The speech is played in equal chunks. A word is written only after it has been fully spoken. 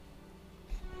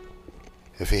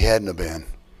If he hadn't have been,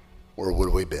 where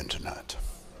would we been tonight?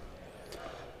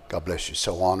 God bless you.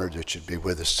 So honored that you'd be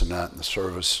with us tonight in the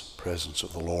service, presence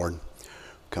of the Lord.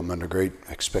 Come under great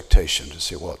expectation to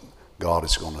see what God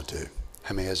is going to do.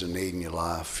 How many has a need in your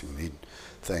life? You need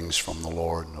things from the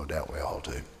Lord. No doubt we all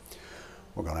do.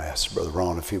 We're going to ask Brother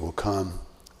Ron if he will come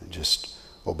and just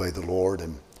obey the Lord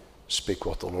and speak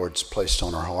what the Lord's placed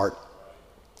on our heart.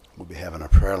 We'll be having a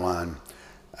prayer line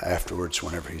afterwards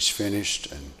whenever he's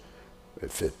finished, and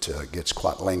if it gets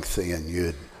quite lengthy and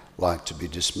you'd like to be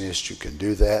dismissed, you can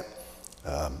do that.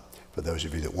 For those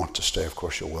of you that want to stay, of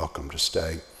course, you're welcome to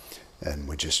stay. And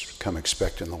we just come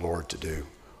expecting the Lord to do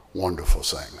wonderful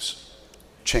things,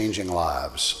 changing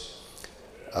lives.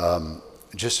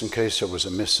 Just in case there was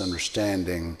a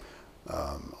misunderstanding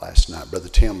last night, Brother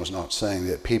Tim was not saying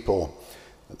that people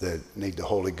that need the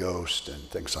Holy Ghost and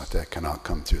things like that cannot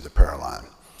come through the prayer line.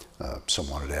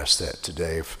 Someone had asked that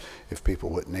today, if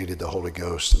people needed the Holy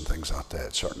Ghost and things like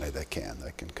that. Certainly they can.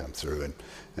 They can come through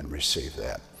and receive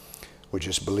that. We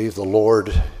just believe the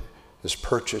Lord has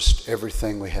purchased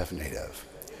everything we have need of.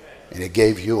 And he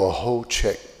gave you a whole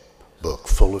checkbook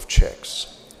full of checks.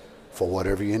 For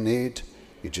whatever you need,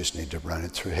 you just need to run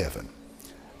it through heaven.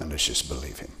 And let's just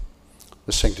believe him.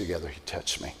 Let's sing together, He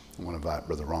Touched Me. I want to invite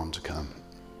Brother Ron to come.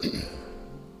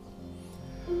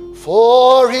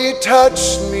 For he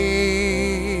touched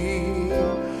me,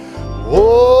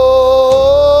 oh,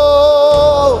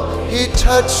 he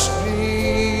touched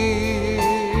me.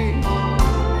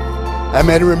 How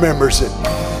many remembers it?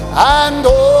 And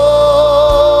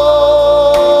oh,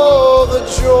 the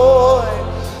joy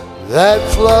that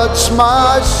floods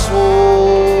my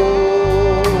soul.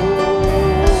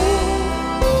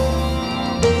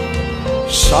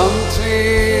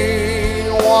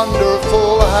 Something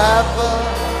wonderful happened.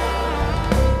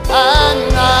 And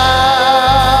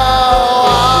now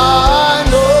I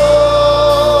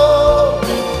know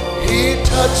he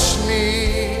touched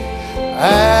me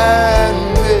and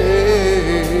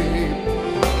made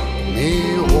me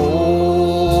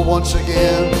whole. Once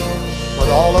again, with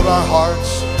all of our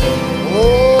hearts,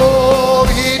 oh,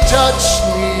 he touched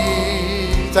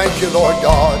me. Thank you, Lord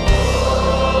God.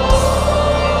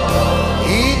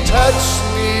 He touched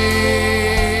me.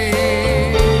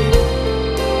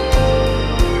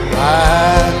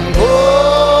 And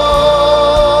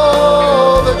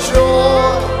oh, the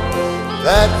joy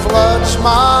that floods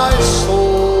my soul.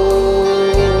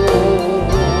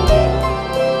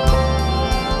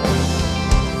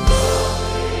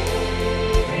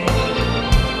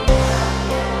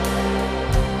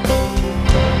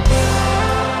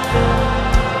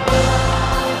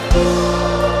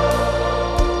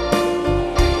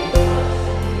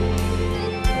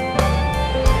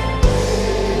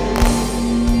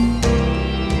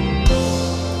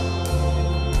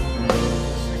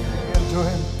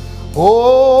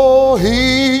 Oh,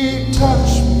 he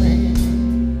touched me.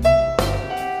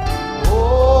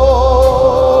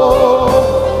 Oh,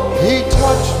 he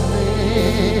touched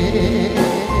me.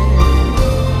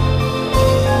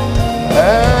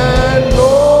 And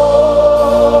oh,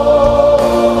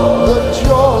 the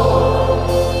joy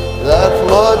that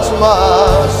floods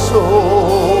my soul.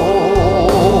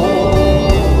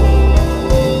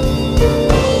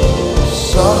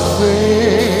 Something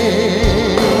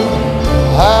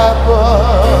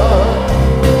happened,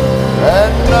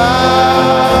 and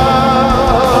now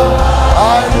I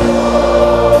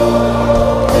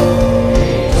know he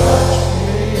touched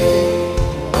me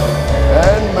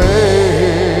and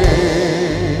made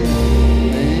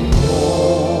me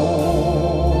whole.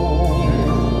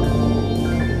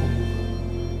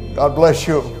 God bless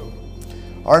you.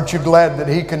 Aren't you glad that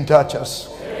he can touch us?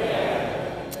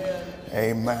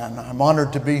 Amen. I'm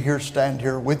honored to be here, stand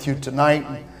here with you tonight.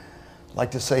 I'd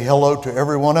like to say hello to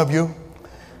every one of you,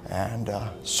 and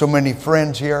so many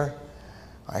friends here.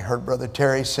 I heard Brother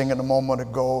Terry singing a moment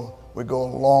ago. We go a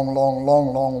long, long,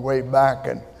 long, long way back,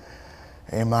 and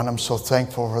amen, I'm so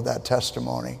thankful for that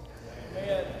testimony.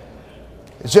 Amen.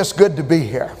 It's just good to be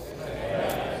here.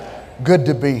 Amen. Good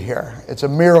to be here. It's a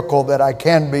miracle that I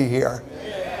can be here.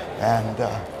 Amen. And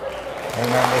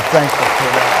amen, we're thankful for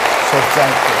that. So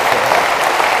thankful for that.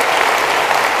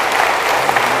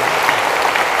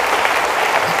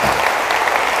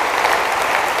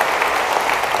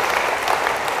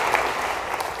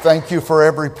 Thank you for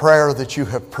every prayer that you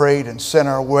have prayed and sent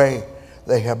our way.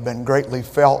 They have been greatly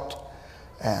felt,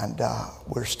 and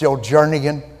we're still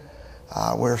journeying.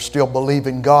 We're still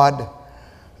believing God,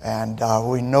 and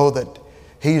we know that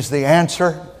He's the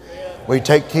answer. We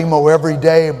take chemo every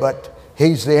day, but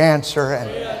He's the answer, and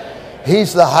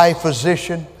He's the high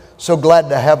physician. So glad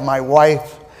to have my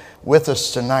wife with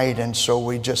us tonight, and so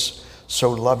we just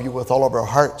So love you with all of our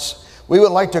hearts. We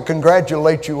would like to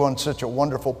congratulate you on such a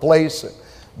wonderful place, a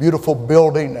beautiful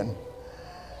building,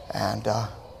 and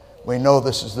we know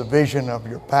this is the vision of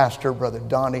your pastor, Brother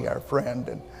Donnie, our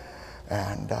friend,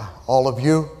 and all of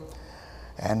you.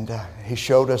 And he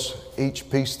showed us each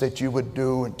piece that you would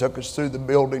do and took us through the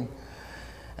building.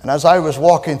 And as I was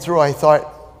walking through, I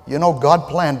thought, you know, God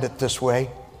planned it this way.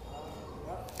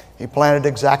 He planned it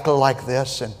exactly like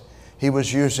this, and He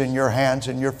was using your hands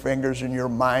and your fingers and your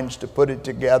minds to put it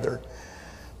together.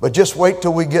 But just wait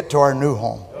till we get to our new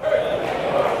home.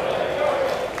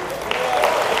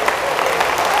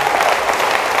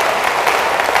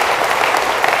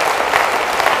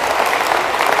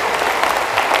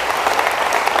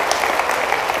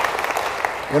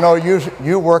 You know,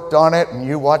 you worked on it and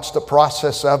you watched the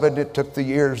process of it. It took the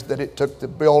years that it took to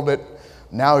build it.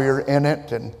 Now you're in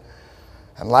it. And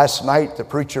last night the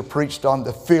preacher preached on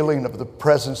the feeling of the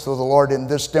presence of the Lord in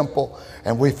this temple,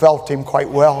 and we felt Him quite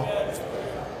well.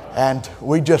 And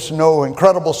we just know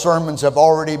incredible sermons have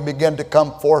already begun to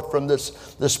come forth from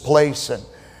this place,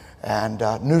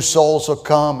 and new souls will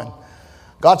come. And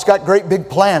God's got great big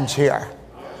plans here.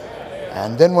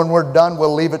 And then when we're done,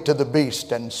 we'll leave it to the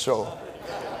beast. And so...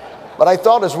 But I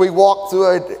thought as we walked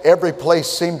through it, every place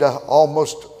seemed to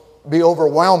almost be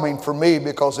overwhelming for me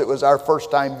because it was our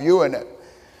first time viewing it.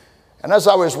 And as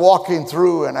I was walking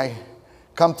through and I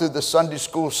come through the Sunday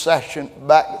school section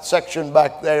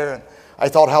back there, and I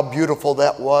thought how beautiful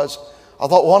that was. I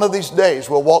thought one of these days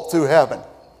we'll walk through heaven.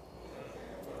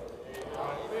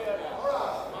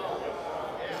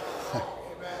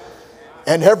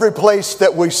 And every place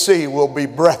that we see will be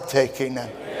breathtaking.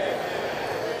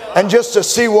 And just to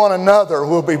see one another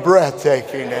will be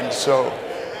breathtaking. And so,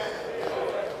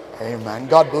 amen.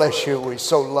 God bless you. We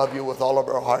so love you with all of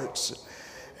our hearts.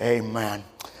 Amen.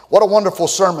 What a wonderful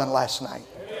sermon last night.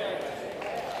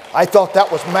 I thought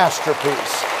that was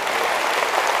masterpiece.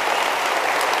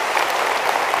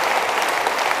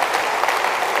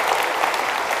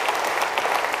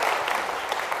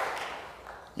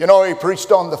 You know, he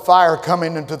preached on the fire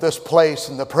coming into this place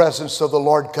and the presence of the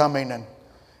Lord coming.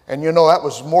 And you know, that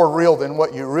was more real than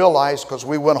what you realized, because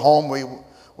we went home,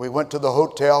 we went to the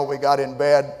hotel, we got in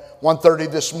bed. 1:30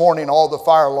 this morning, all the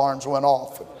fire alarms went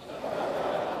off.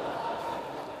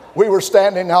 We were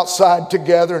standing outside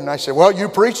together, and I said, well, you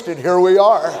preached it, here we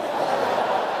are.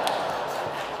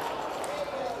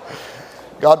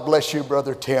 God bless you,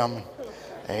 Brother Tim.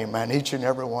 Amen. Each and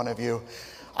every one of you.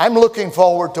 I'm looking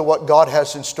forward to what God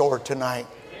has in store tonight.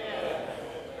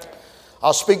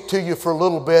 I'll speak to you for a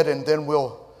little bit, and then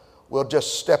we'll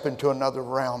just step into another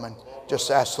realm and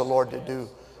just ask the Lord to do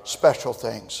special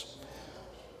things.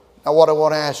 Now, what I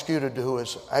want to ask you to do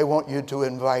is I want you to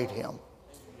invite Him.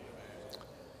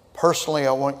 Personally,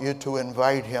 I want you to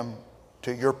invite Him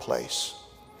to your place.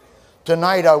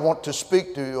 Tonight, I want to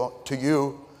speak to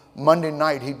you. Monday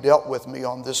night, He dealt with me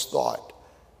on this thought.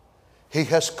 He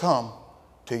has come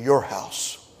to your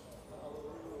house.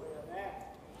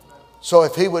 So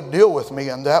if He would deal with me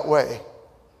in that way,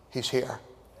 He's here.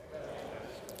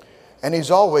 And He's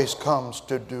always comes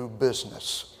to do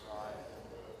business.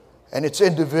 And it's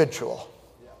individual.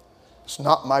 It's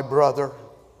not my brother.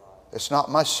 It's not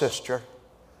my sister.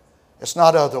 It's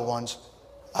not other ones.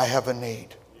 I have a need.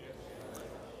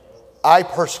 I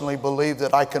personally believe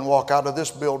that I can walk out of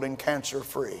this building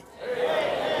cancer-free.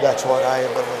 That's what I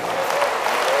believe.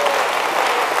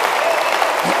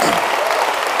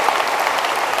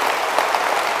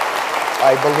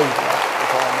 I believe that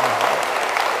with all my heart.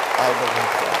 I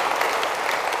believe that.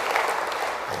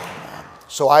 Amen.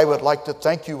 So I would like to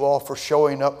thank you all for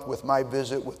showing up with my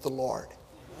visit with the Lord.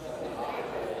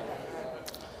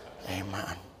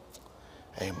 Amen.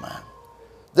 Amen.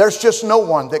 There's just no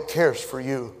one that cares for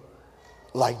you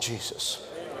like Jesus.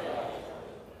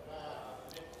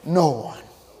 No one.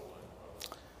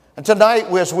 And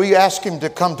tonight, as we ask Him to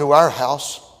come to our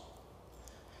house,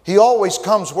 He always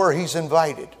comes where He's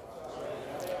invited.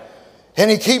 And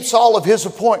He keeps all of His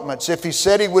appointments. If He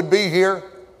said He would be here,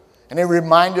 and He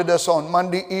reminded us on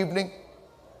Monday evening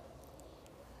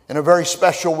in a very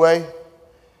special way,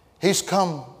 He's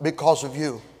come because of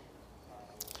you.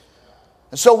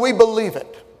 And so we believe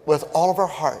it with all of our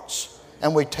hearts,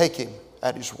 and we take Him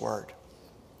at His word.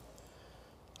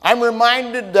 I'm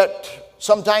reminded that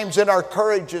sometimes in our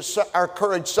courage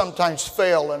sometimes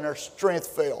fails and our strength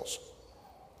fails.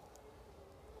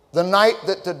 The night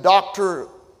that the doctor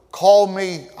called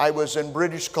me, I was in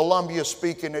British Columbia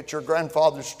speaking at your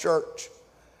grandfather's church,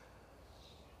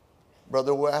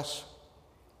 Brother Wes.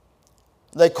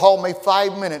 They called me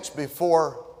 5 minutes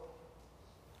before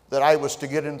that I was to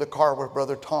get in the car with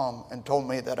Brother Tom and told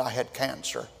me that I had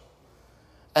cancer.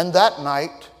 And that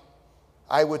night,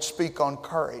 I would speak on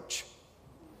courage.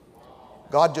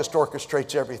 God just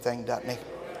orchestrates everything, doesn't He?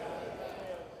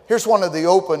 Here's one of the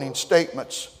opening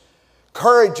statements.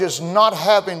 Courage is not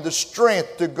having the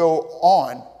strength to go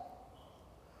on.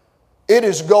 It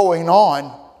is going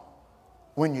on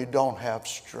when you don't have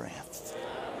strength.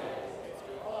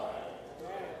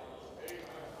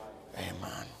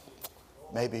 Amen.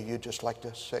 Maybe you just like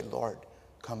to say, Lord,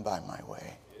 come by my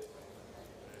way.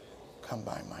 Come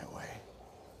by my way.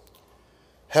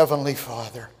 Heavenly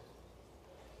Father,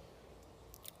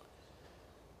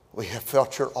 we have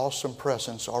felt your awesome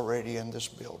presence already in this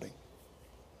building.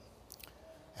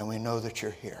 And we know that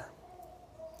you're here.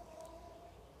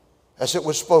 As it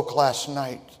was spoke last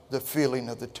night, the feeling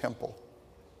of the temple.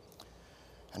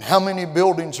 And how many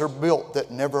buildings are built that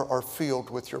never are filled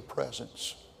with your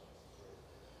presence?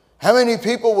 How many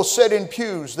people will sit in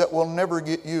pews that will never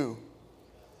get you?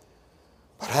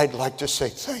 But I'd like to say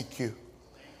thank you.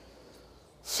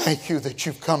 Thank you that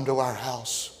you've come to our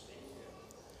house.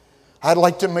 I'd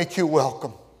like to make you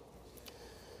welcome.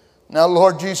 Now,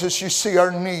 Lord Jesus, you see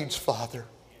our needs, Father.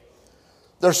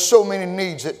 There's so many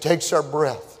needs it takes our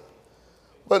breath.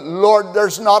 But Lord,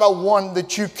 there's not a one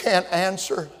that you can't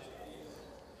answer.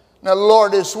 Now,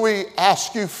 Lord, as we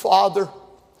ask you, Father,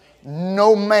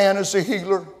 no man is a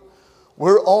healer.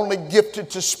 We're only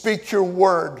gifted to speak your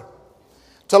word,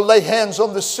 to lay hands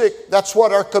on the sick. That's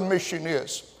what our commission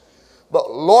is.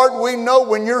 But Lord, we know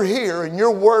when you're here and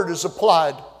your word is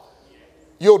applied,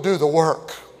 you'll do the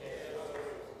work.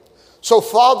 So,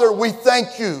 Father, we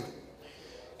thank you.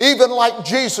 Even like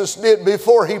Jesus did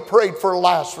before he prayed for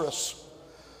Lazarus.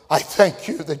 I thank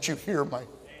you that you hear me.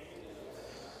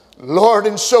 Lord,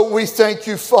 and so we thank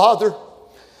you, Father.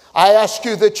 I ask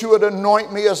you that you would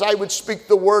anoint me as I would speak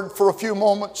the word for a few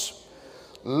moments.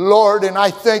 Lord, and I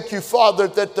thank you, Father,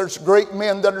 that there's great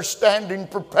men that are standing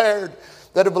prepared,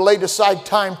 that have laid aside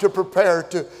time to prepare,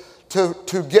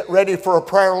 to get ready for a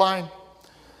prayer line.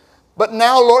 But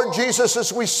now, Lord Jesus,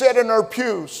 as we sit in our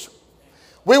pews,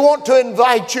 we want to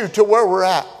invite you to where we're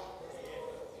at.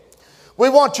 We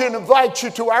want to invite you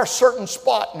to our certain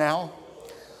spot now.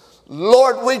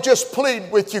 Lord, we just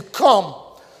plead with you, come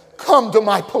to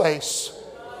my place.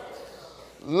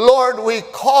 Lord, we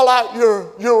call out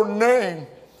your name.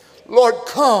 Lord,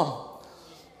 come.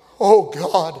 Oh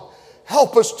God,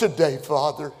 help us today,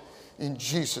 Father. In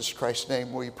Jesus Christ's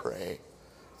name we pray.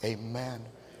 Amen,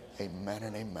 amen,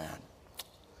 and amen.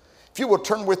 If you will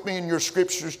turn with me in your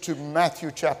scriptures to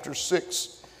Matthew chapter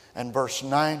 6 and verse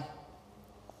 9.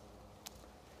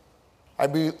 I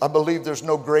believe there's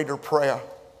no greater prayer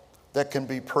that can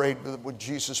be prayed than what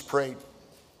Jesus prayed.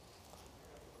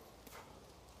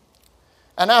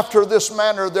 And after this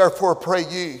manner, therefore, pray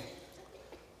ye,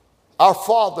 Our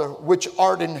Father, which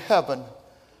art in heaven,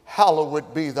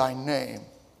 hallowed be thy name.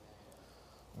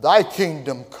 Thy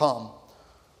kingdom come,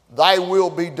 thy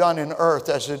will be done in earth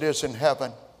as it is in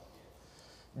heaven.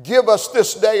 Give us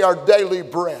this day our daily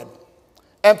bread,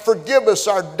 and forgive us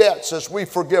our debts as we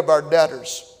forgive our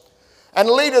debtors. And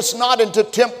lead us not into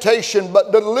temptation,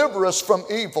 but deliver us from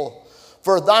evil.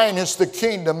 For thine is the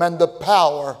kingdom and the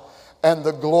power and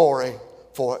the glory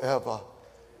forever.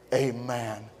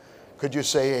 Amen. Could you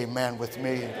say amen with me?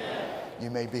 Amen.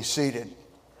 You may be seated.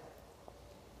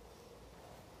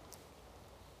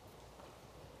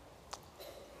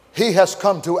 He has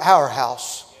come to our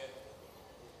house.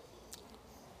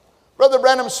 Brother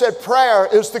Branham said prayer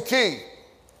is the key.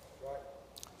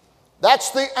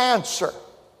 That's the answer.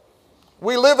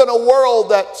 We live in a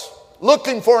world that's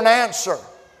looking for an answer.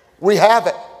 We have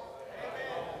it.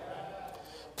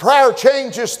 Prayer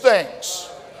changes things.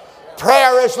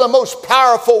 Prayer is the most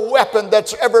powerful weapon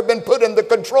that's ever been put in the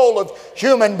control of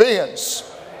human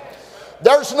beings.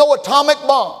 There's no atomic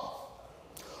bomb,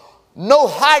 no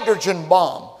hydrogen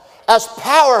bomb as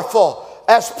powerful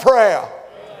as prayer.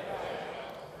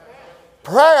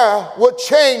 Prayer will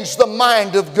change the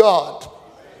mind of God.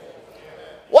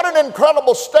 What an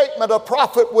incredible statement a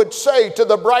prophet would say to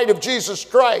the bride of Jesus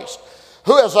Christ,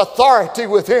 who has authority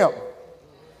with him.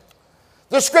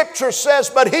 The scripture says,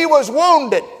 but he was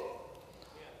wounded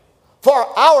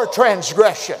for our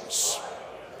transgressions.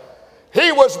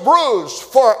 He was bruised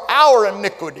for our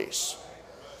iniquities.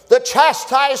 The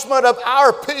chastisement of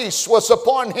our peace was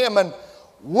upon him, and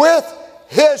with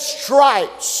his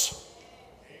stripes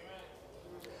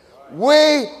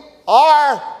we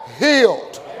are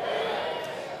healed.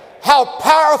 How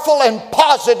powerful and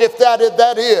positive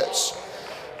that is.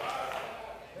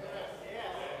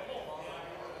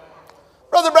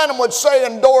 Brother Branham would say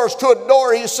in Doors to a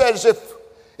Door, he says,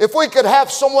 if we could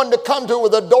have someone to come to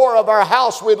the door of our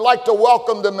house, we'd like to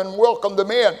welcome them and welcome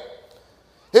them in.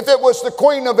 If it was the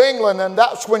Queen of England, and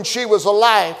that's when she was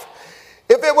alive,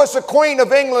 if it was the Queen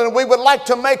of England and we would like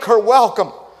to make her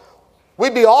welcome,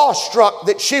 we'd be awestruck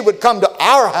that she would come to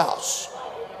our house.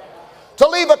 To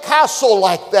leave a castle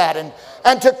like that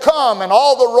and to come and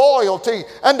all the royalty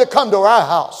and to come to our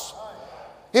house.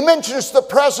 He mentions the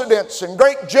presidents and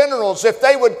great generals if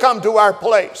they would come to our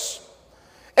place.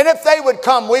 And if they would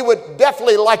come, we would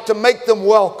definitely like to make them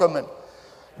welcome and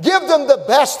give them the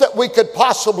best that we could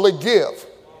possibly give.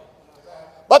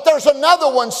 But there's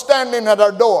another one standing at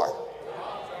our door.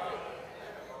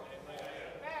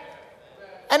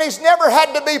 And he's never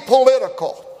had to be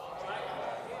political.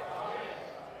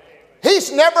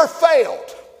 He's never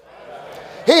failed.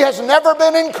 He has never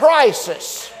been in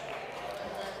crisis.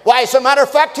 Why, as a matter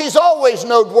of fact, he's always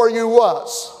known where you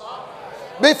was.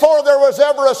 Before there was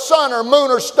ever a sun or moon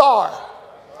or star.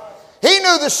 He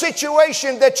knew the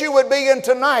situation that you would be in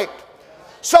tonight.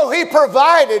 So he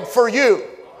provided for you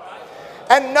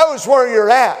and knows where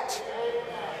you're at.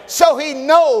 So he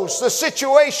knows the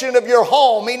situation of your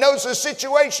home. He knows the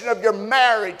situation of your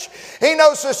marriage. He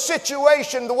knows the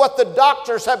situation, what the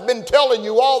doctors have been telling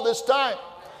you all this time.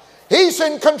 He's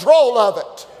in control of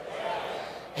it.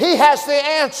 He has the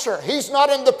answer. He's not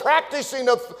in the practicing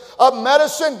of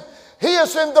medicine. He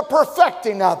is in the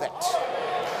perfecting of it.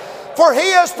 For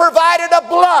he has provided a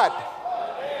blood.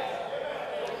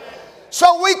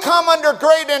 So we come under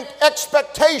great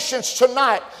expectations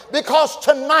tonight, because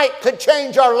tonight could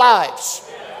change our lives.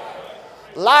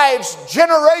 Lives,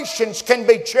 generations can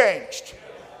be changed.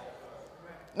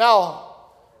 Now,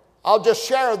 I'll just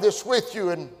share this with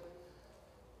you. And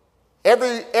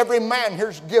every man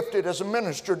here's gifted as a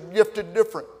minister, gifted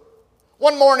different.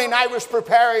 One morning I was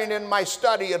preparing in my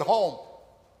study at home.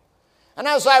 And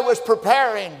as I was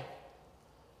preparing,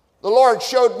 the Lord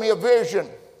showed me a vision.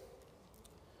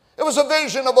 It was a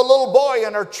vision of a little boy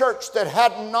in our church that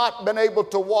had not been able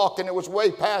to walk, and it was way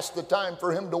past the time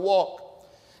for him to walk.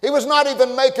 He was not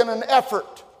even making an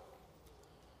effort.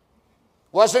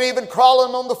 Wasn't even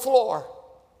crawling on the floor.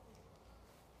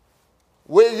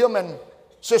 William and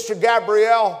Sister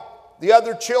Gabrielle, the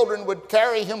other children, would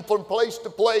carry him from place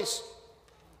to place.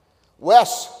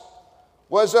 Wes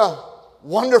was a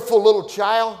wonderful little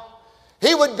child.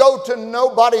 He would go to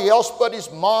nobody else but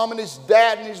his mom and his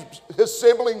dad and his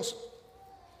siblings.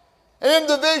 And in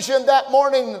the vision that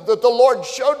morning that the Lord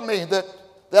showed me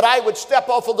that I would step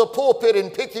off of the pulpit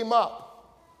and pick him up.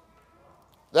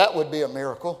 That would be a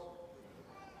miracle.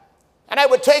 And I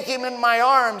would take him in my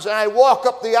arms and I'd walk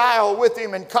up the aisle with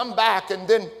him and come back and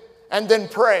then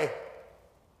pray.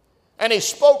 And he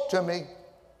spoke to me,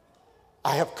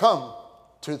 I have come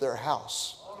to their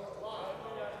house.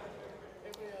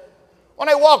 When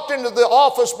I walked into the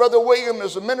office, Brother William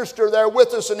is a minister there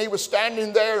with us, and he was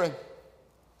standing there,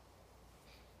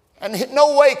 and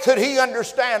no way could he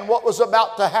understand what was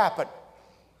about to happen.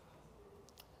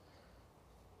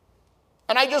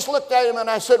 And I just looked at him and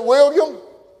I said, William,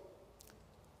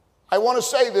 I want to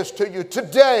say this to you.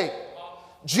 Today,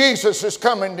 Jesus is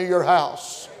coming to your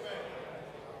house.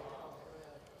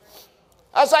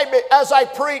 As I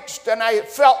preached and I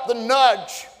felt the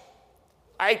nudge,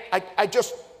 I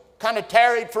just kind of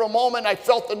tarried for a moment. I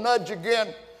felt the nudge again.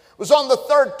 It was on the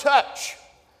third touch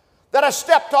that I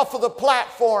stepped off of the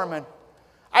platform and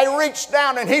I reached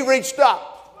down and he reached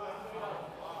up.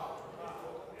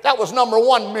 That was number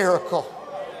one miracle.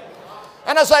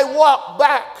 And as I walked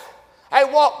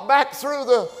back through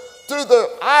the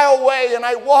aisleway, and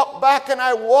I walked back and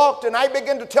I walked, and I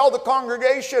began to tell the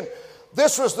congregation,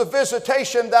 this was the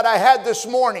visitation that I had this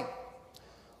morning.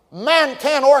 Man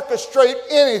can't orchestrate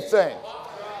anything.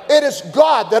 It is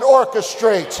God that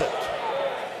orchestrates it.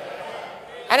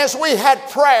 And as we had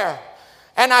prayer,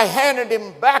 and I handed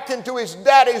him back into his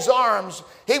daddy's arms,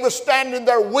 he was standing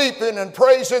there weeping and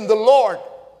praising the Lord.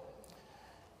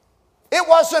 It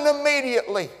wasn't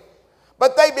immediately,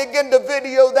 but they began to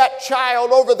video that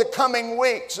child over the coming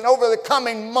weeks and over the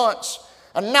coming months.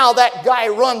 And now that guy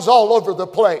runs all over the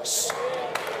place.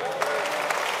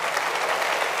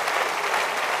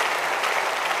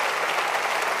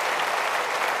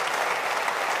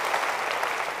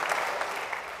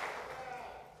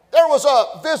 There was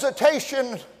a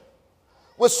visitation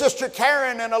with Sister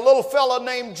Karen and a little fellow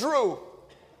named Drew.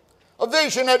 A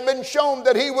vision had been shown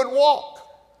that he would walk.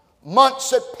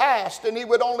 Months had passed and he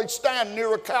would only stand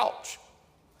near a couch.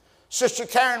 Sister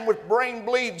Karen with brain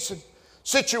bleeds and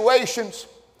situations.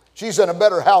 She's in a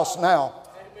better house now.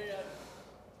 Amen.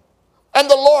 And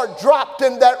the Lord dropped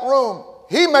in that room.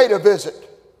 He made a visit.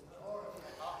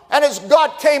 And as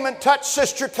God came and touched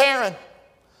Sister Karen,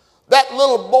 that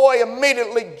little boy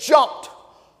immediately jumped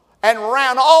and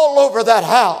ran all over that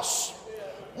house.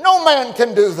 No man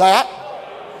can do that.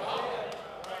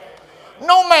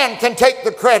 No man can take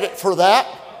the credit for that.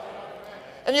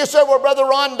 And you say, well, Brother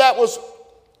Ron, that's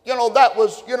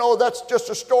just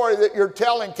a story that you're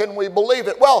telling. Can we believe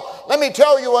it? Well, let me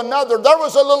tell you another. There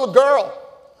was a little girl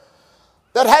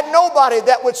that had nobody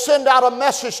that would send out a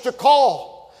message to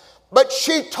call. But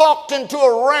she talked into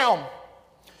a realm.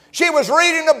 She was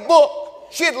reading a book.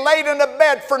 She had laid in a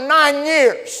bed for 9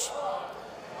 years.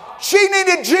 She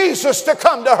needed Jesus to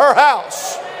come to her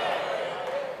house.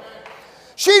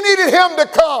 She needed him to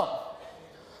come.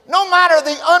 No matter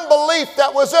the unbelief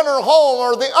that was in her home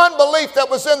or the unbelief that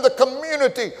was in the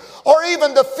community or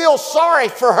even to feel sorry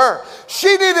for her,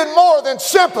 she needed more than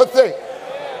sympathy.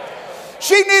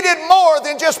 She needed more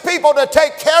than just people to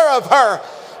take care of her.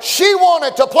 She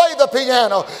wanted to play the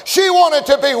piano. She wanted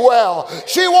to be well.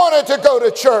 She wanted to go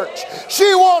to church.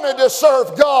 She wanted to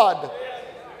serve God.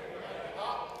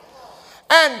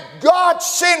 And God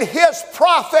sent his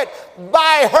prophet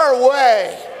by her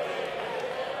way.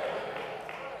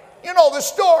 You know the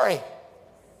story.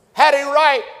 Hattie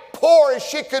Wright, poor as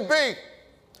she could be.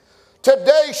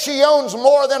 Today she owns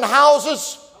more than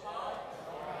houses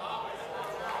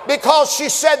because she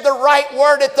said the right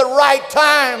word at the right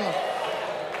time.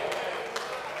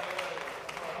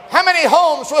 How many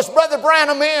homes was Brother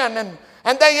Branham in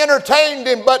and they entertained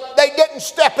him, but they didn't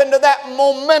step into that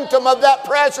momentum of that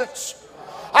presence?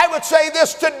 I would say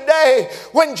this today,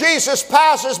 when Jesus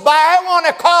passes by, I want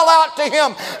to call out to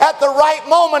him at the right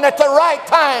moment, at the right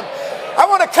time. I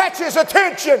want to catch his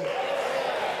attention.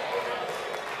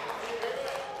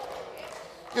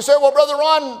 You say, well, Brother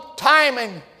Ron,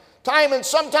 timing,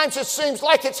 sometimes it seems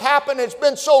like it's happened, it's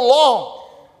been so long.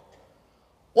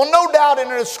 Well, no doubt in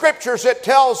the scriptures it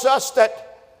tells us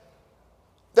that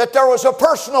there was a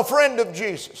personal friend of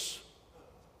Jesus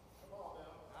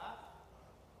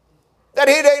that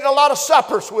he'd ate a lot of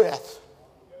suppers with,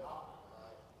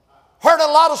 heard a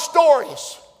lot of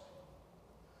stories,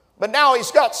 but now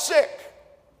he's got sick.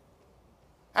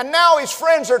 And now his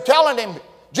friends are telling him,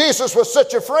 Jesus was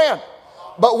such a friend,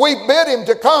 but we bid him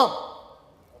to come.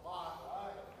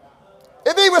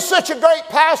 If he was such a great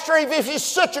pastor, if he's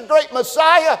such a great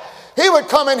Messiah, he would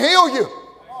come and heal you.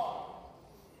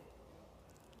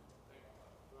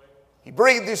 He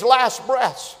breathed his last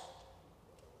breaths.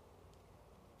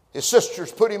 His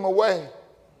sisters put him away.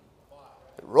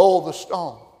 They rolled the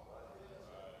stone.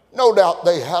 No doubt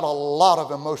they had a lot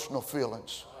of emotional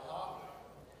feelings.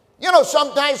 You know,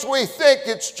 sometimes we think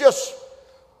it's just,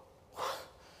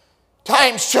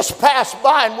 time's just passed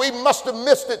by and we must have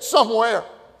missed it somewhere.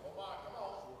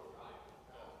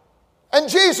 And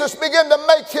Jesus began to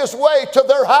make his way to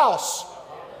their house.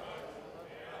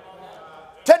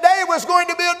 Today was going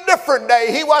to be a different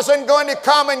day. He wasn't going to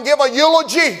come and give a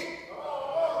eulogy.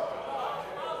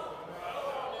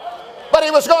 But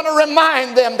he was going to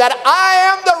remind them that I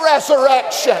am the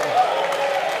resurrection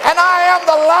and I am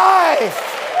the life.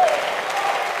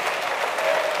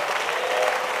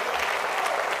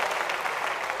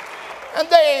 And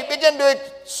they began to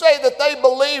say that they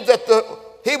believed that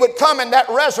he would come in that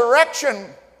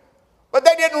resurrection, but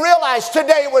they didn't realize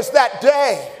today was that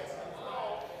day.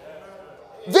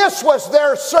 This was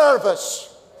their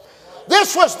service.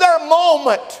 This was their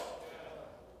moment.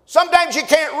 Sometimes you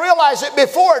can't realize it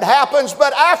before it happens,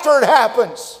 but after it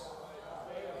happens.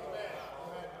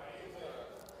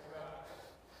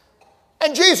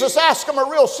 And Jesus asked them a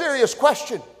real serious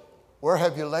question. Where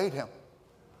have you laid him?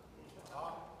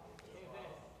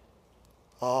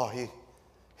 Oh,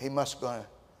 he must go and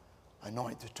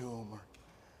anoint the tomb, or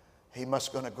he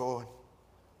must going to go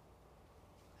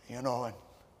and, and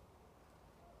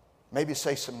maybe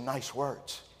say some nice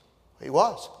words. He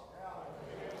was.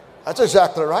 That's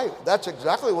exactly right. That's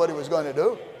exactly what he was going to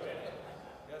do.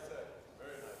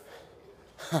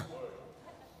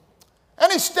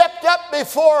 And he stepped up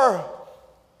before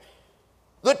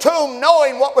the tomb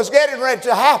knowing what was getting ready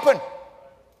to happen.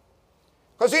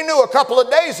 Because he knew a couple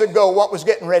of days ago what was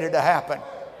getting ready to happen.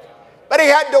 But he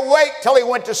had to wait till he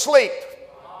went to sleep.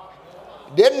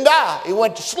 He didn't die. He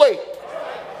went to sleep.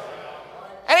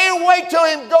 And he didn't wait till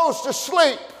he goes to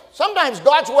sleep. Sometimes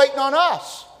God's waiting on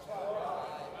us.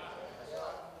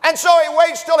 And so he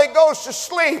waits till he goes to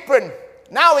sleep, and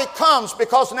now he comes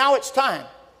because now it's time.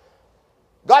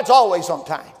 God's always on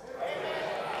time.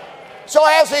 So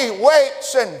as he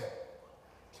waits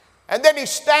and then he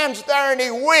stands there and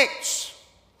he weeps.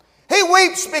 He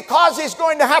weeps because he's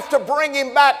going to have to bring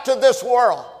him back to this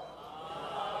world.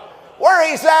 Where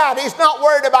he's at, he's not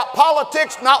worried about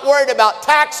politics, not worried about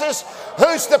taxes,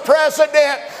 Who's the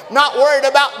president? Not worried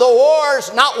about the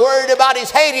wars, not worried about his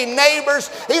hating neighbors.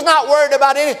 He's not worried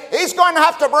about anything. He's going to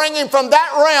have to bring him from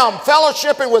that realm,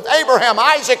 fellowshipping with Abraham,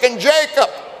 Isaac, and Jacob.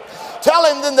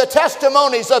 Telling them the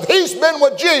testimonies of he's been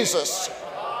with Jesus.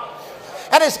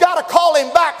 And he's got to call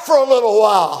him back for a little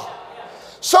while.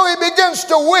 So he begins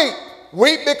to weep.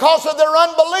 Weep because of their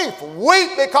unbelief.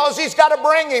 Weep because he's got to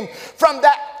bring him from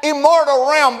that immortal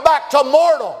realm back to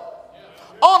mortal.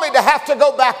 Only to have to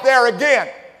go back there again.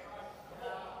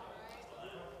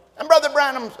 And Brother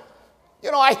Branham,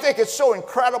 I think it's so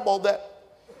incredible that,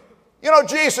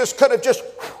 Jesus could have just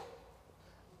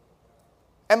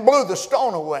and blew the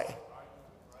stone away.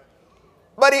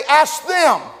 But he asked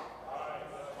them,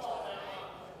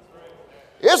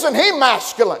 isn't he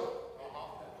masculine?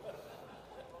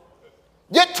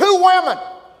 Get two women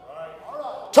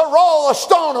to roll the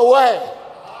stone away.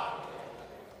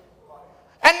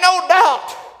 And no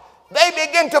doubt, they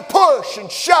begin to push and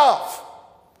shove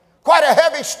quite a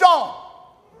heavy stone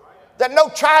that no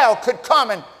child could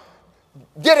come and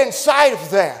get inside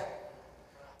of there.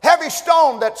 Heavy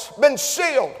stone that's been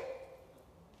sealed.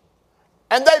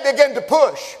 And they begin to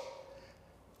push.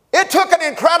 It took an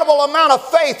incredible amount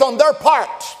of faith on their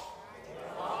part.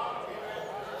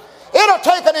 It'll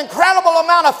take an incredible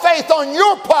amount of faith on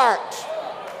your part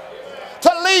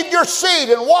to leave your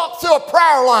seat and walk through a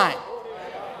prayer line.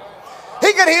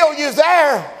 He could heal you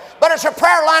there, but it's a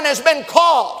prayer line that's been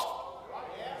called.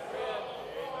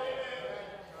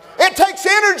 It takes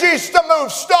energies to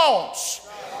move stones.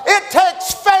 It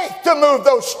takes faith to move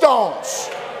those stones.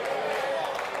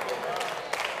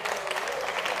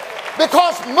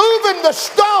 Because moving the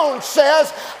stone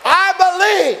says, I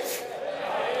believe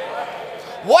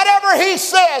whatever he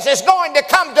says is going to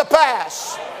come to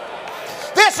pass.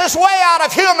 This is way out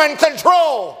of human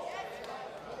control.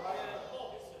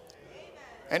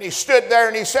 And he stood there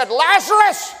and he said,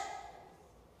 Lazarus!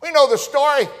 We know the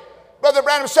story. Brother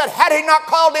Branham said, had he not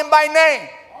called him by name,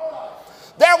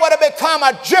 there would have become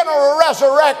a general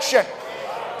resurrection.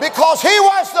 Because he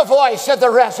was the voice of the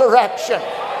resurrection.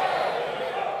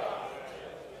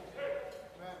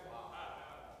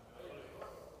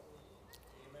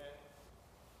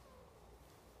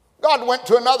 God went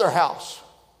to another house.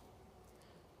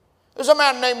 There's a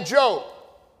man named Job.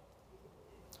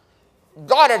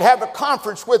 God had had a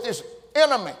conference with his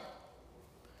enemy.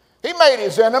 He made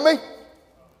his enemy.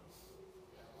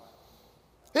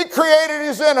 He created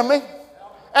his enemy.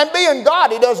 And being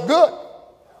God, he does good.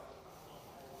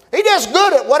 He does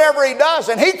good at whatever he does.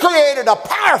 And he created a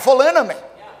powerful enemy.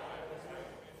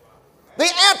 The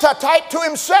antitype to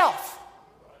himself.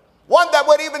 One that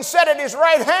would even sit at his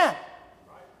right hand.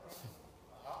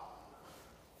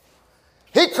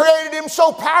 He created him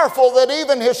so powerful that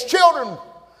even his children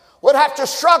would have to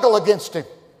struggle against him.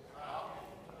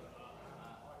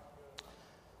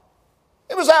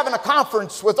 He was having a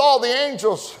conference with all the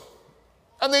angels,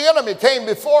 and the enemy came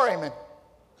before him.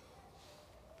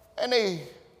 And he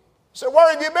said,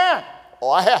 where have you been?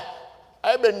 Oh,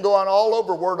 I've been going all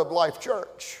over Word of Life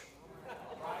Church.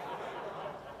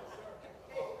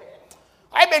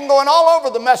 I've been going all over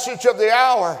the message of the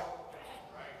hour.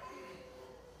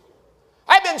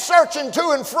 I've been searching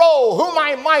to and fro whom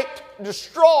I might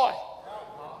destroy,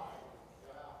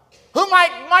 whom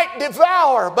I might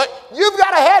devour, but you've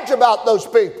got a hedge about those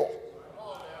people.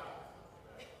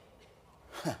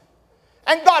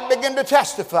 And God began to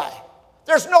testify.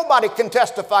 There's nobody can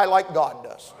testify like God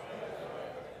does.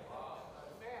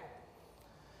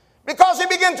 Because he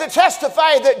begins to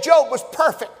testify that Job was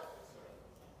perfect.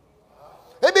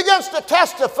 He begins to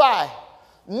testify,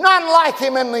 none like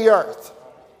him in the earth.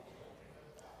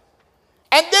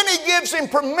 And then he gives him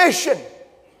permission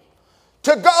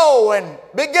to go and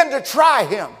begin to try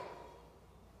him.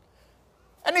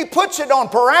 And he puts it on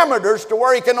parameters to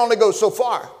where he can only go so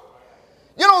far.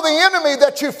 You know, the enemy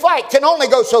that you fight can only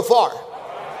go so far.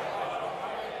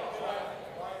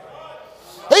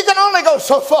 He can only go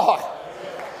so far.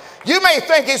 You may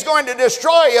think he's going to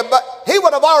destroy you, but he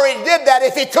would have already did that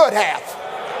if he could have.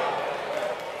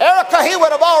 Erica, he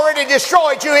would have already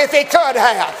destroyed you if he could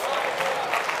have.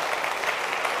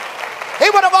 He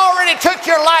would have already took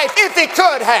your life if he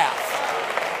could have.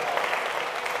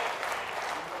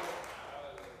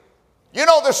 You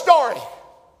know the story.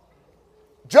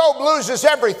 Job loses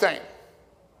everything.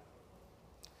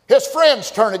 His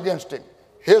friends turn against him.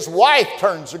 His wife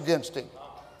turns against him.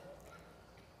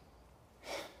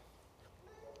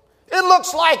 It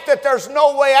looks like that there's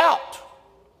no way out.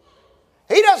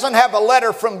 He doesn't have a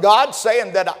letter from God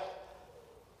saying that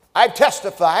I've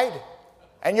testified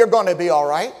and you're going to be all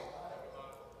right.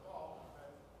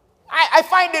 I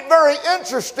find it very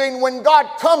interesting when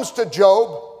God comes to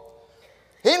Job.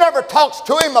 He never talks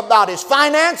to him about his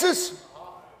finances.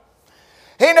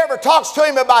 He never talks to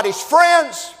him about his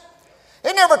friends.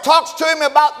 He never talks to him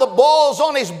about the balls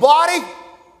on his body.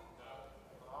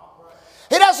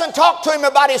 He doesn't talk to him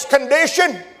about his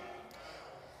condition.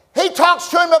 He talks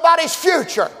to him about his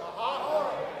future.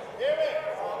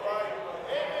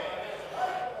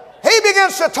 He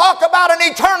begins to talk about an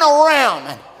eternal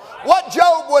realm. What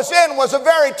Job was in was a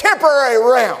very temporary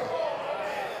realm.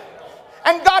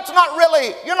 And God's not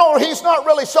really, he's not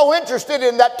really so interested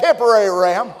in that temporary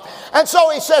realm. And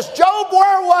so he says, Job,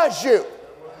 where was you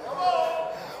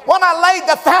when I laid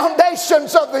the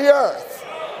foundations of the earth?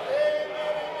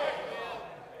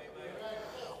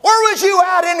 Where was you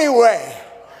at anyway?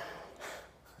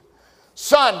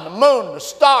 Sun, the moon, the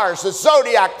stars, the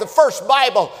zodiac, the first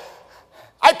Bible.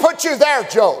 I put you there,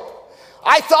 Job.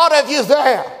 I thought of you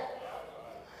there.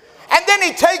 And then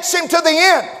he takes him to the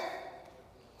end,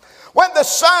 when the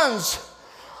sons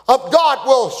of God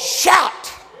will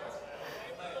shout.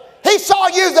 He saw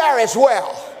you there as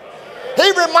well.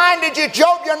 He reminded you,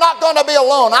 Job, you're not going to be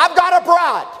alone. I've got a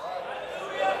bride.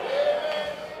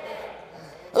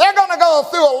 They're going to go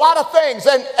through a lot of things,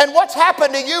 and what's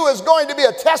happened to you is going to be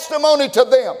a testimony to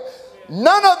them.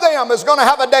 None of them is going to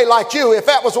have a day like you, if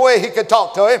that was the way he could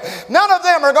talk to him. None of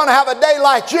them are going to have a day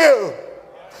like you,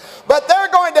 but they're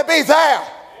going to be there.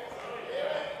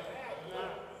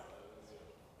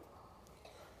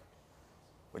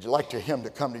 Would you like him to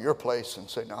come to your place and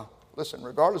say, now, listen,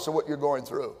 regardless of what you're going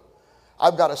through,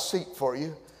 I've got a seat for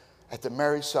you at the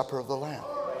marriage supper of the Lamb.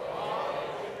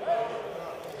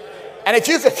 And if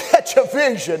you could catch a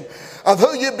vision of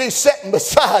who you'd be sitting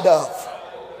beside of,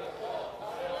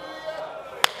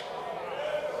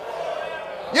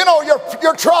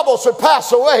 your troubles would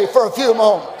pass away for a few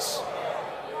moments.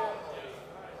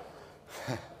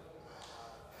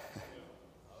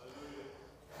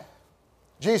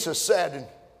 Jesus said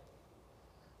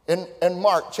in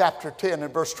Mark chapter 10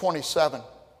 and verse 27,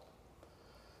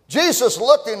 Jesus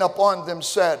looking upon them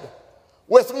said,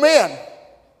 with men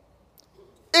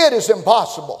it is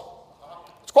impossible.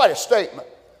 It's quite a statement.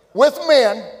 With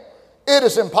men it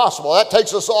is impossible. That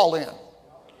takes us all in.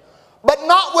 But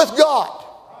not with God.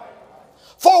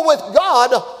 For with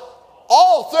God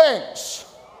all things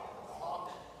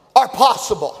are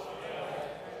possible.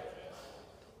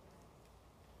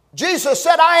 Jesus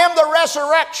said, I am the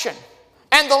resurrection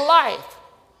and the life.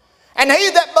 And he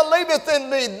that believeth in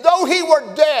me, though he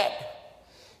were dead,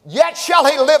 yet shall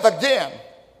he live again.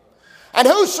 And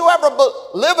whosoever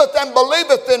liveth and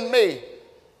believeth in me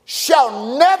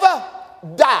shall never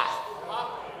die.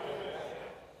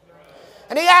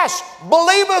 And he asked,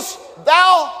 believest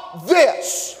thou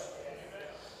this?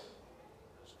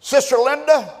 Sister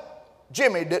Linda,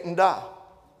 Jimmy didn't die.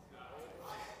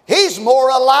 He's more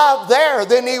alive there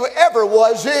than he ever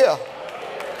was here.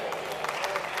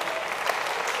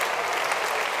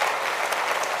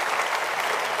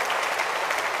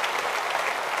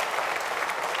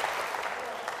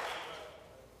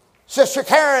 Sister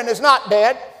Karen is not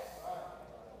dead.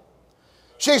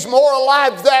 She's more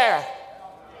alive there.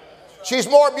 She's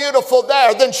more beautiful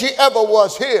there than she ever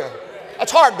was here.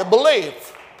 That's hard to believe.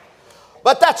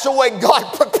 But that's the way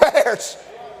God prepares.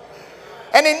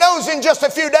 And he knows in just a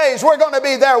few days we're going to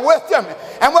be there with them.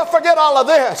 And we'll forget all of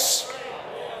this.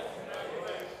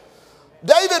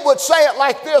 David would say it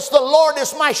like this, the Lord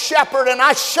is my shepherd and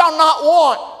I shall not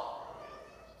want.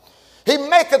 He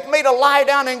maketh me to lie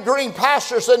down in green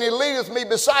pastures, and he leadeth me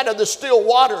beside of the still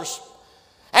waters.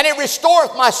 And he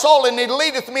restoreth my soul, and he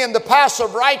leadeth me in the paths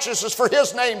of righteousness for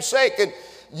his name's sake. And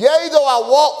yea, though I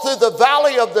walk through the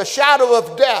valley of the shadow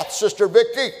of death, Sister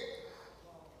Vicky,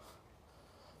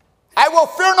 I will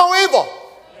fear no evil,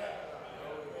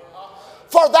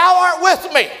 for thou art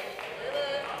with me.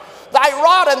 Thy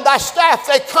rod and thy staff,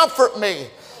 they comfort me.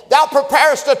 Thou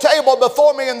preparest a table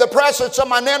before me in the presence of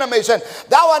mine enemies, and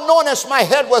thou anointest my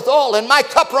head with oil, and my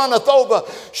cup runneth over.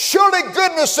 Surely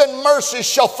goodness and mercy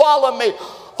shall follow me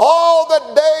all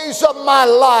the days of my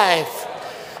life,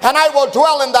 and I will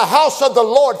dwell in the house of the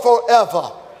Lord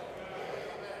forever.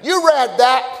 You read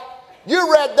that. You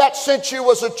read that since you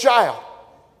was a child.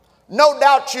 No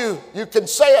doubt you can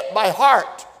say it by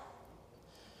heart.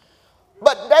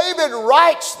 But David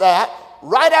writes that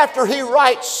right after he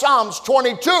writes Psalms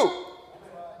 22,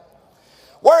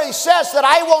 where he says that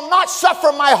I will not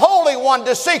suffer my Holy One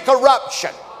to see corruption.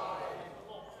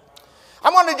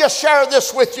 I'm going to just share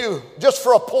this with you just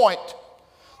for a point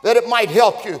that it might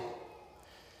help you.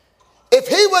 If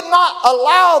he would not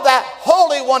allow that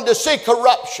Holy One to see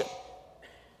corruption,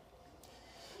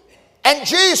 And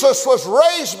Jesus was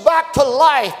raised back to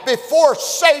life before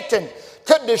Satan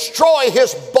could destroy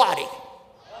his body.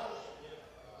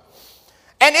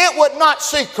 And it would not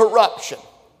see corruption.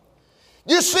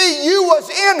 You see, you was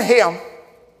in him.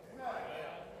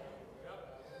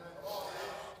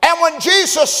 And when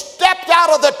Jesus stepped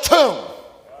out of the tomb,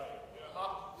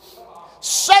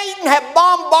 Satan had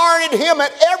bombarded him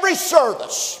at every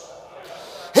service.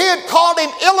 He had called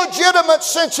him illegitimate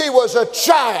since he was a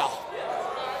child.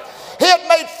 He had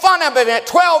made fun of him at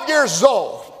 12 years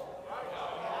old.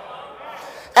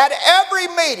 At every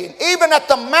meeting, even at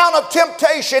the Mount of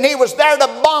Temptation, he was there to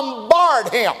bombard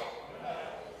him.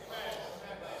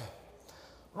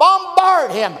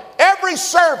 Bombard him. Every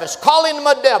service calling him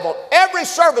a devil. Every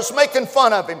service making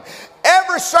fun of him.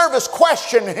 Every service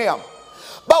questioning him.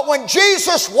 But when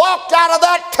Jesus walked out of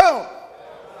that tomb,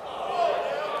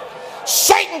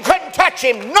 Satan couldn't touch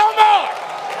him no more.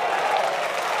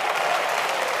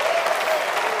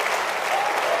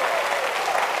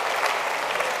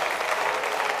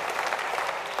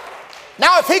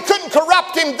 Now, if he couldn't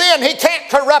corrupt him then, he can't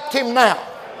corrupt him now.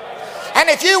 And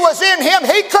if you was in him,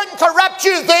 he couldn't corrupt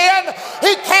you then,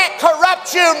 he can't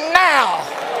corrupt you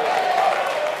now.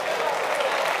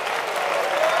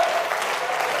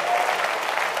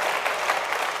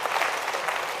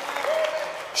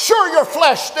 Sure, your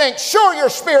flesh stinks. Sure, your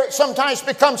spirit sometimes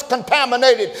becomes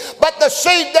contaminated. But the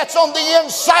seed that's on the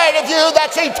inside of you,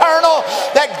 that's eternal,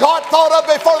 that God thought of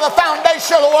before the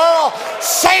foundation of the world,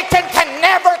 Satan can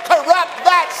never corrupt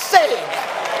that seed.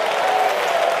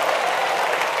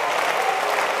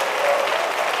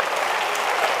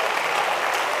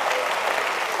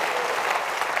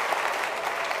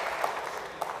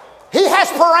 He has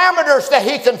parameters that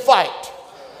he can fight.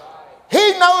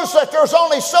 He knows that there's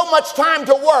only so much time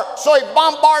to work, so he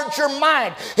bombards your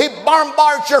mind. He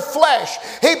bombards your flesh.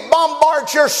 He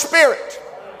bombards your spirit.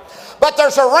 But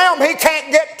there's a realm he can't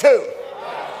get to.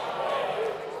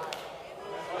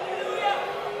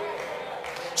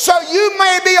 So you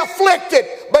may be afflicted,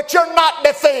 but you're not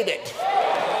defeated.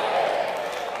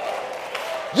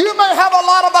 You may have a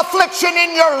lot of affliction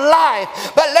in your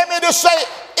life, but let me just say,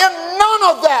 in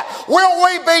none of that will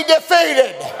we be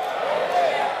defeated.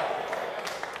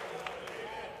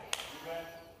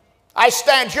 I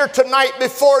stand here tonight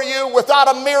before you without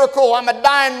a miracle. I'm a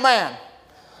dying man.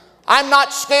 I'm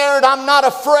not scared. I'm not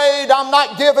afraid. I'm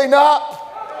not giving up.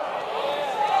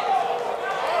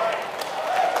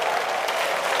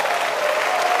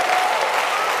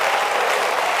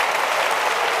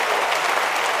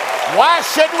 Why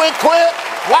should we quit?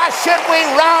 Why should we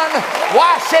run?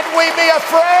 Why should we be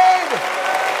afraid?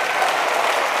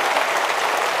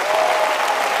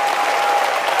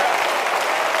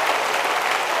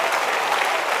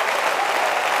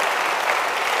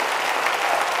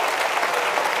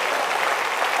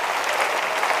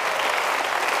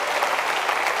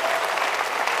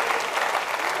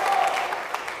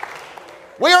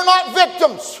 We are not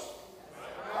victims.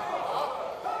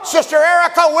 Sister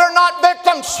Erica, we're not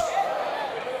victims.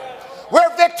 We're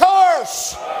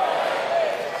victors.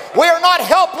 We are not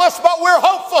helpless, but we're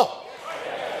hopeful.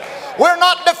 We're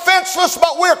not defenseless,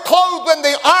 but we're clothed in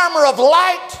the armor of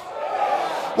light.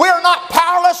 We are not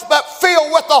powerless, but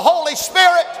filled with the Holy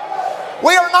Spirit.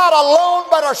 We are not alone,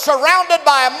 but are surrounded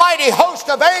by a mighty host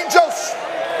of angels.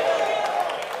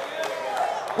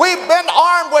 We've been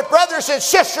armed with brothers and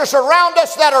sisters around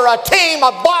us that are a team,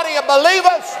 a body of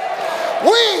believers.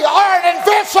 We are an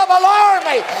invincible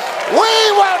army. We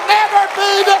will never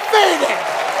be defeated.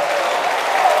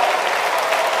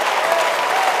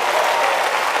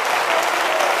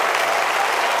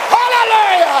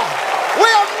 Hallelujah!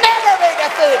 We'll never be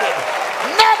defeated.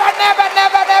 Never, never,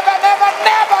 never, never, never,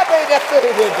 never be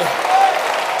defeated.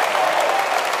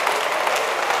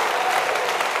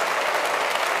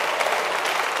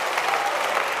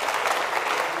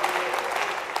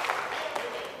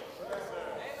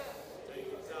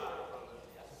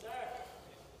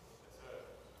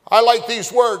 I like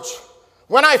these words.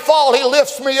 When I fall, he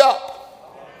lifts me up.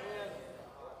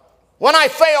 When I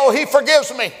fail, he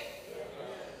forgives me.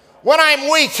 When I am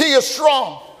weak, he is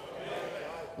strong.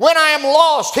 When I am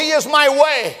lost, he is my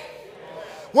way.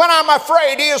 When I'm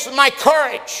afraid, he is my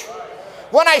courage.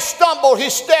 When I stumble, he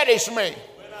steadies me.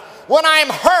 When I am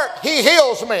hurt, he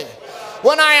heals me.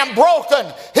 When I am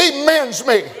broken, he mends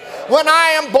me. When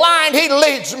I am blind, he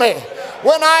leads me.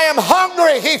 When I am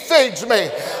hungry, he feeds me.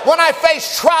 When I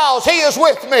face trials, he is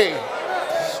with me.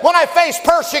 When I face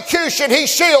persecution, he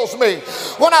shields me.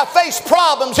 When I face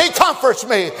problems, he comforts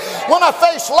me. When I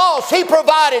face loss, he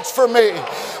provides for me.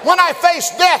 When I face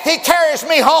death, he carries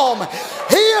me home.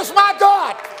 He is my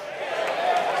God.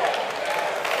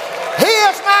 He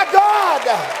is my God.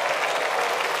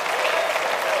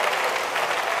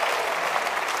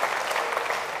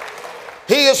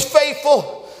 He is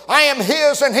faithful. I am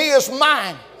His and He is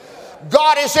mine.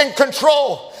 God is in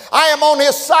control. I am on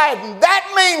His side, and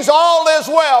that means all is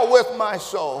well with my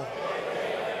soul.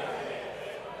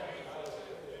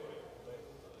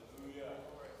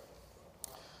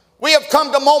 We have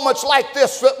come to moments like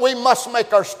this that we must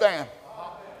make our stand.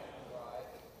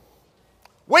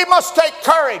 We must take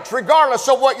courage regardless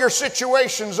of what your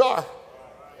situations are.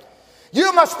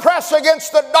 You must press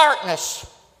against the darkness.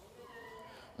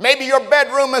 Maybe your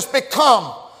bedroom has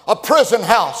become a prison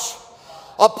house,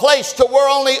 a place to where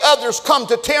only others come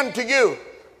to tend to you.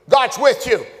 God's with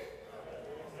you.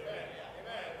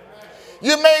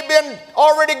 You may have been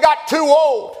already got too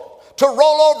old to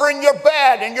roll over in your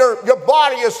bed and your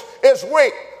body is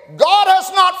weak. God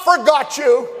has not forgot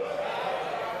you.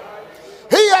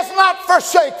 He has not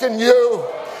forsaken you.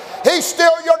 He's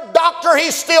still your doctor.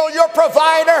 He's still your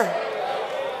provider.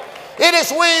 It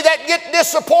is we that get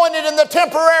disappointed in the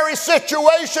temporary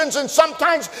situations and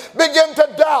sometimes begin to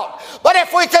doubt. But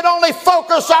if we can only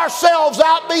focus ourselves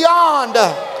out beyond.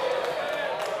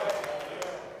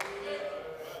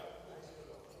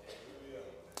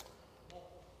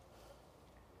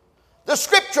 The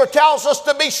scripture tells us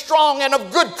to be strong and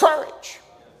of good courage.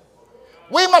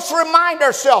 We must remind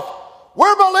ourselves,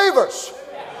 we're believers.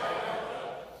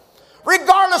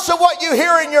 Regardless of what you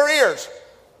hear in your ears,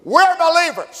 we're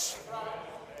believers.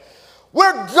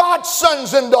 We're God's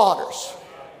sons and daughters.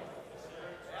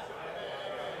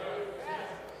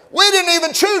 We didn't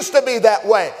even choose to be that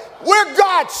way. We're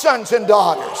God's sons and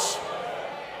daughters.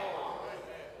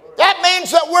 That means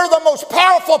that we're the most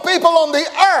powerful people on the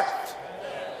earth.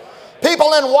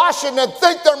 People in Washington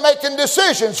think they're making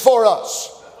decisions for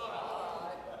us.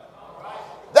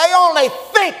 They only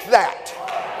think that.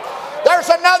 There's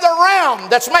another realm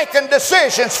that's making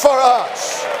decisions for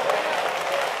us.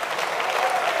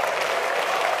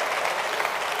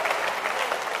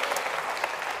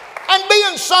 And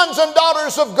being sons and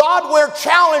daughters of God, we're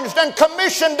challenged and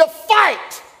commissioned to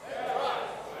fight.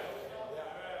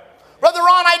 Brother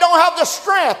Ron, I don't have the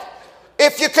strength.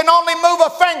 If you can only move a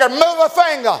finger, move a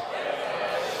finger.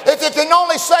 If you can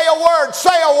only say a word,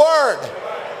 say a word.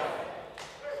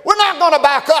 We're not going to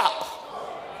back up.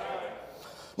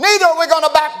 Neither are we going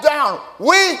to back down.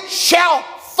 We shall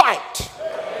fight.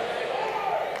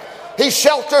 He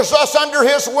shelters us under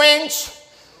His wings.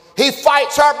 He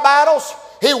fights our battles.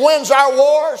 He wins our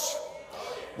wars.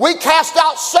 We cast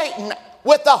out Satan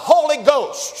with the Holy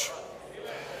Ghost.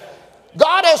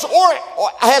 God has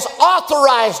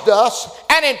authorized us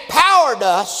and empowered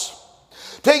us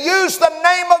to use the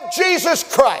name of Jesus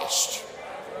Christ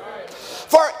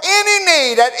for any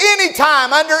need, at any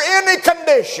time, under any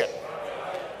condition.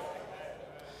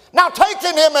 Now,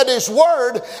 taking Him at His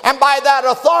word and by that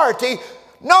authority,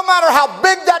 no matter how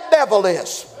big that devil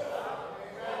is,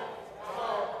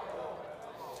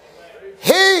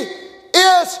 he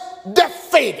is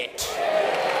defeated.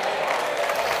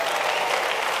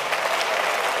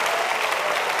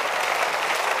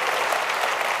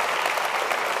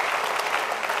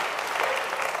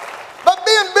 But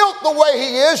being built the way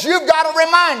He is, you've got to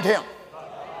remind Him.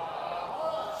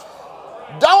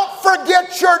 Don't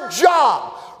forget your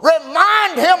job.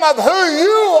 Remind Him of who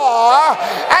you are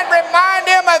and remind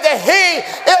Him of that He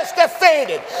is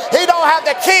defeated. He don't have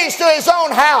the keys to His own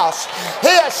house.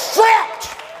 He is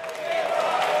stripped.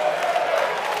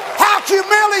 How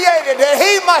humiliated that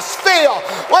He must feel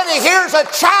when He hears a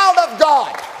child of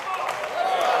God.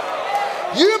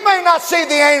 You may not see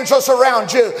the angels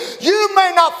around you. You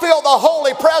may not feel the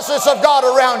holy presence of God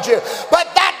around you.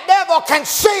 But that devil can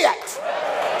see it.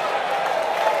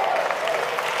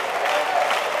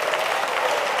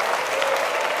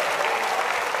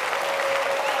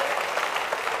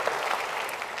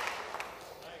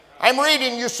 I'm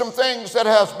reading you some things that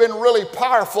have been really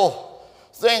powerful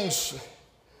things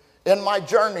in my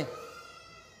journey.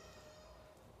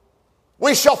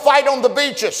 We shall fight on the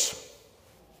beaches.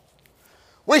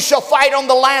 We shall fight on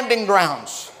the landing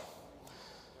grounds.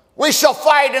 We shall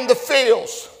fight in the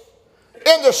fields,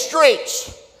 in the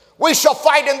streets. We shall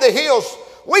fight in the hills.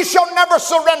 We shall never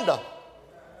surrender.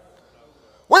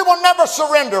 We will never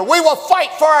surrender. We will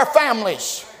fight for our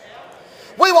families.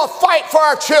 We will fight for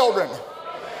our children.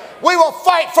 We will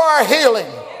fight for our healing.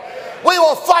 We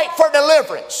will fight for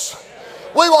deliverance.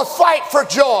 We will fight for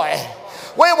joy.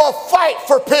 We will fight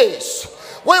for peace.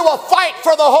 We will fight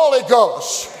for the Holy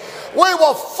Ghost. We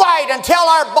will fight until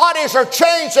our bodies are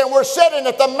changed and we're sitting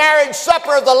at the marriage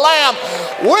supper of the Lamb.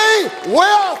 We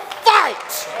will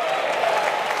fight.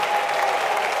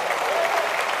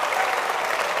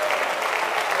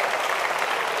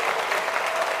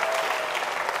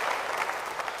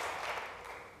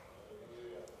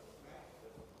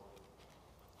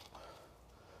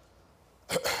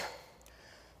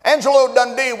 Angelo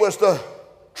Dundee was the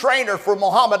trainer for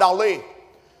Muhammad Ali,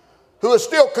 who is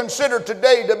still considered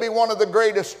today to be one of the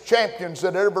greatest champions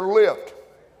that ever lived.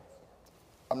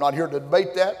 I'm not here to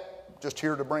debate that, I'm just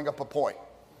here to bring up a point.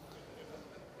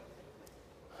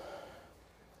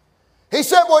 He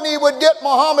said when he would get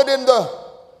Muhammad in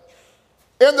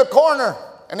the corner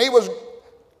and he was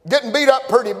getting beat up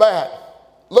pretty bad,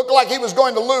 looked like he was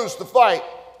going to lose the fight,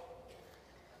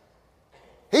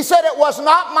 he said it was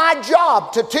not my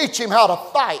job to teach him how to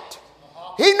fight.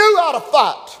 He knew how to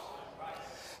fight.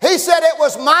 He said it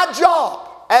was my job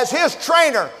as his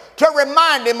trainer to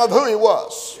remind him of who he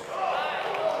was.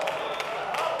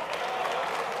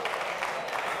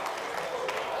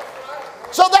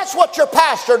 So that's what your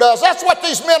pastor does. That's what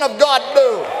these men of God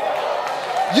do.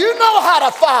 You know how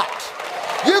to fight.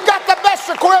 You got the best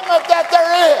equipment that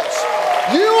there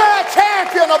is. You are a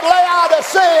champion of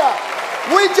Laodicea.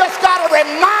 We just got to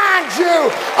remind you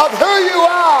of who you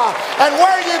are and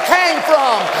where you came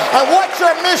from and what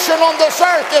your mission on this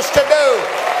earth is to do.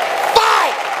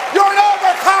 Fight! You're an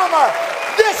overcomer.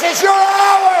 This is your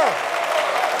hour.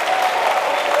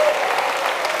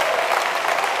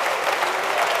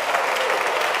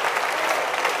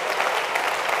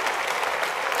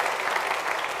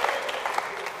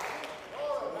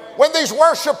 When these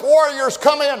worship warriors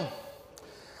come in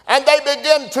and they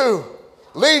begin to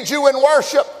lead you in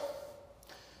worship,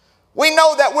 we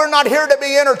know that we're not here to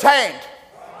be entertained.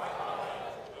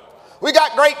 We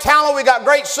got great talent, we got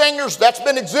great singers, that's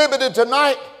been exhibited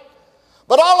tonight.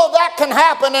 But all of that can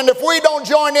happen, and if we don't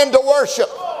join into worship,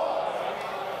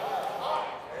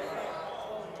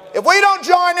 if we don't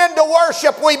join into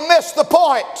worship, we miss the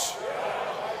point.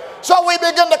 So we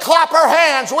begin to clap our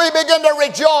hands, we begin to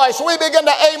rejoice, we begin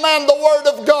to amen the word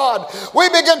of God. We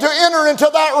begin to enter into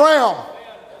that realm.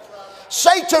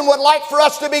 Satan would like for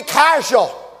us to be casual.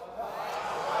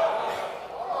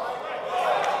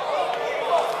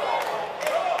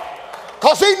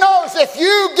 Because he knows if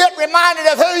you get reminded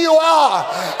of who you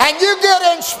are and you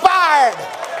get inspired,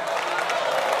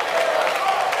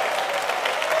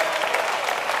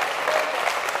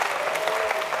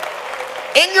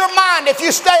 in your mind, if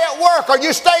you stay at work or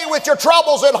you stay with your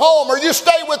troubles at home or you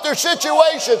stay with your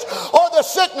situations or the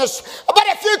sickness, but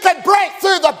if you can break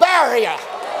through the barrier,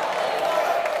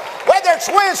 whether it's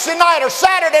Wednesday night or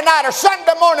Saturday night or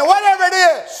Sunday morning, whatever it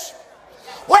is,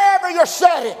 wherever you're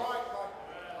sitting,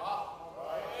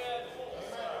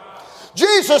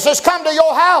 Jesus has come to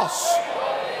your house.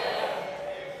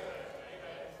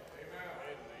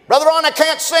 Brother Ron, I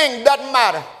can't sing, doesn't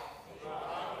matter.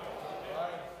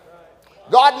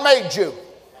 God made you.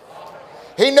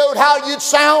 He knew how you'd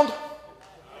sound.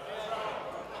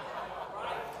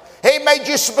 He made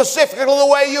you specifically the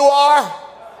way you are.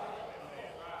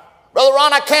 Brother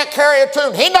Ron, I can't carry a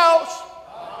tune. He knows.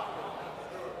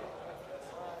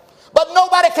 But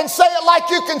nobody can say it like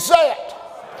you can say it.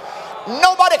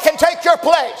 Nobody can take your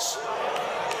place.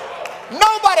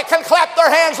 Nobody can clap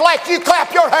their hands like you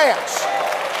clap your hands.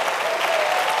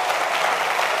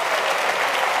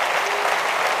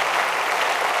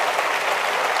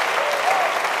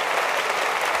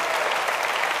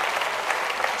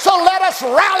 So let us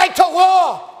rally to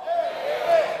war.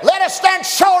 Let us stand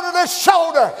shoulder to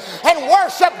shoulder and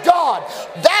worship God.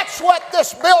 That's what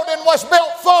this building was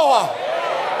built for.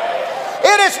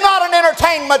 It is not an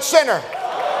entertainment center.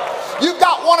 You've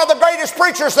got one of the greatest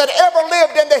preachers that ever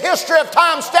lived in the history of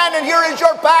time standing here as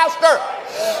your pastor.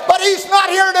 But he's not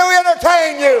here to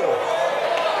entertain you.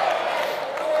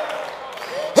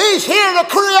 He's here to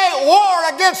create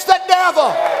war against the devil.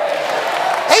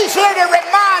 He's here to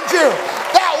remind you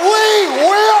that we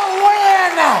will win.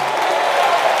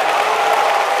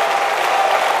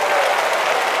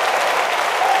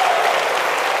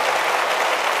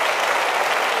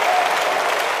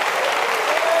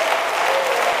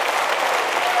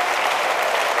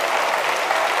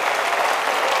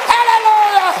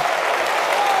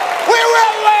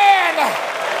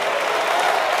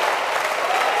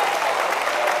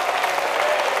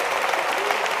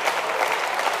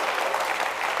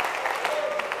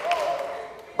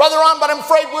 Brother Ron, but I'm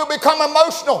afraid we'll become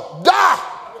emotional. Die!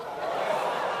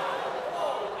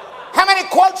 How many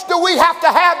quotes do we have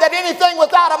to have that anything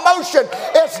without emotion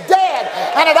is dead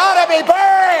and it ought to be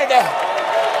buried?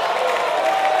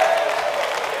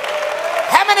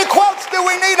 How many quotes do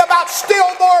we need about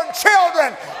stillborn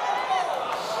children?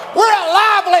 We're a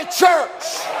lively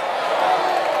church.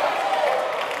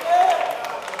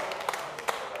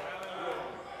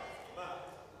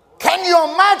 Can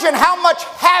you imagine how much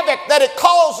havoc that it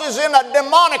causes in a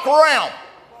demonic realm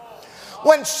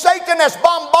when Satan has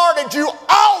bombarded you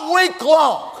all week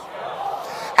long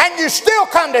and you still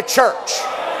come to church?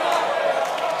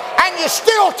 you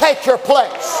still take your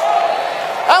place.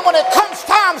 And when it comes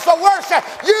times to worship,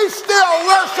 you still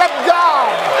worship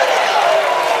God.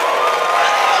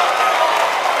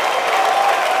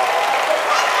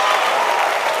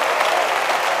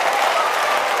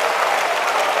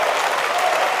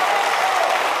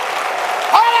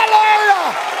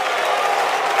 Hallelujah!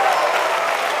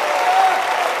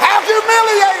 How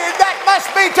humiliating that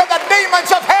must be to the demons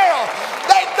of hell.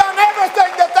 They've done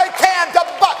everything that they can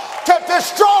to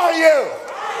destroy you.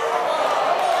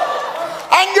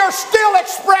 And you're still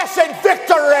expressing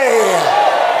victory.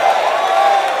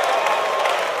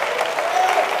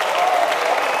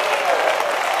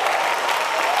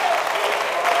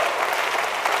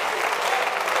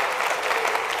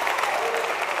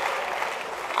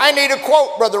 I need a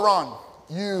quote, Brother Ron.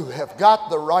 You have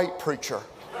got the right preacher.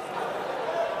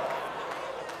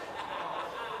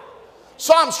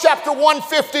 Psalms chapter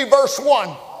 150, verse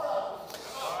 1.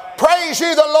 Praise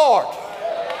ye the Lord.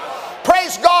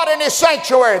 Praise God in His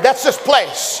sanctuary. That's this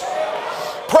place.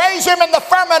 Praise Him in the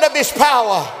firmament of His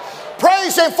power.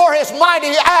 Praise Him for His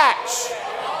mighty acts.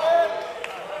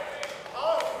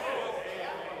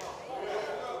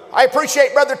 I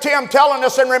appreciate Brother Tim telling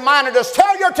us and reminding us,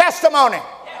 tell your testimony.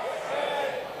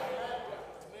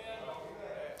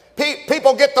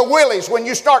 People get the willies when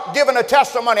you start giving a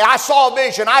testimony. I saw a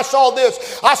vision. I saw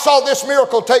this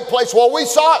miracle take place. Well, we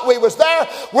saw it. We was there.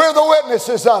 We're the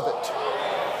witnesses of it.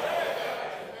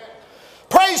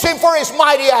 Praise Him for His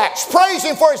mighty acts. Praise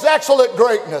Him for His excellent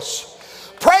greatness.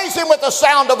 Praise Him with the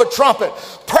sound of a trumpet.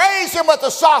 Praise Him with the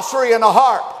psaltery and a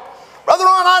harp. Brother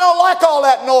Ron, I don't like all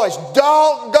that noise.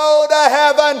 Don't go to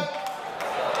heaven.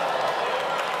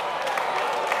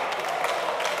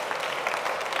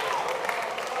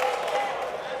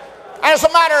 As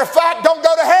a matter of fact, don't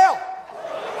go to hell.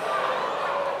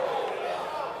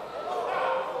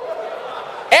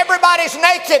 Everybody's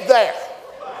naked there.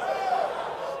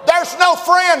 There's no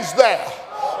friends there.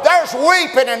 There's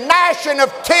weeping and gnashing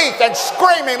of teeth and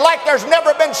screaming like there's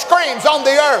never been screams on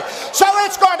the earth. So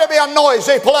it's going to be a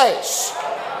noisy place.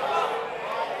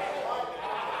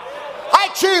 I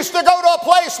choose to go to a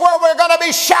place where we're going to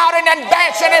be shouting and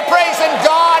dancing and praising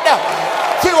God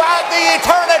throughout the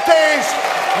eternities,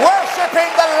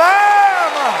 worshiping the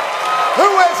Lamb who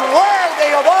is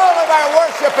worthy of all of our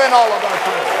worship and all of our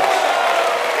praise.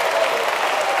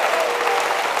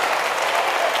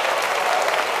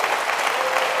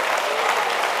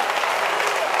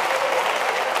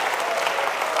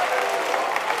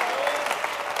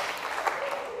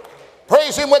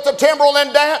 Praise Him with the timbrel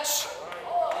and dance.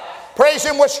 Praise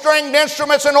Him with stringed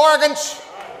instruments and organs.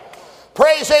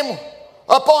 Praise Him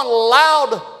upon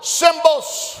loud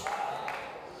cymbals.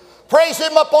 Praise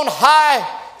Him upon high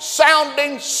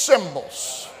sounding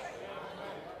cymbals.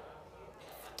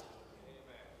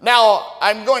 Now,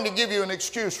 I'm going to give you an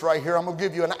excuse right here. I'm going to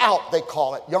give you an out, they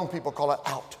call it. Young people call it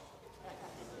out.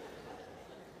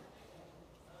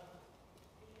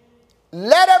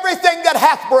 Let everything that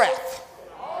hath breath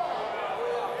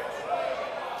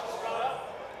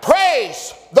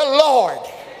praise the Lord.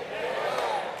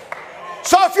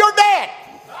 So if you're dead,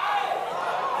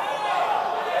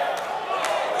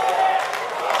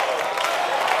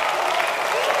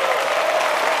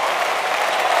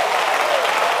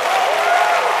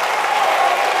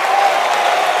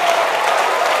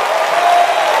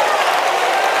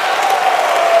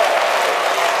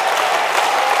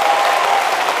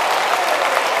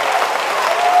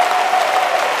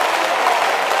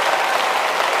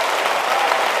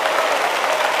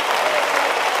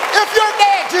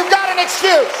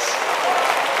 excuse.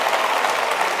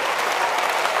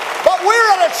 But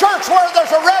we're in a church where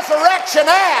there's a resurrection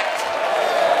act,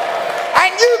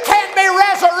 and you can be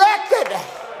resurrected.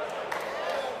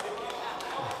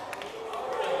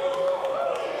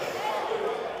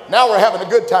 Now we're having a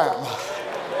good time.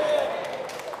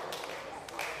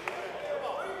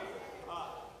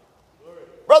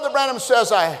 Brother Branham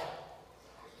says, I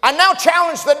now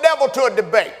challenge the devil to a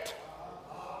debate.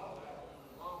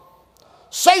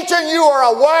 Satan, you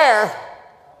are aware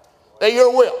that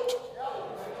you're whipped.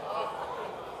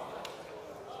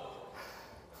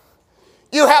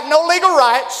 You have no legal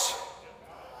rights.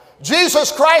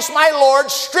 Jesus Christ, my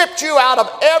Lord, stripped you out of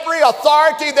every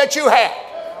authority that you had.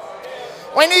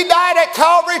 When He died at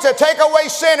Calvary to take away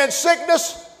sin and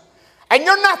sickness, and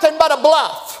you're nothing but a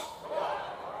bluff.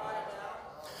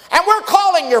 And we're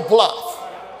calling your bluff.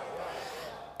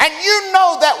 And you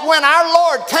know that when our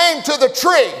Lord came to the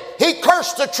tree, He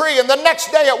cursed the tree, and the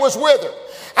next day it was withered.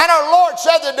 And our Lord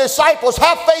said to the disciples,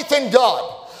 have faith in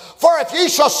God. For if ye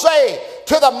shall say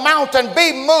to the mountain,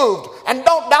 be moved, and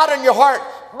don't doubt in your heart,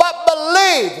 but but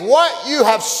believe what you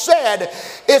have said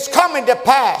is coming to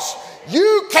pass.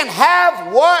 You can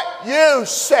have what you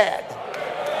said.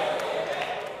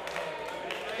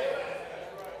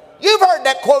 You've heard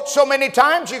that quote so many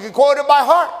times you can quote it by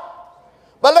heart.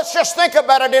 But let's just think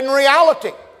about it in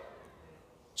reality.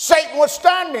 Satan was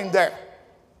standing there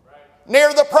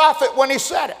near the prophet when he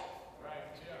said it.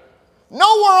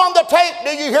 Nowhere on the tape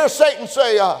do you hear Satan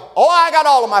say, oh, I got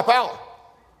all of my power.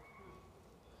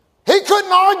 He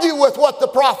couldn't argue with what the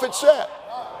prophet said.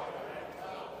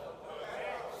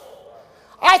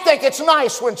 I think it's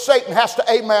nice when Satan has to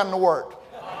amen the word.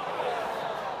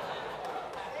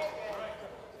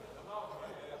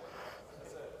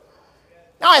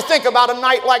 Now I think about a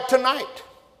night like tonight.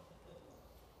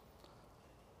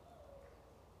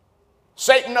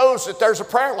 Satan knows that there's a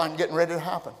prayer line getting ready to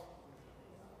happen.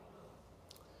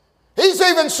 He's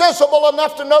even sensible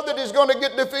enough to know that he's going to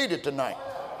get defeated tonight.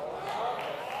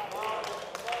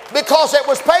 Because it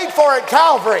was paid for at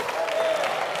Calvary.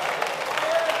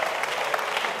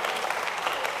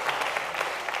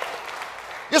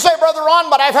 You say, Brother Ron,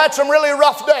 but I've had some really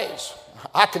rough days.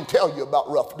 I can tell you about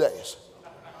rough days.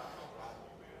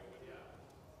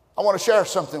 I want to share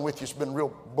something with you that's been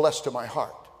real blessed to my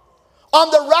heart. On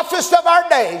the roughest of our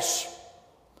days,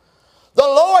 the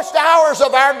lowest hours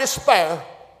of our despair,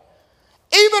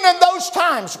 even in those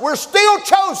times, we're still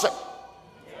chosen.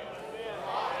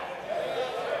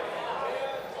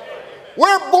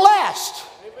 We're blessed.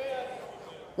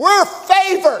 We're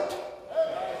favored.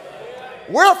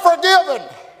 We're forgiven.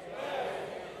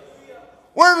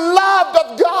 We're loved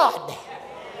of God.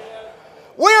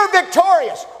 We're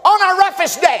victorious on our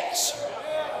roughest days.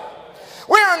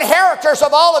 We're inheritors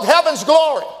of all of heaven's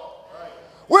glory.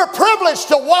 We're privileged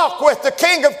to walk with the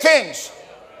King of Kings.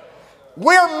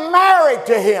 We're married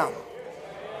to Him.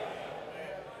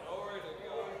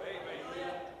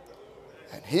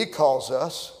 And He calls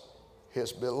us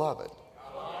His beloved.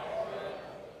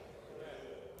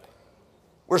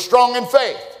 We're strong in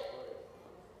faith.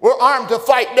 We're armed to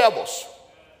fight devils.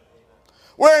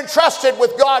 We're entrusted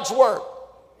with God's Word.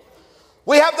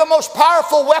 We have the most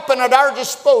powerful weapon at our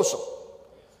disposal.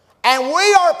 And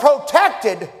we are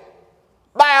protected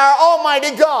by our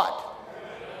Almighty God.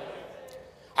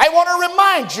 I want to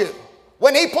remind you,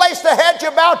 when He placed a hedge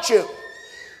about you,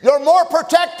 you're more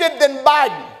protected than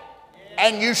Biden,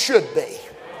 and you should be.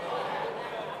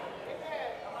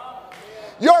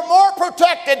 You're more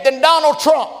protected than Donald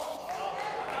Trump,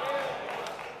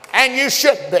 and you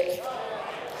should be.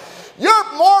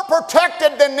 You're more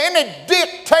protected than any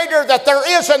dictator that there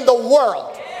is in the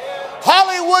world.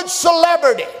 Hollywood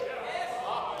celebrity.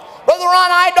 Brother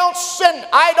Ron, I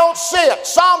don't see it.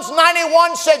 Psalms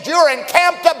 91 said you're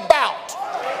encamped about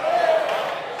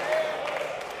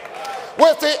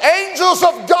with the angels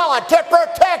of God to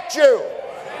protect you.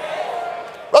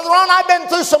 Brother Ron, I've been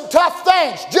through some tough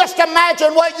things. Just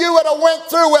imagine what you would have went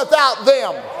through without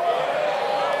them.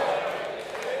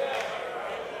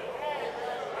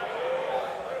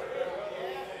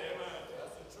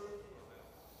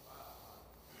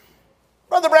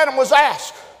 Brother Branham was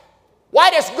asked, why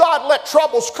does God let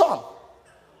troubles come?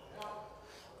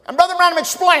 And Brother Branham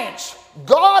explains,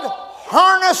 God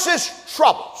harnesses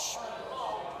troubles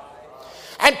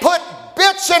and put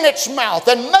bits in its mouth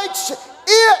and makes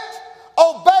it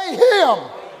obey Him.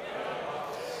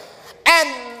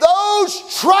 And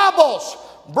those troubles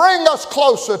bring us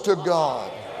closer to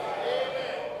God.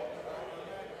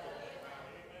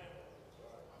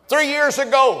 3 years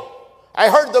ago, I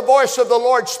heard the voice of the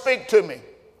Lord speak to me.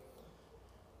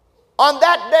 On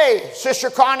that day, Sister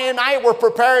Connie and I were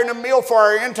preparing a meal for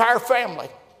our entire family.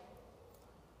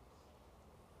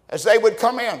 As they would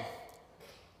come in,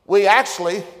 we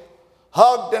actually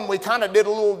hugged and we kind of did a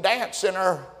little dance in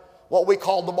our, what we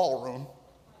called the ballroom.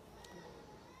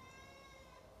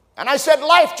 And I said,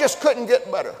 life just couldn't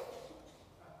get better.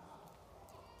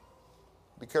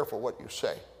 Be careful what you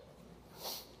say.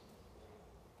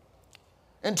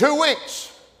 In 2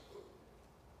 weeks,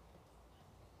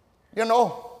 you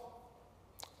know,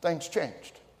 things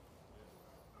changed.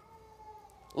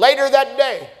 Later that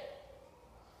day,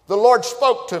 the Lord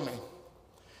spoke to me.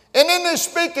 And in His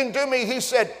speaking to me, He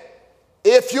said,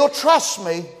 if you'll trust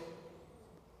me,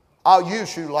 I'll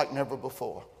use you like never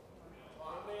before.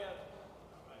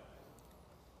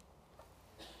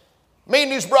 Me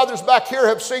and these brothers back here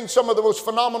have seen some of the most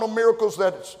phenomenal miracles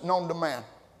that's known to man.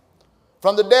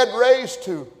 From the dead raised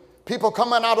to people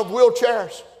coming out of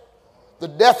wheelchairs. The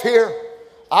deaf hear,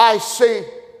 eyes see.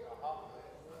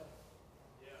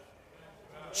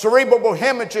 Cerebral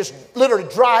hemorrhages literally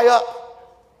dry up.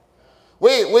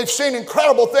 We've seen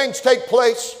incredible things take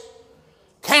place.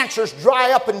 Cancers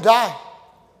dry up and die.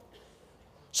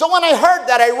 So when I heard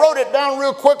that, I wrote it down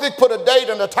real quickly, put a date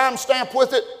and a time stamp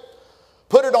with it,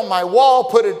 put it on my wall,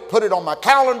 put it on my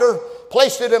calendar,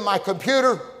 placed it in my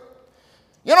computer.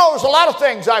 You know, there's a lot of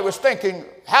things I was thinking,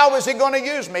 how is he going to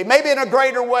use me? Maybe in a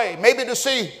greater way, maybe to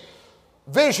see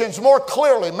visions more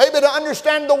clearly, maybe to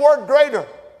understand the word greater.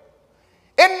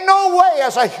 In no way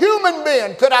as a human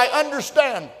being could I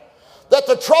understand that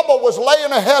the trouble was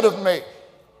laying ahead of me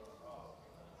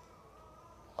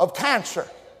of cancer.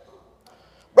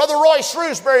 Brother Roy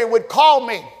Shrewsbury would call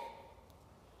me.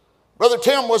 Brother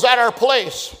Tim was at our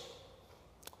place.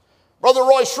 Brother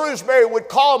Roy Shrewsbury would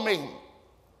call me,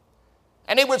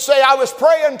 and he would say, I was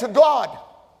praying to God.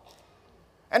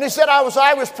 And he said, I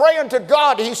was praying to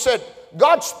God. He said,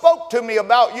 God spoke to me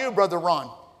about you, Brother Ron.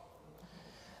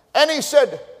 And he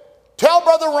said, tell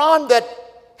Brother Ron that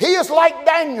he is like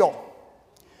Daniel,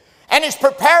 and he's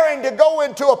preparing to go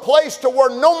into a place to where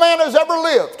no man has ever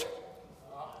lived.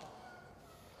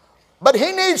 But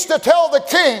he needs to tell the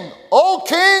king, oh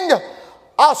king,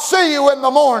 I'll see you in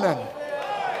the morning.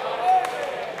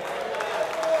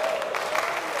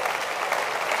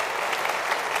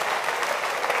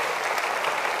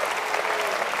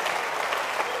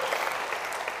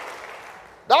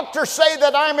 Doctors say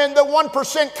that I'm in the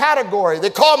 1% category. They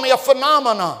call me a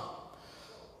phenomenon.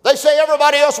 They say,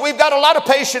 everybody else, we've got a lot of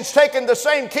patients taking the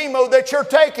same chemo that you're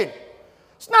taking.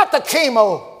 It's not the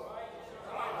chemo.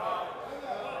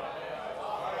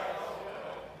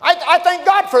 I thank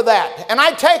God for that, and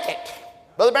I take it.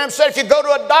 Brother Branham said, if you go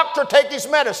to a doctor, take his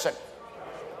medicine.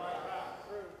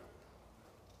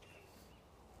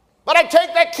 But I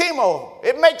take that chemo.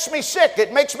 It makes me sick.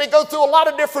 It makes me go through a lot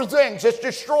of different things. It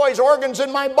destroys organs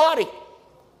in my body.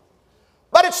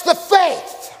 But it's the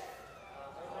faith.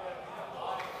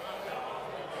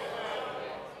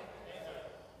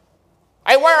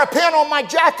 I wear a pin on my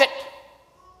jacket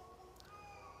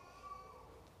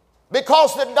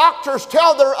because the doctors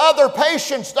tell their other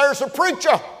patients there's a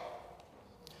preacher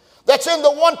that's in the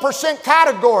 1%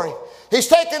 category. He's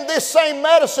taking this same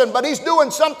medicine, but he's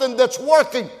doing something that's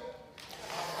working.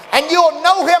 And you'll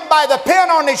know him by the pin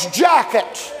on his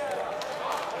jacket.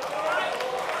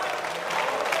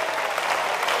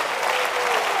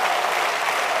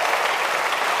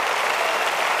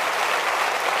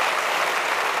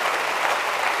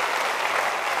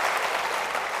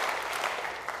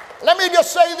 Let me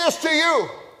just say this to you.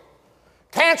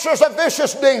 Cancer's a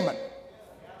vicious demon.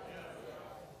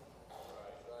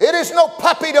 It is no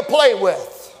puppy to play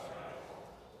with.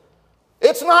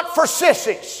 It's not for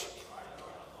sissies.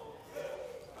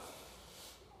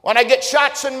 When I get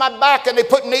shots in my back and they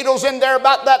put needles in there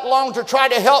about that long to try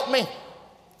to help me,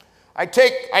 I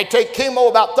take chemo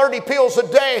about 30 pills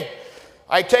a day.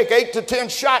 I take 8 to 10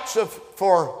 shots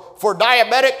for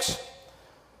diabetics.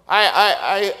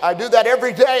 I do that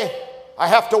every day. I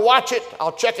have to watch it.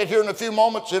 I'll check it here in a few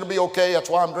moments. It'll be okay.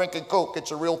 That's why I'm drinking Coke. It's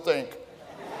a real thing.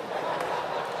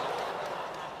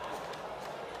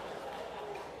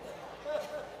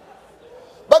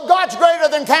 But God's greater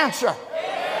than cancer.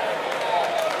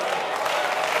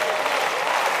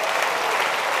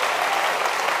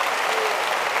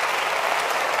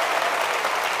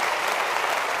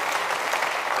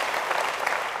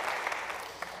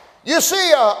 You see,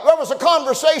 there was a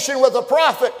conversation with a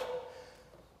prophet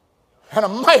and a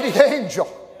mighty angel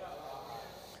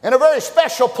in a very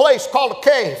special place called a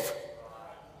cave.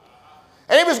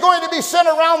 And he was going to be sent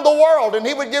around the world, and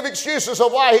he would give excuses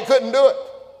of why he couldn't do it.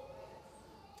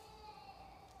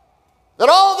 That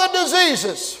all the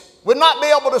diseases would not be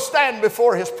able to stand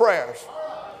before his prayers.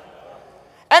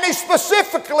 And he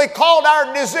specifically called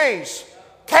our disease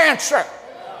cancer.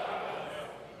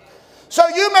 So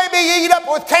you may be eaten up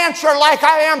with cancer like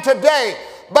I am today,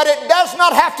 but it does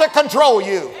not have to control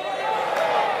you.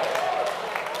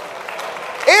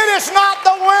 It is not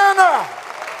the winner.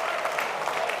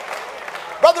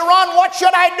 Brother Ron, what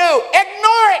should I do?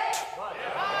 Ignore it.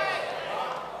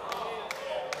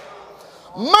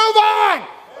 Move on.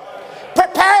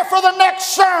 Prepare for the next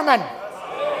sermon.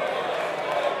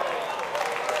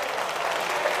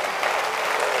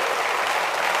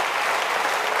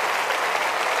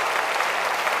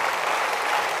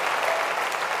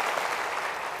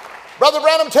 Brother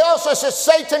Branham tells us that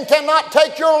Satan cannot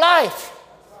take your life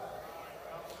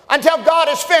until God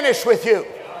is finished with you.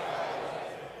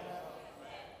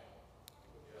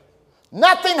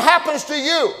 Nothing happens to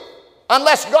you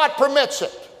unless God permits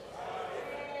it.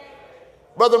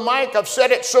 Brother Mike, I've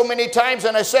said it so many times,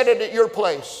 and I said it at your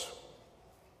place.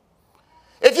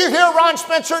 If you hear Ron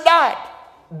Spencer died,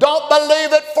 don't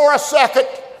believe it for a second.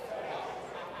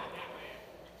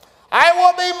 I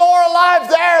will be more alive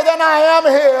there than I am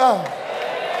here.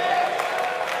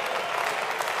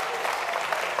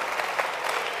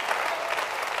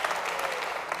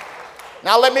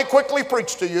 Now let me quickly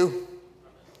preach to you.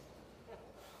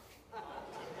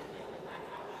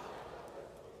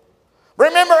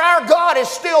 Remember, our God is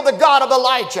still the God of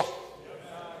Elijah.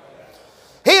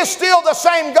 He is still the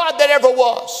same God that ever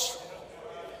was.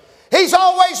 He's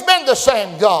always been the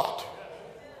same God.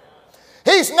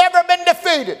 He's never been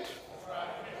defeated.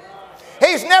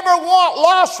 He's never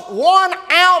lost 1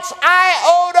 ounce,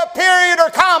 iota, period, or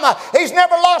comma. He's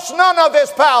never lost none of His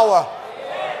power.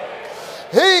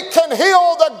 He can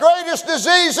heal the greatest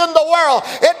disease in the world.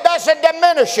 It doesn't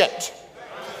diminish it.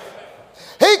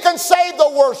 He can save the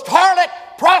worst harlot,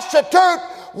 prostitute,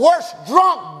 worst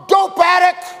drunk, dope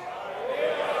addict.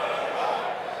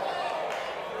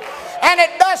 And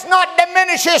it does not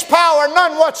diminish His power,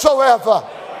 none whatsoever.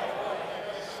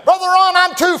 Brother Ron,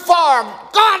 I'm too far.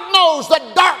 God knows the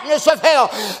darkness of hell.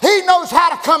 He knows how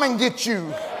to come and get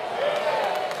you.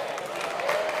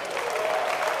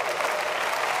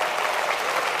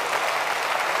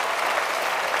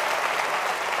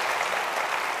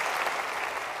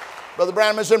 Brother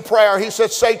Branham is in prayer. He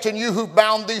said, Satan, you who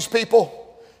bound these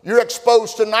people, you're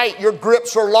exposed tonight. Your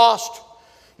grips are lost.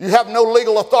 You have no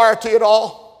legal authority at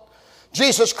all.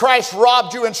 Jesus Christ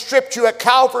robbed you and stripped you at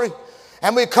Calvary.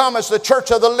 And we come as the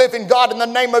church of the living God in the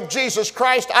name of Jesus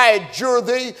Christ. I adjure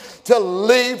thee to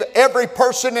leave every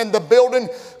person in the building.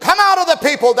 Come out of the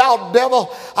people, thou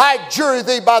devil. I adjure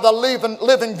thee by the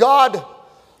living God.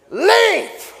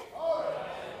 Leave.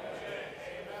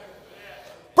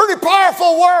 Pretty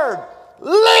powerful word.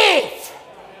 Leave.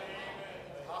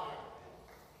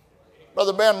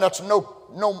 Brother Ben, that's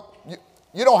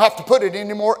you don't have to put it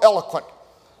any more eloquent.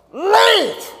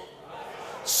 Leave.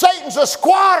 Satan's a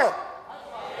squatter.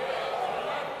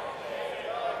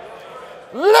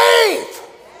 Leave.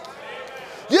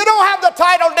 You don't have the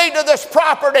title deed to this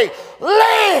property.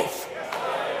 Leave.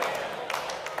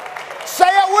 Say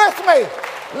it with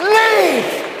me.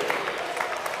 Leave.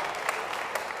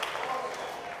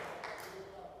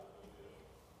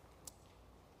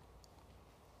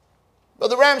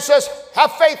 Brother Ram says,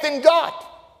 have faith in God.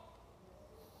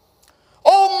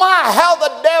 Oh my, how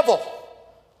the devil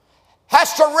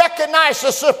has to recognize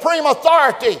the supreme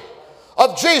authority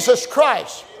of Jesus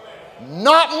Christ.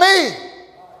 Not me.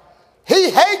 He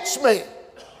hates me.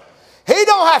 He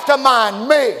don't have to mind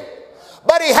me,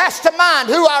 but he has to mind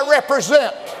who I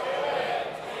represent.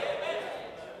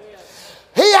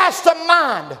 He has to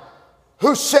mind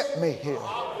who sent me here.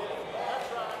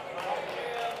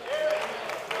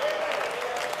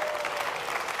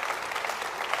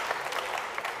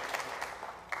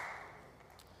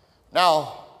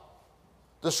 Now,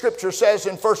 the scripture says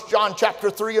in 1 John chapter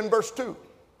 3 and verse 2,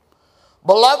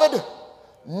 Beloved,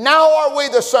 now are we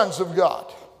the sons of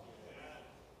God.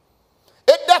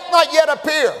 It doth not yet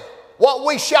appear what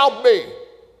we shall be,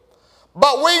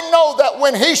 but we know that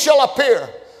when He shall appear,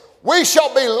 we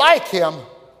shall be like Him,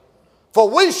 for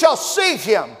we shall see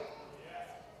Him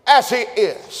as He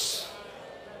is.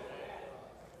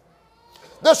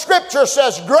 The scripture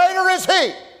says, greater is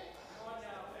He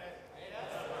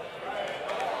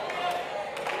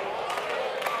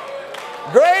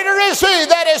greater is He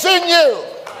that is in you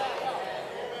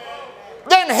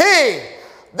than he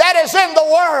that is in the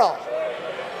world.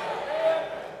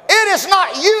 It is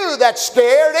not you that's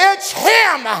scared, it's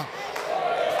Him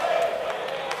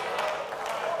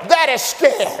that is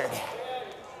scared.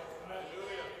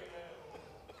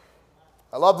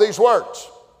 I love these words.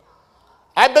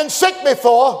 I've been sick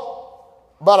before,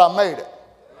 but I made it.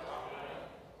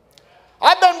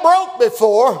 I've been broke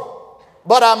before,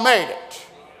 but I made it.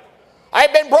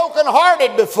 I've been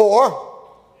brokenhearted before,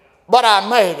 but I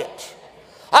made it.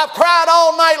 I've cried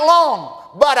all night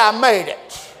long, but I made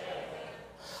it.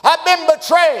 I've been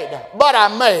betrayed, but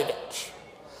I made it.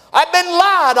 I've been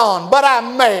lied on, but I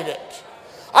made it.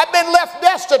 I've been left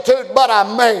destitute, but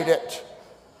I made it.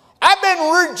 I've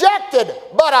been rejected,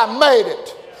 but I made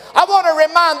it. I want to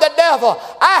remind the devil,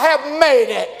 I have made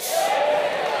it.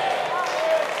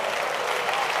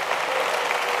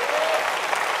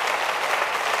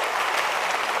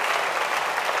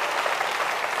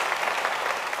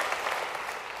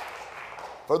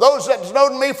 For those that's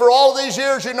known me for all these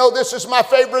years, you know this is my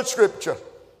favorite scripture.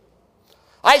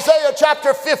 Isaiah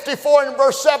chapter 54 and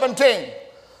verse 17.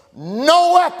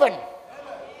 No weapon.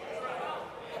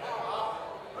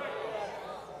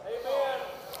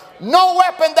 No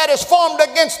weapon that is formed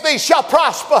against thee shall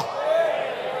prosper.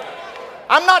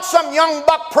 I'm not some young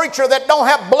buck preacher that don't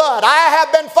have blood. I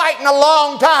have been fighting a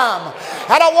long time.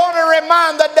 And I want to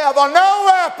remind the devil, no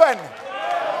weapon.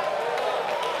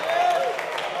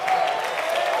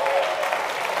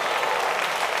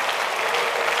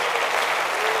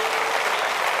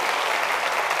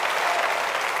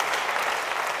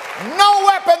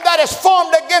 weapon that is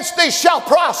formed against thee shall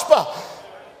prosper.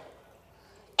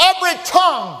 Every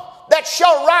tongue that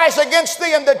shall rise against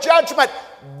thee in the judgment,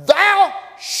 thou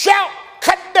shalt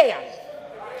condemn.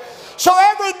 So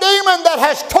every demon that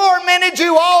has tormented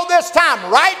you all this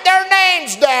time, write their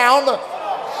names down.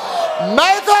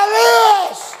 Make a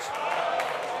list.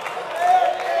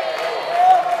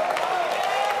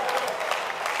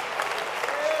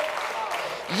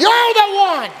 You're the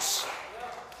ones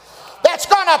that's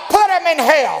going to put them in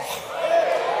hell.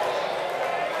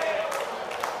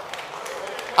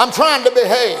 I'm trying to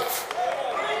behave.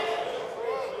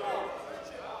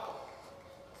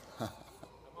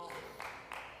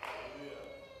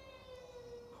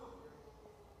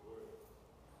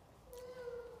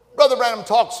 Brother Branham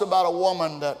talks about a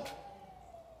woman that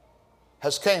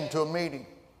has came to a meeting.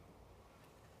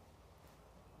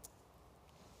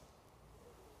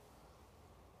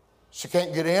 She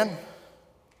can't get in.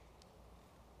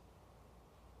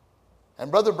 And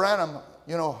Brother Branham,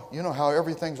 you know how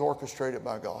everything's orchestrated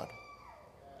by God.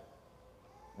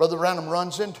 Brother Branham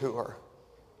runs into her.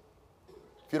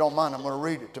 If you don't mind, I'm going to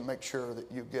read it to make sure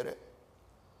that you get it.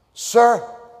 Sir,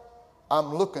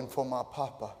 I'm looking for my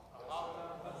papa.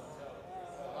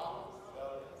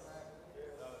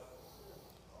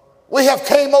 We have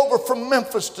came over from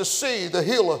Memphis to see the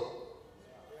healer.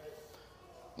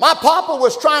 My papa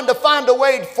was trying to find a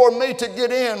way for me to get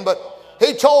in, but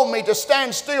he told me to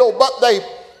stand still. But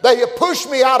they pushed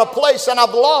me out of place, and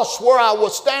I've lost where I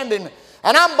was standing.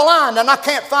 And I'm blind, and I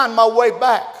can't find my way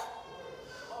back.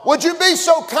 Would you be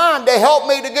so kind to help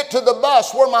me to get to the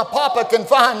bus where my papa can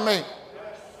find me?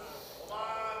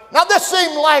 Now this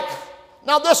seemed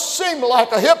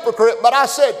like a hypocrite, but I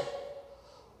said,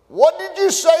 what did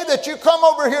you say that you come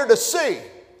over here to see?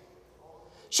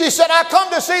 She said, I come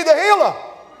to see the healer.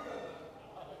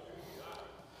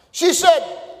 She said,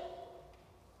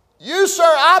 you, sir,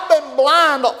 I've been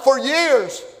blind for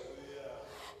years.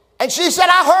 And she said,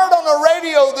 I heard on the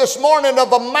radio this morning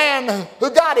of a man who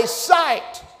got his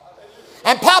sight.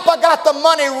 And Papa got the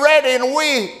money ready, and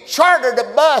we chartered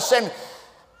a bus, and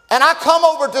I come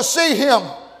over to see him.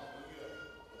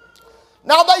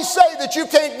 Now they say that you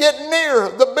can't get near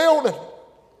the building.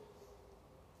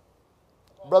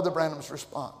 Brother Branham's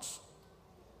response,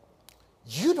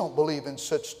 you don't believe in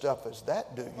such stuff as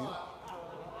that, do you?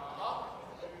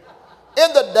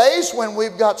 In the days when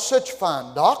we've got such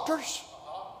fine doctors.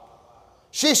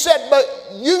 She said, but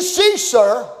you see,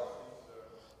 sir,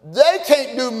 they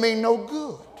can't do me no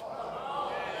good.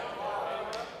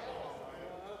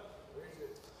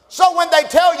 So when they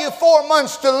tell you 4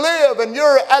 months to live and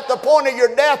you're at the point of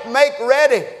your death, make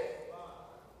ready.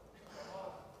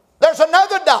 There's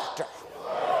another doctor.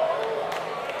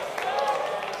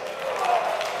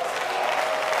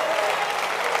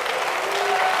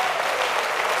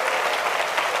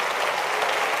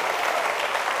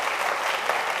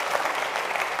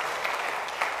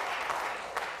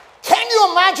 Can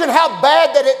you imagine how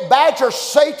bad that it badgers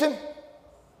Satan?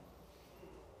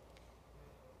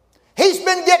 He's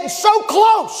been getting so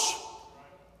close,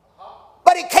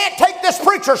 but he can't take this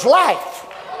preacher's life.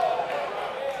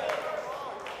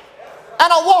 And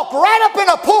I walk right up in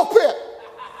a pulpit.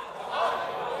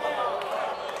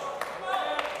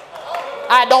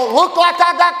 I don't look like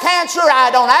I got cancer.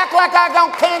 I don't act like I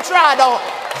got cancer. I don't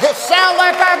sound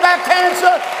like I got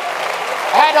cancer.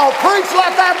 I don't preach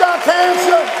like I got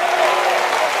cancer.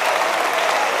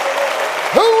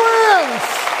 Who wins?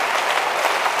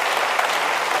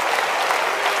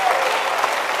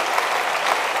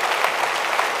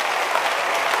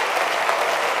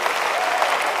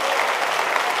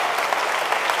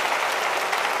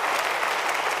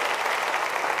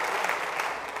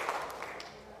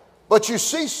 But you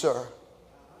see, sir,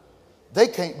 they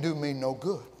can't do me no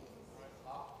good.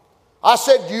 I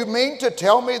said, do you mean to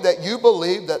tell me that you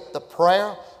believe that the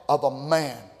prayer of a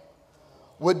man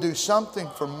would do something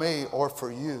for me or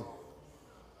for you?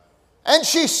 And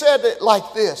she said it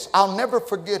like this. I'll never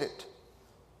forget it.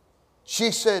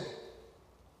 She said,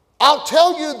 I'll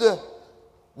tell you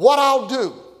what I'll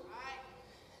do.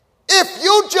 If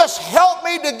you just help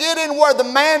me to get in where the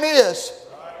man is,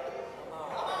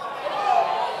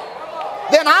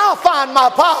 then I'll find my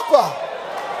papa.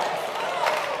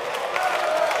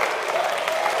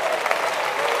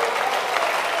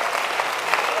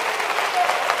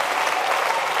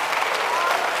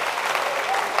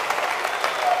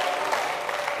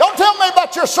 Don't tell me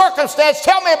about your circumstance.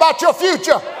 Tell me about your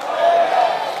future.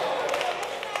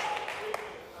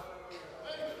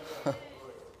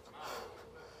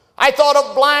 I thought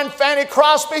of blind Fanny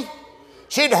Crosby.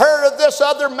 She'd heard of this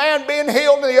other man being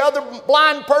healed and the other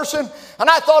blind person. And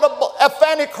I thought of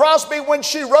Fanny Crosby when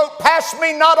she wrote, "Pass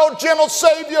me not, O gentle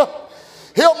Savior,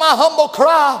 hear my humble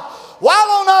cry.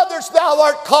 While on others thou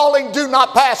art calling, do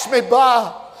not pass me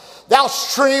by. Thou the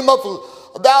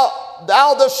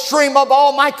stream of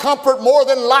all my comfort, more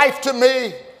than life to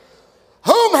me.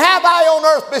 Whom have I on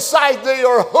earth beside thee,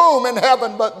 or whom in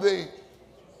heaven but thee?"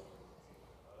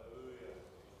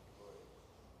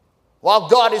 While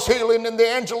God is healing in the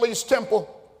Angeles temple,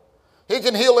 He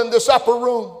can heal in this upper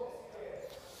room.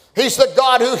 He's the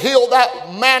God who healed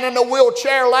that man in a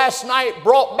wheelchair last night,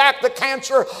 brought back the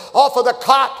cancer off of the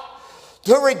cot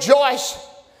to rejoice,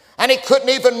 and he couldn't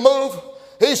even move.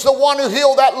 He's the one who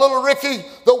healed that little Ricky,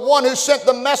 the one who sent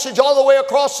the message all the way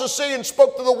across the sea and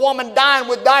spoke to the woman dying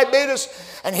with diabetes.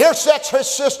 And here sits her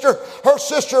sister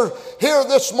here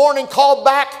this morning called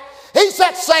back. He's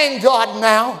that same God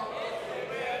now.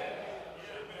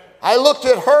 I looked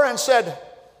at her and said,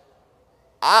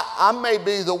 I may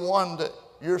be the one that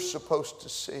you're supposed to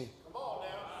see.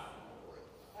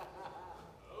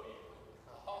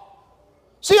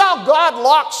 See how God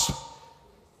locks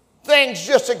things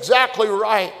just exactly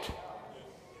right.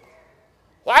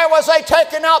 Why was I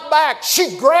taken out back?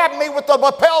 She grabbed me with the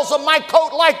lapels of my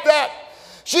coat like that.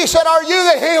 She said, "Are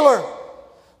you the healer?"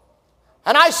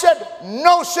 And I said,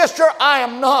 "No, sister, I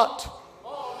am not.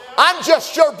 I'm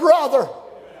just your brother.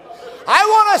 I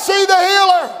want to see the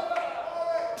healer.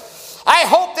 I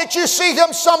hope that you see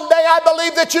him someday. I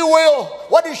believe that you will.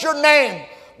 What is your name?"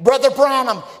 "Brother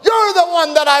Branham." "You're the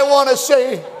one that I want to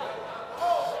see.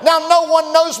 Now, no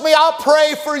one knows me. I'll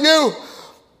pray for you.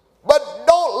 But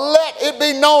don't let it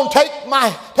be known. Take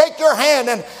your hand."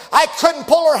 And I couldn't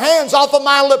pull her hands off of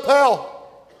my lapel.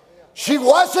 She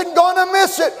wasn't going to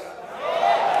miss it.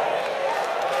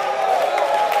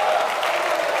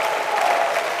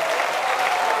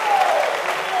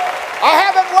 I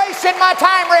haven't wasted my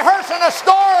time rehearsing a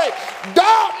story.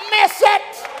 Don't miss it.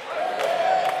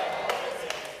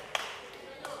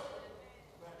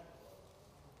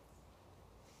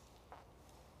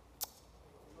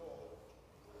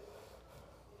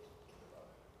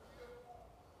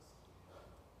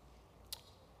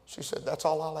 She said, "That's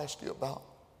all I'll ask you about."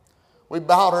 We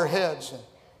bowed our heads, and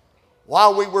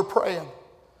while we were praying,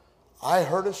 I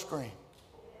heard a scream.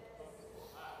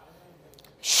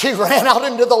 She ran out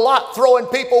into the lot, throwing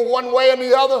people one way and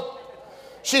the other.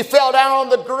 She fell down on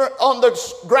the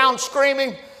ground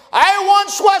screaming, "I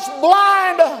once was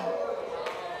blind."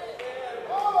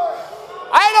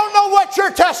 I don't know what your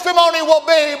testimony will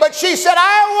be, but she said,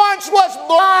 "I once was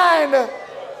blind."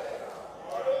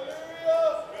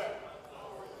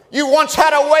 You once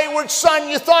had a wayward son.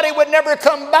 You thought he would never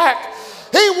come back.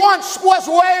 He once was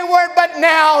wayward, but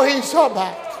now he's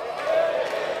back.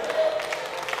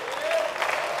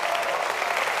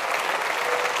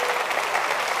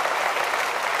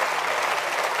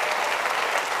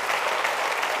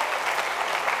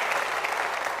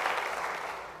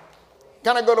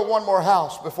 Can I go to one more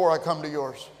house before I come to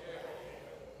yours?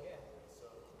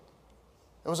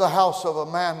 It was a house of a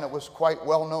man that was quite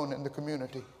well known in the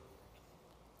community,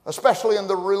 especially in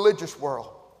the religious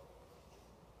world.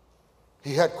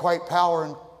 He had quite power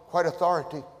and quite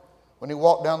authority. When he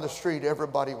walked down the street,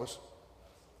 everybody was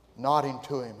nodding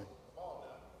to him.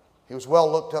 He was well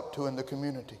looked up to in the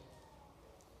community.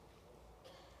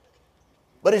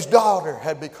 But his daughter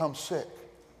had become sick.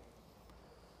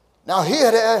 Now, he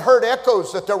had heard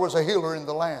echoes that there was a healer in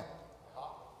the land.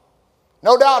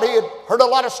 No doubt he had heard a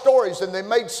lot of stories and they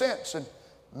made sense. And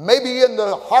maybe in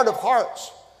the heart of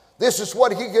hearts, this is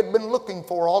what he had been looking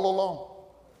for all along.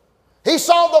 He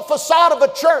saw the facade of a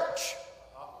church.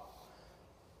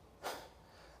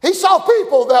 He saw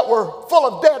people that were full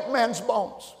of dead men's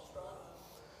bones.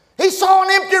 He saw an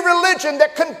empty religion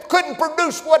that couldn't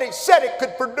produce what he said it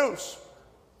could produce.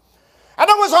 And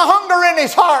there was a hunger in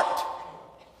his heart.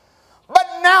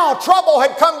 But now trouble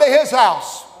had come to his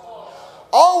house.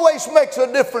 Always makes a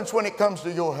difference when it comes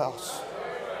to your house.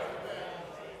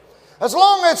 As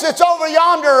long as it's over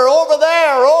yonder or over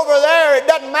there, it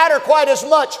doesn't matter quite as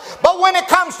much. But when it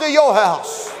comes to your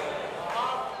house, it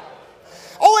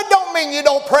don't mean you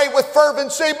don't pray with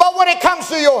fervency, but when it comes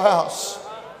to your house,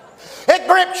 it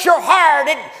grips your heart.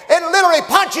 It literally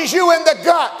punches you in the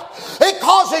gut. It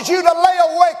causes you to lay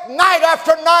awake night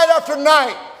after night after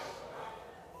night.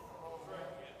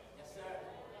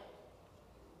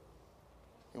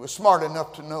 He was smart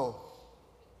enough to know,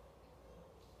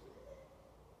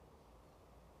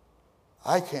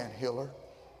 I can't heal her,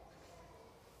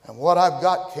 and what I've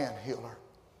got can't heal her.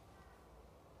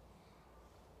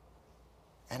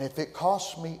 And if it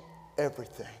costs me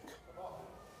everything,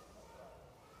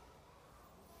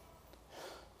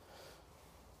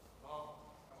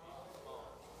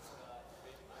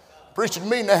 Preaching to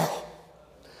me now.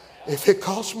 If it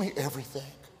costs me everything,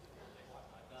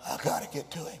 I got to get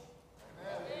to him.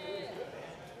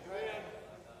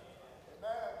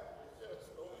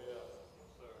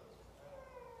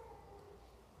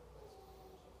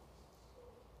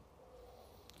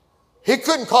 He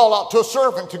couldn't call out to a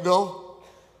servant to go.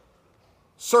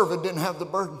 Servant didn't have the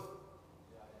burden.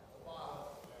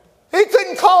 He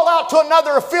couldn't call out to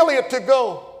another affiliate to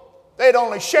go. They'd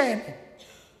only shame him.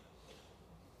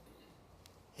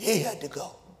 He had to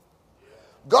go.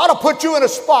 God will put you in a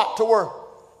spot to where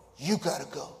you got to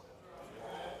go.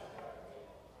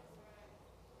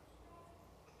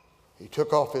 He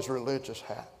took off his religious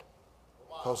hat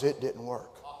because it didn't work.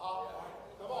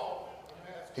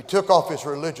 He took off his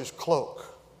religious cloak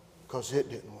because it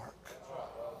didn't work.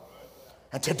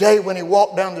 And today when he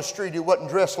walked down the street, he wasn't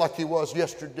dressed like he was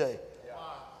yesterday.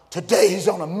 Today he's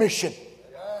on a mission.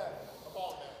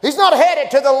 He's not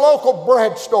headed to the local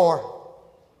bread store.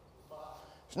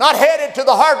 He's not headed to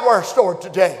the hardware store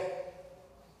today.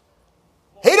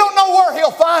 He don't know where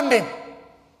he'll find him.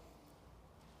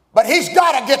 But he's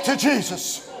got to get to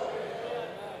Jesus.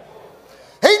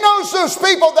 He knows those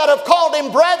people that have called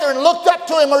him brother and looked up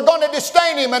to him are going to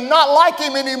disdain him and not like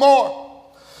him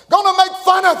anymore. Going to make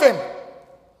fun of him.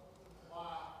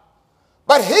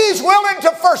 But he's willing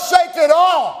to forsake it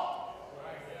all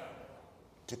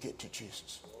to get to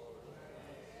Jesus.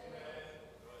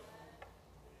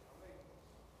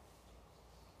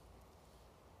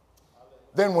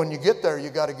 Then when you get there, you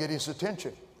got to get his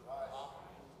attention.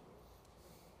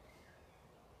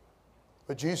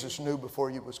 But Jesus knew before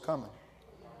you was coming.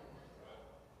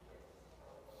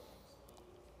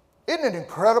 Isn't it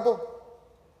incredible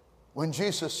when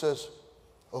Jesus says,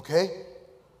 okay,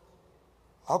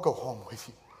 I'll go home with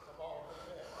you.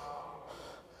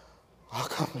 I'll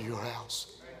come to your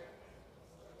house.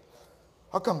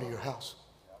 I'll come to your house.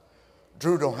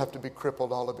 Drew don't have to be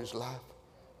crippled all of his life.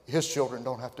 His children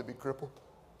don't have to be crippled.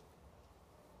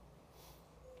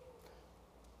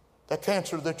 That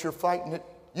cancer that you're fighting,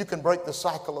 you can break the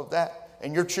cycle of that,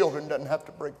 and your children doesn't have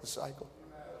to break the cycle.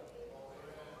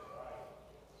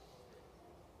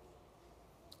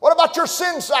 What about your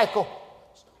sin cycle?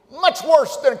 Much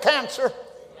worse than cancer.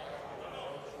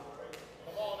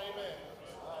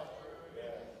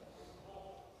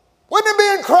 Wouldn't it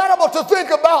be incredible to think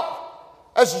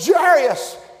about as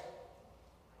Jairus,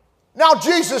 now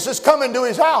Jesus is coming to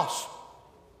his house.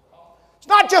 It's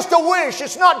not just a wish,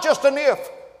 it's not just an if,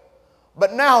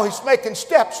 but now he's making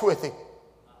steps with him.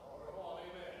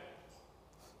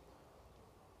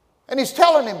 And he's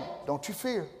telling him, don't you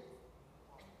fear,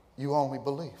 you only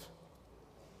believe.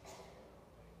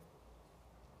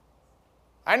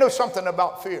 I know something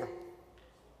about fear.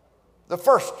 The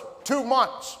first 2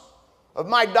 months of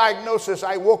my diagnosis,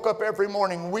 I woke up every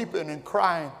morning weeping and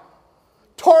crying,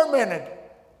 tormented.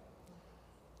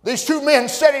 These two men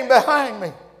sitting behind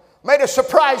me made a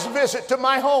surprise visit to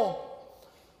my home.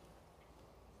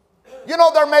 You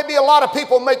know, there may be a lot of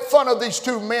people make fun of these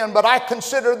two men, but I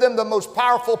consider them the most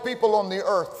powerful people on the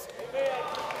earth.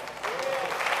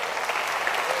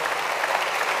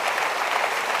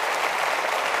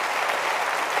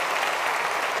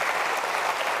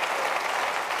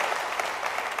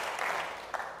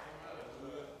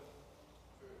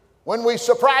 When we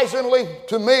surprisingly,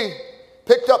 to me,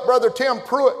 picked up Brother Tim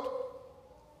Pruitt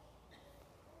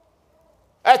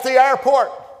at the airport,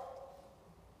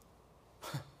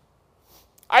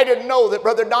 I didn't know that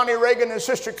Brother Donnie Reagan and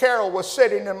Sister Carol was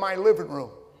sitting in my living room.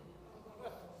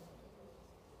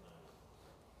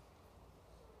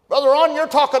 Brother Ron, you're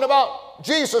talking about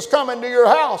Jesus coming to your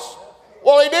house.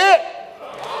 Well, he did.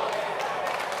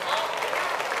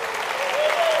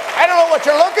 I don't know what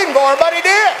you're looking for, but he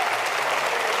did.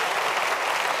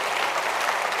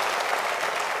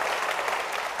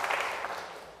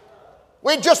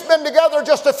 We'd just been together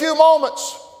just a few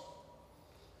moments.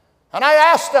 And I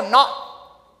asked him,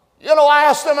 I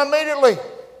asked him immediately,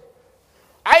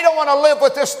 I don't want to live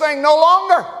with this thing no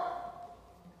longer.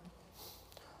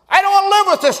 I don't want to live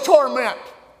with this torment.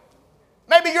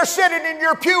 Maybe you're sitting in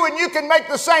your pew and you can make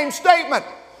the same statement.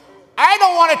 I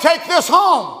don't want to take this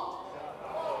home.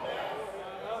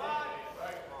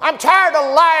 I'm tired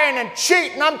of lying and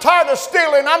cheating. I'm tired of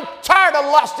stealing. I'm tired of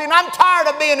lusting. I'm tired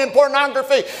of being in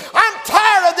pornography. I'm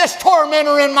tired of this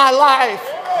tormentor in my life.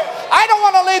 I don't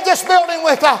want to leave this building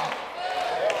without.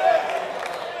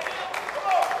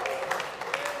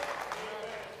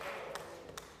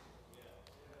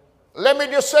 Let me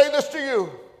just say this to you.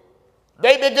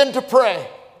 They begin to pray.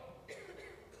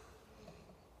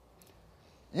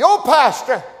 Your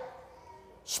pastor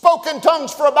spoke in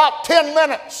tongues for about 10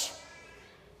 minutes.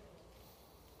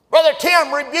 Brother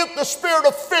Tim rebuked the spirit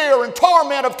of fear and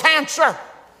torment of cancer,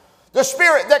 the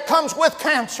spirit that comes with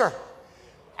cancer.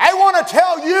 I want to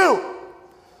tell you,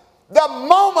 the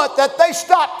moment that they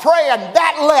stopped praying,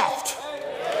 that left.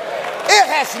 It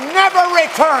has never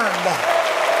returned.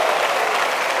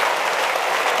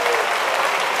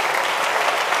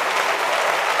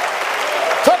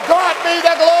 To God be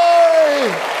the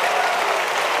glory.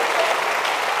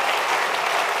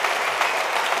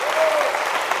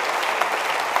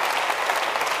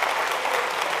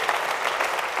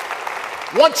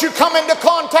 Once you come into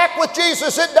contact with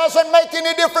Jesus, it doesn't make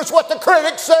any difference what the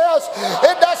critic says.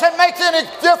 It doesn't make any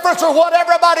difference what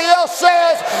everybody else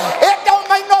says. It don't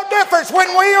make no difference. When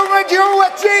you're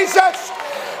with Jesus,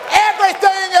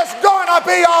 everything is going to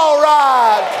be all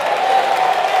right.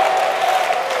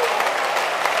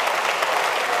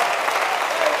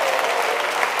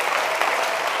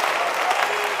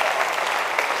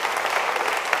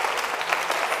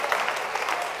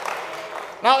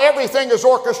 Now everything is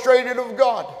orchestrated of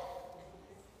God.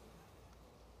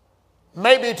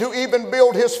 Maybe to even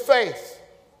build his faith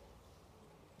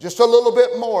just a little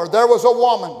bit more. There was a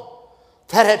woman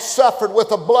that had suffered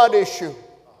with a blood issue.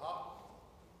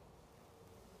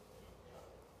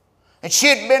 And she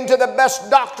had been to the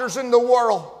best doctors in the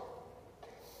world.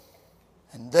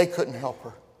 And they couldn't help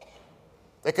her.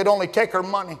 They could only take her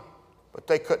money, but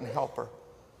they couldn't help her.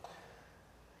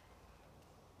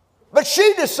 But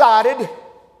she decided,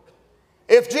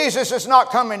 if Jesus is not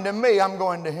coming to me, I'm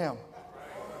going to him.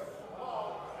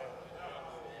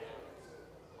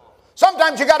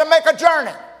 Sometimes you got to make a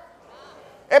journey.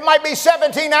 It might be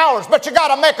 17 hours, but you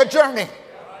got to make a journey.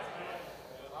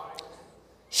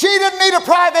 She didn't need a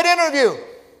private interview.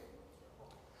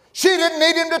 She didn't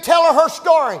need him to tell her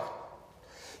story.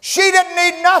 She didn't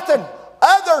need nothing.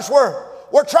 Others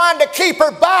were trying to keep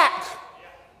her back.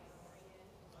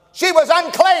 She was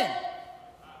unclean.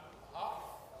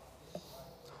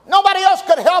 Nobody else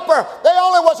could help her. They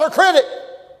only was her critic.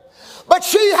 But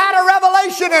she had a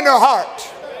revelation in her heart.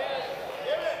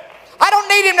 I don't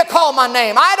need him to call my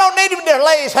name. I don't need him to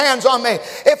lay his hands on me.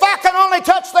 If I can only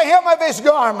touch the hem of his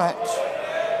garment.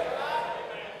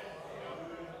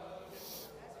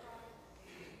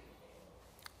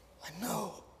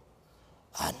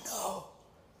 I know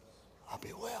I'll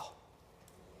be well.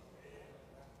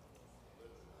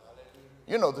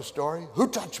 You know the story. Who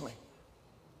touched me?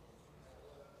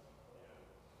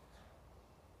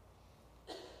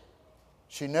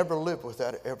 She never lived with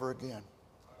that ever again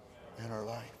in her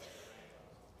life.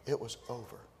 It was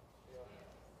over.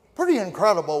 Pretty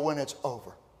incredible when it's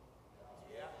over.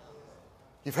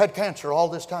 You've had cancer all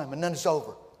this time and then it's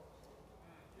over.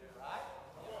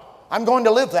 I'm going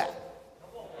to live that.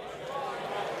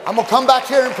 I'm going to come back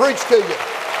here and preach to you.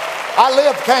 I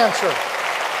lived cancer.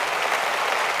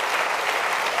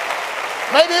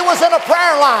 Maybe it was in a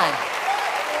prayer line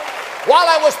while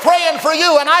I was praying for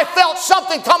you and I felt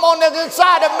something come on the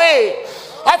inside of me.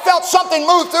 I felt something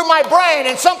move through my brain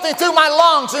and something through my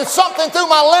lungs and something through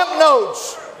my lymph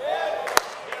nodes.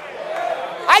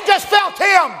 I just felt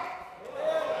him.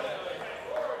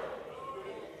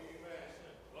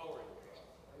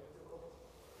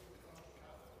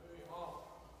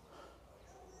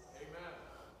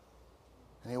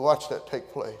 And he watched that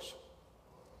take place.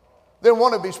 Then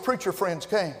one of his preacher friends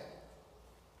came.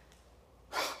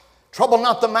 Trouble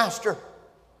not the master.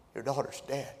 Your daughter's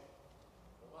dead.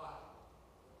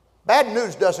 Bad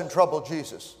news doesn't trouble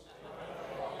Jesus.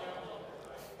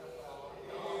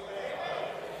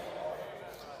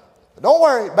 Don't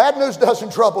worry, bad news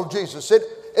doesn't trouble Jesus.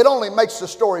 It only makes the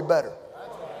story better.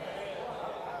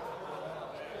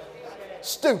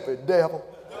 Stupid devil.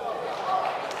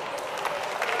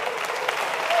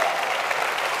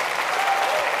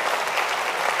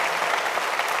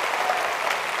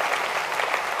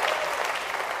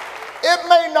 It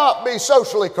may not be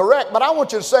socially correct, but I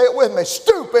want you to say it with me.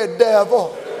 Stupid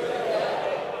devil.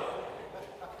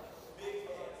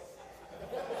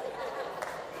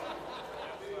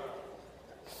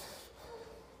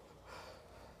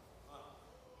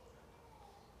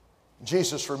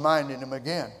 Jesus reminding him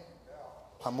again,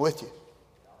 I'm with you.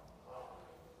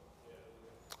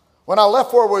 When I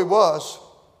left where we was,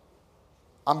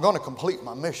 I'm going to complete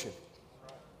my mission.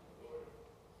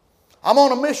 I'm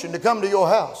on a mission to come to your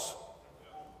house.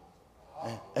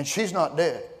 And she's not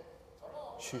dead.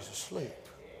 She's asleep.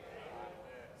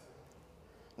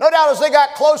 No doubt as they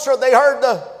got closer, they heard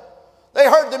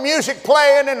the music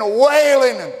playing and the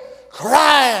wailing and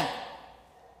crying.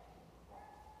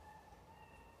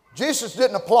 Jesus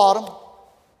didn't applaud them.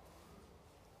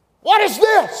 What is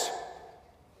this?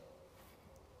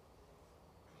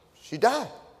 She died.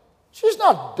 She's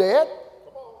not dead.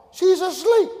 She's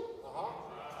asleep.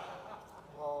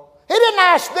 He didn't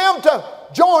ask them to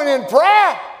join in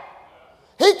prayer.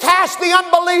 He cast the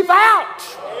unbelief out.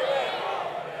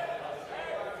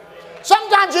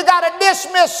 Sometimes you got to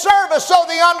dismiss service so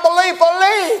the unbelief will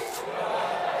leave.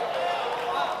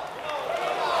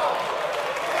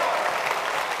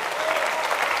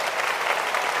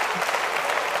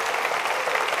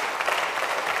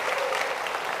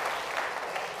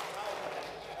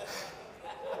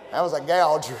 That was a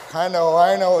gouge. I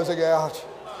know it was a gouge.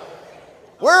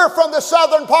 We're from the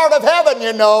southern part of heaven,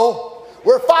 you know.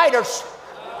 We're fighters.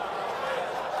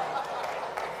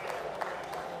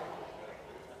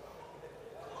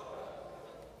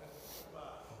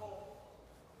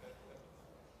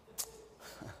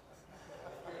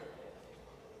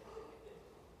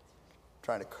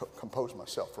 Trying to compose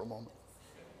myself for a moment.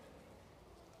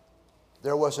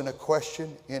 There wasn't a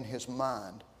question in his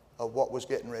mind of what was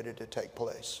getting ready to take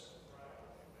place.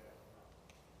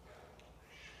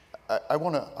 I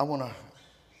want to,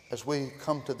 as we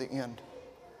come to the end,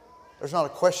 there's not a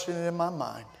question in my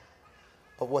mind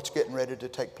of what's getting ready to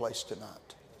take place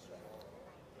tonight.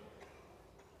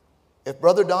 If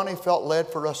Brother Donnie felt led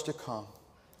for us to come,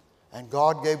 and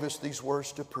God gave us these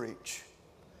words to preach,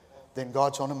 then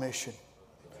God's on a mission.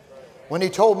 When He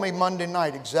told me Monday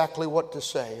night exactly what to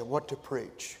say and what to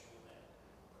preach,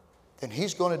 then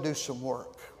He's going to do some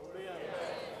work.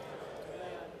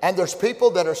 And there's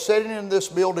people that are sitting in this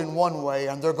building one way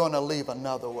and they're going to leave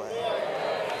another way.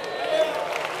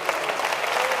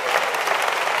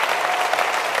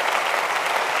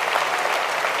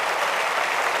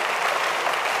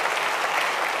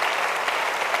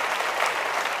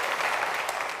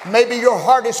 Maybe your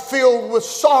heart is filled with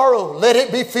sorrow. Let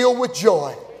it be filled with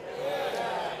joy.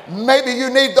 Maybe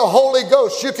you need the Holy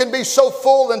Ghost. You can be so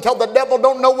full until the devil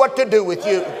don't know what to do with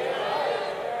you.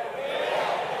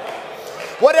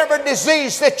 Whatever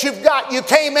disease that you've got, you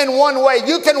came in one way,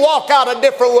 you can walk out a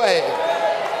different way.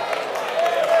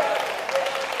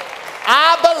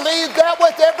 I believe that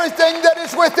with everything that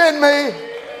is within me.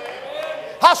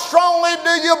 How strongly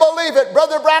do you believe it?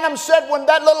 Brother Branham said when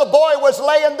that little boy was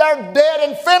laying there dead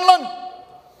in Finland,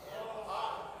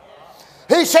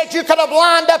 he said you could have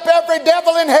lined up every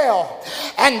devil in hell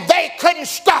and they couldn't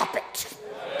stop it.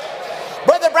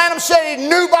 Brother Branham said he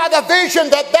knew by the vision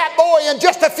that that boy in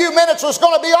just a few minutes was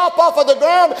going to be off of the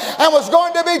ground and was going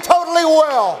to be totally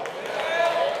well.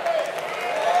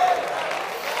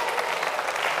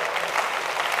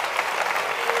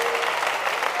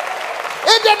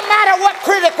 It didn't matter what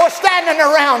critic was standing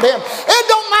around him. It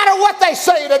don't matter what they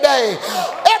say today.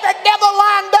 Every devil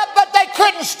lined up, but they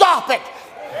couldn't stop it.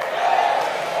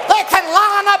 They can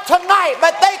line up tonight,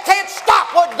 but they can't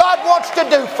stop what God wants to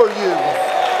do for you.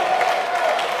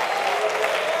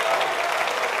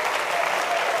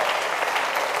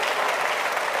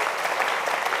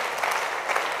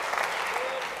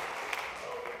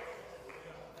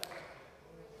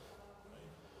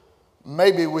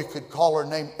 Maybe we could call her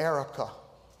name Erica.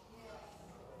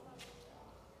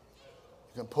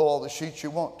 You can pull all the sheets you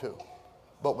want to,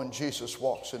 but when Jesus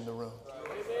walks in the room,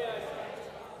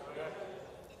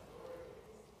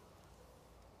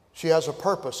 she has a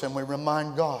purpose, and we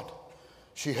remind God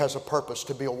she has a purpose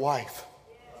to be a wife,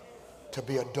 to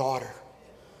be a daughter,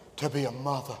 to be a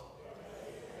mother.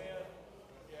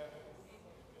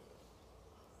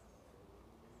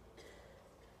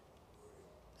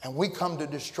 And we come to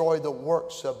destroy the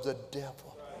works of the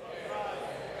devil.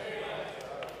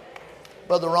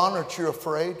 Brother Ron, aren't you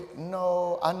afraid?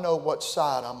 No, I know what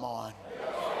side I'm on.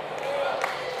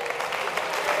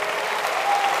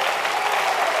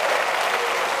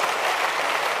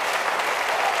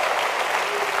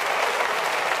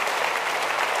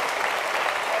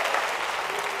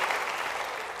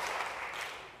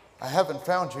 I haven't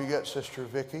found you yet, Sister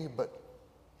Vicki, but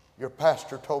your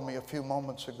pastor told me a few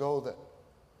moments ago that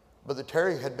Brother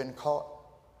Terry had been caught.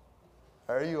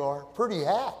 There you are. Pretty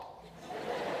hat.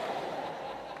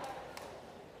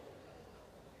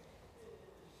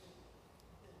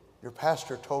 Your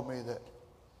pastor told me that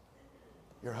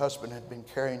your husband had been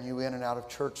carrying you in and out of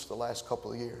church the last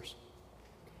couple of years.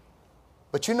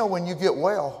 But you know, when you get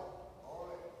well,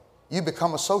 you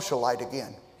become a socialite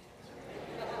again.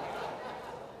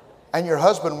 And your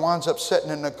husband winds up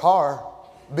sitting in the car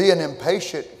being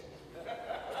impatient.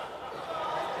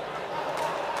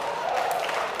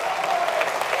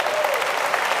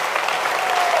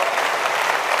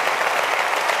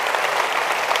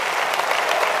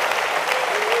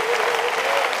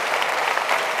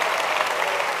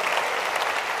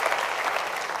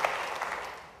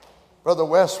 Brother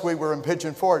West, we were in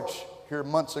Pigeon Forge here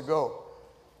months ago,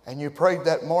 and you prayed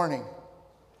that morning.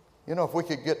 You know, if we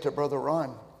could get to Brother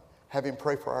Ron, have him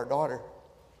pray for our daughter.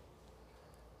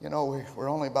 You know, we're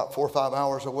only about 4 or 5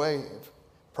 hours away.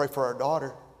 Pray for our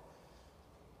daughter.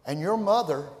 And your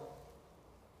mother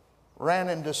ran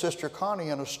into Sister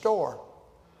Connie in a store.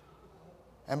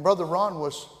 And Brother Ron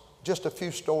was just a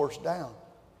few stores down.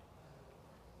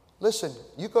 Listen,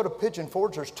 you go to Pigeon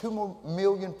Forge, there's 2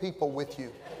 million people with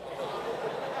you.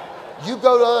 You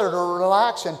go there to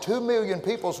relax, and 2 million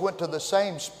people went to the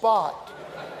same spot.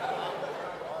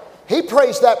 He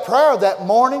prays that prayer that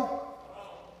morning.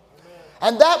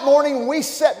 And that morning we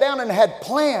sat down and had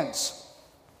plans.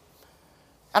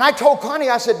 And I told Connie,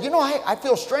 I said, you know, I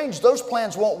feel strange. Those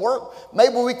plans won't work.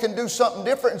 Maybe we can do something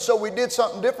different. And so we did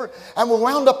something different. And we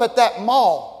wound up at that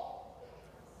mall.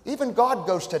 Even God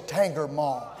goes to Tanger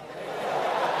Mall.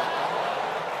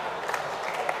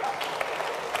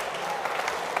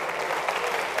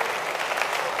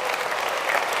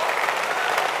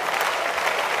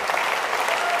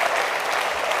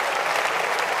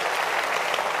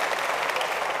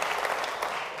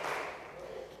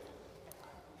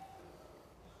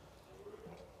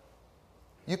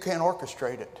 You can't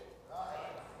orchestrate it.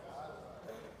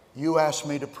 You asked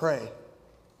me to pray.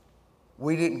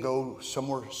 We didn't go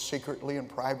somewhere secretly and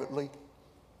privately.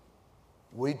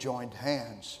 We joined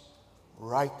hands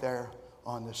right there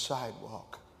on the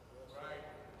sidewalk.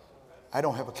 I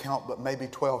don't have a count, but maybe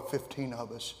 12, 15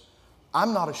 of us.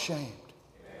 I'm not ashamed.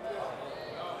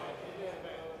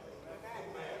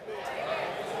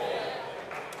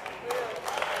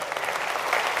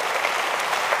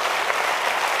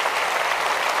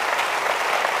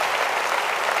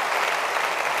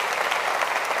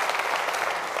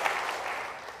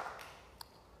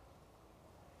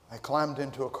 I climbed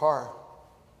into a car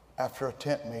after a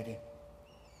tent meeting,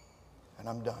 and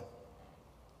I'm done.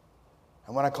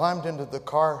 And when I climbed into the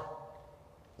car,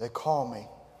 they called me.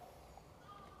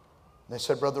 They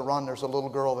said, Brother Ron, there's a little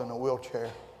girl in a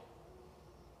wheelchair.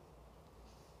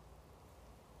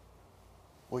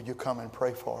 Will you come and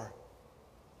pray for her?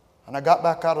 And I got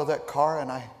back out of that car,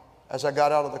 and as I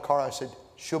got out of the car, I said,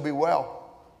 she'll be well.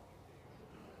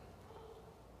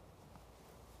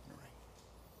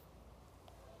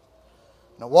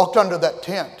 And I walked under that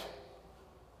tent.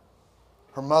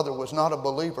 Her mother was not a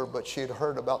believer, but she had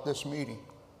heard about this meeting.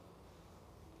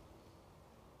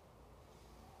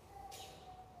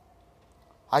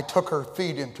 I took her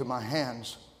feet into my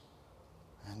hands,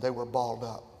 and they were balled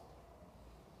up.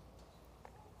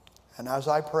 And as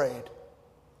I prayed,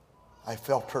 I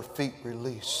felt her feet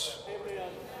release.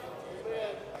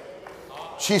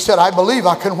 She said, I believe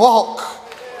I can walk.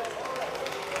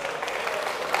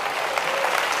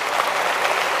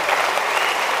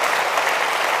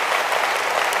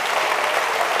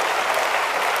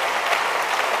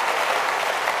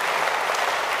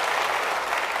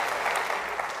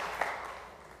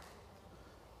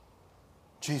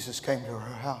 Jesus came to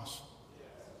her house.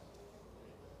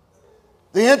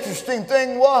 The interesting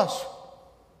thing was,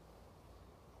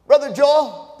 Brother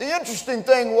Joel, the interesting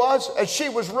thing was, as she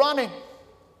was running,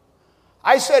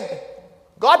 I said,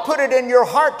 God put it in your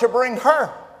heart to bring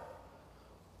her,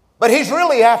 but He's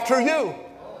really after you.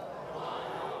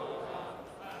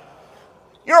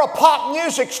 You're a pop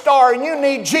music star and you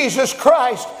need Jesus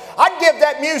Christ. I'd give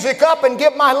that music up and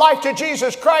give my life to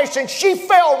Jesus Christ. And she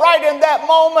fell right in that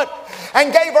moment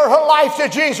and gave her life to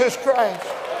Jesus Christ.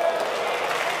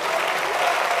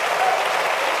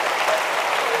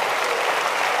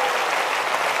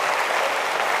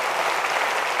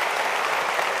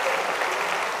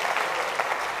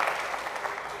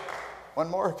 One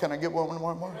more? Can I get one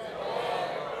more?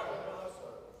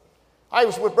 I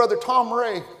was with Brother Tom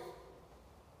Ray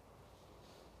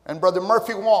and Brother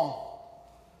Murphy Wong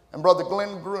and Brother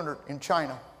Glenn Gruner in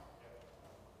China.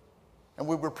 And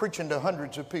we were preaching to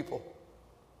hundreds of people.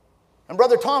 And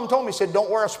Brother Tom told me, he said,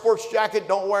 don't wear a sports jacket,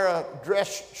 don't wear a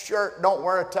dress shirt, don't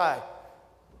wear a tie.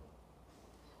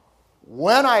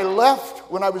 When I left,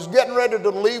 when I was getting ready to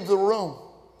leave the room,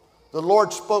 the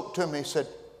Lord spoke to me. He said,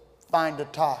 find a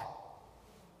tie.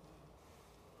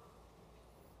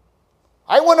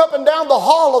 I went up and down the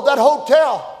hall of that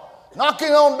hotel,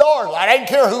 knocking on doors. I didn't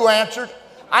care who answered.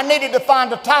 I needed to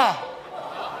find a tie.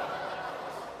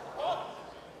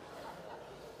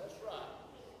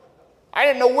 I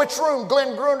didn't know which room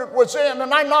Glenn Gruner was in,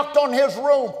 and I knocked on his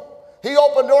room. He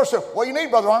opened the door and said, what do you need,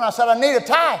 Brother Ron? I said, I need a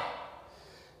tie.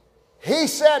 He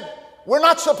said, we're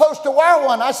not supposed to wear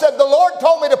one. I said, the Lord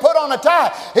told me to put on a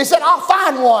tie. He said, I'll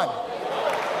find one.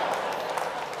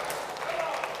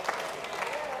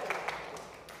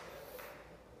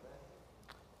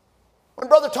 When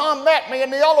Brother Tom met me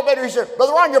in the elevator, he said,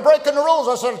 Brother Ron, you're breaking the rules.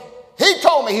 I said, he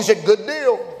told me. He said, good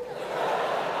deal.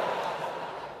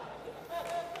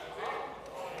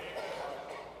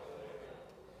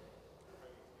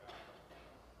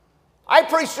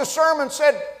 preached a sermon and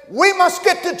said, we must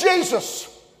get to Jesus.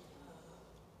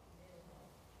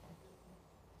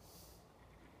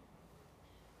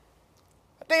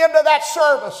 At the end of that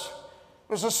service,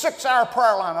 it was a 6-hour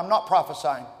prayer line. I'm not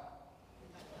prophesying.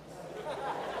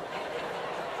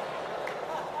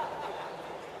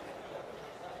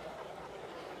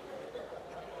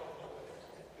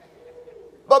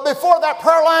 But before that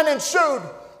prayer line ensued,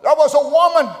 there was a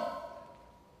woman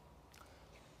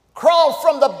crawled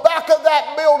from the back of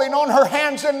that building on her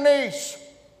hands and knees.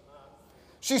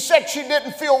 She said she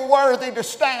didn't feel worthy to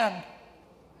stand.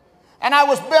 And I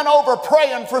was bent over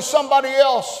praying for somebody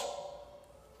else.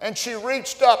 And she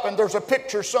reached up, and there's a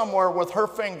picture somewhere with her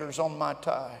fingers on my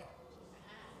tie.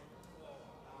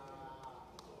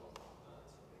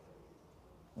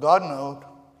 God knowed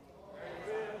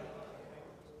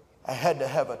I had to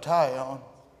have a tie on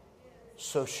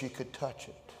so she could touch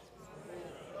it.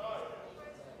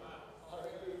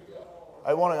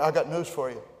 I got news for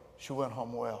you. She went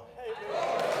home well.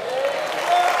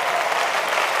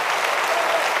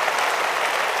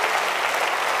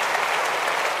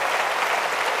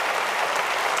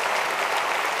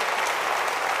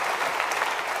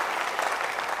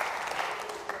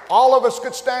 All of us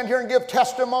could stand here and give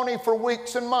testimony for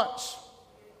weeks and months.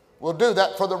 We'll do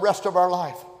that for the rest of our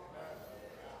life.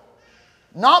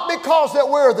 Not because that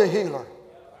we're the healer,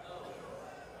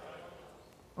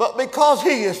 but because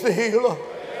He is the healer.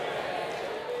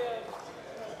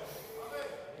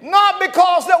 Not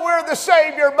because that we're the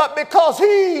Savior, but because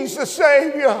He's the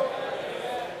Savior.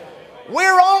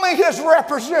 We're only His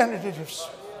representatives.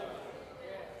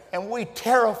 And we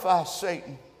terrify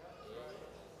Satan.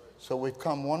 So we've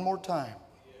come one more time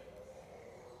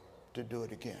to do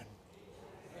it again.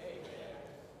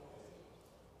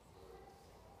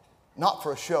 Not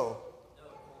for a show.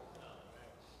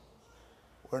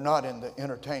 We're not in the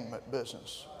entertainment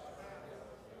business,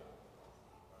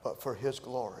 but for His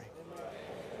glory.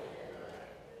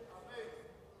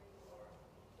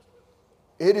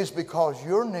 It is because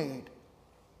your need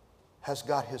has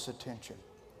got His attention.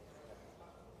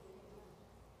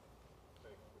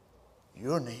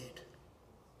 Your need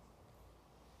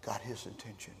got His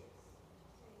attention.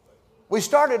 We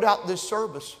started out this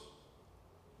service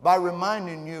by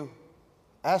reminding you,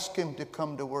 ask Him to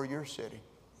come to where you're sitting.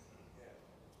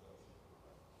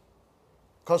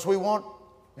 Because we want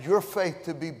your faith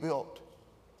to be built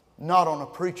not on a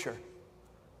preacher,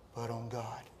 but on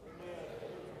God.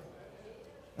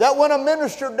 That when a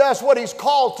minister does what he's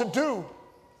called to do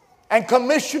and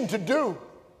commissioned to do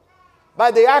by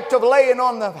the act of laying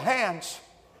on the hands,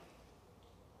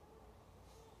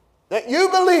 that you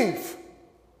believe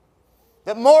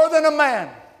that more than a man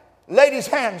laid his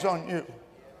hands on you,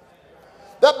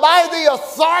 that by the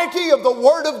authority of the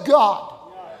Word of God,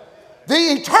 the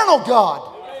eternal God,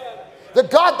 the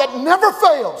God that never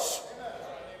fails,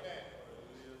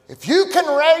 if you can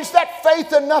raise that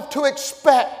faith enough to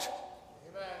expect,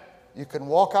 you can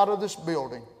walk out of this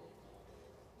building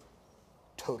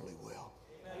totally well.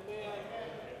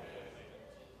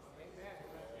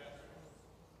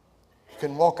 You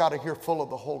can walk out of here full of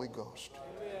the Holy Ghost.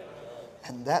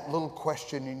 And that little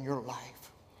question in your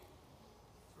life,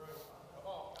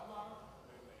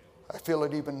 I feel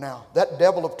it even now. That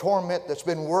devil of torment that's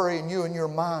been worrying you in your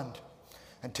mind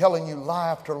and telling you lie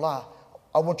after lie,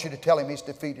 I want you to tell him he's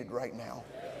defeated right now.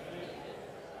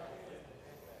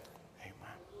 Amen.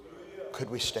 Could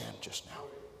we stand just now?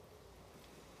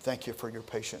 Thank you for your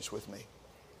patience with me.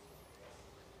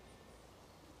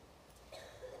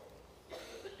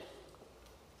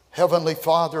 Heavenly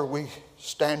Father, we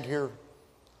stand here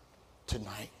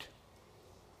tonight.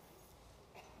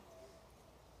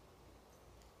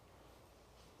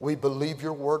 We believe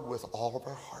your word with all of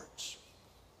our hearts.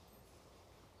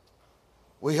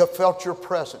 We have felt your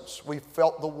presence. We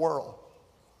felt the whirl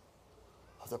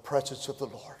of the presence of the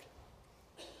Lord.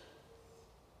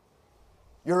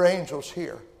 Your angels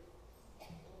here.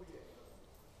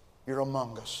 You're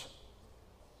among us.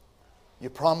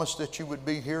 You promised that you would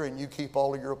be here and you keep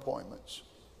all of your appointments.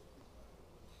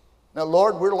 Now,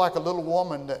 Lord, we're like a little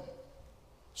woman that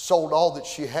sold all that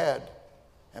she had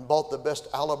and bought the best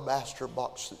alabaster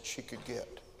box that she could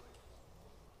get.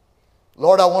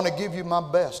 Lord, I want to give you my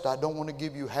best. I don't want to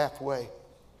give you halfway.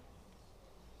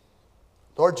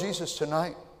 Lord Jesus,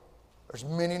 tonight, there's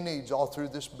many needs all through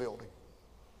this building.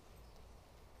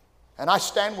 And I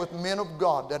stand with men of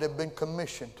God that have been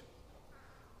commissioned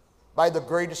by the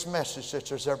greatest message that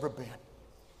there's ever been.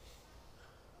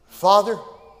 Father,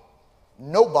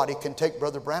 nobody can take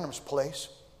Brother Branham's place.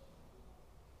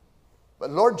 But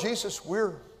Lord Jesus,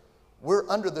 we're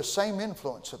under the same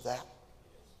influence of that.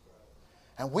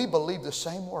 And we believe the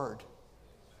same word.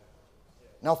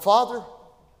 Now, Father,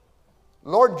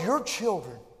 Lord, your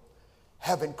children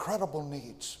have incredible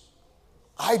needs.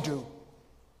 I do.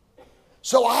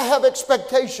 So I have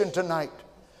expectation tonight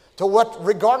to what,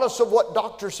 regardless of what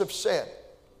doctors have said,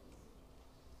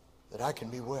 that I can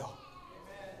be well.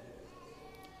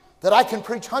 That I can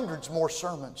preach hundreds more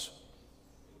sermons.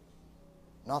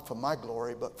 Not for my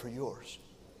glory, but for yours.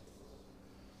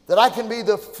 That I can be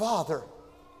the father.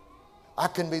 I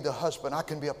can be the husband. I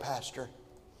can be a pastor.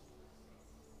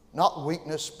 Not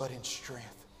weakness, but in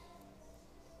strength.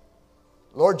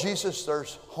 Lord Jesus,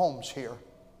 there's homes here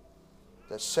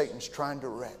that Satan's trying to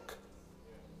wreck.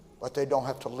 But they don't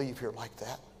have to leave here like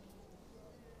that.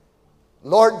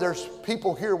 Lord, there's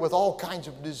people here with all kinds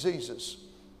of diseases.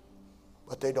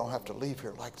 But they don't have to leave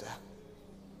here like that.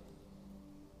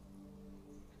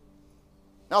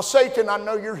 Now, Satan, I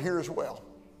know you're here as well.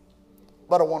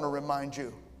 But I want to remind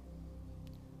you,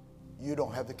 you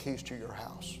don't have the keys to your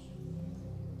house.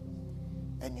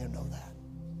 And you know that.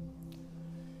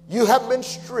 You have been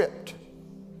stripped.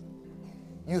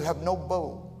 You have no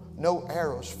bow, no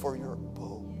arrows for your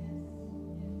bow.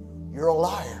 You're a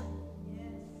liar.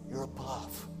 You're a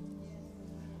bluff.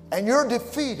 And you're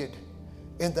defeated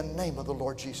in the name of the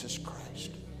Lord Jesus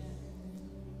Christ.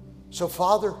 So,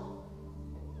 Father,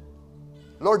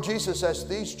 Lord Jesus, as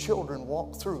these children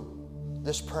walk through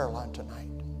this prayer line tonight,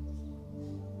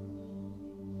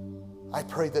 I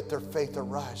pray that their faith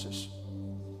arises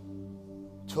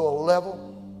to a level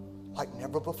like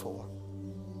never before.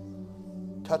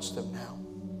 Touch them now.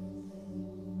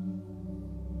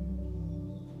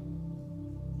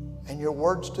 And your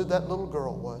words to that little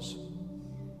girl was,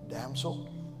 damsel,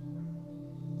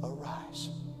 arise.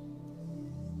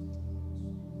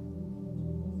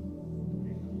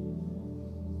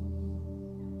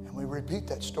 And we repeat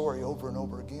that story over and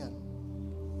over again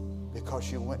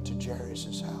because you went to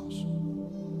Jairus' house.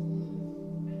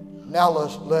 Now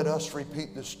let us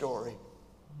repeat the story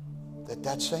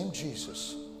that same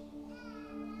Jesus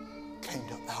came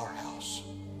to our house.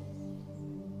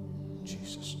 In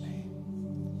Jesus' name.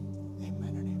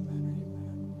 Amen and amen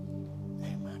and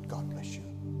amen. Amen. God bless you.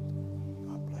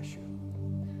 God bless you.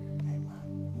 Amen.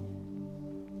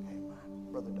 Amen.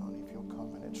 Brother Donnie, if you'll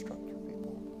come and instruct your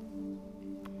people.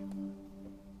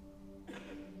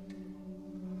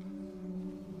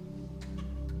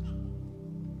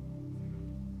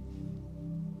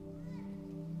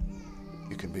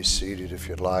 You can be seated if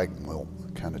you'd like, and we'll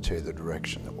kind of tell you the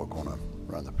direction that we're going to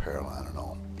run the prayer line and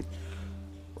on.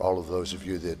 For all of those of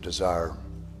you that desire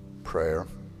prayer,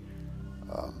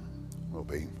 we'll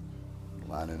be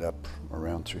lining up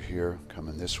around through here,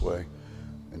 coming this way.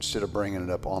 Instead of bringing it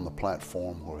up on the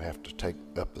platform, we'll have to take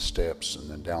up the steps and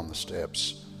then down the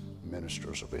steps.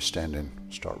 Ministers will be standing,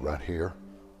 start right here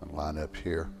and line up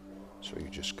here. So you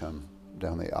just come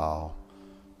down the aisle,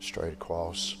 straight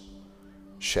across.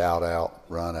 Shout out,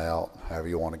 run out, however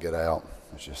you want to get out.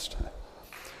 It's just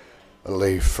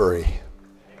leave free.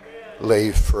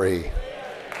 Leave free.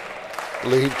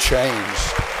 Leave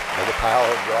changed by the power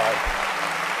of God.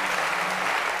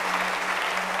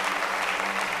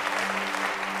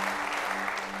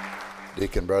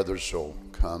 Deacon brothers will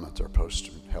come at their post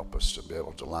and help us to be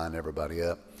able to line everybody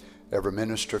up. Every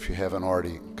minister, if you haven't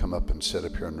already, come up and sit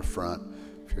up here in the front.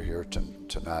 If you're here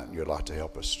tonight and you'd like to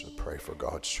help us to pray for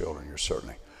God's children, you're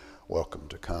certainly welcome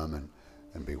to come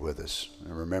and be with us.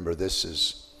 And remember, this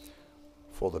is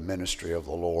for the ministry of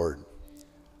the Lord,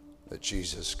 that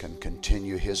Jesus can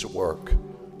continue his work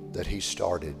that he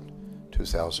started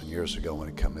 2,000 years ago when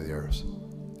he came to the earth.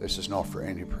 This is not for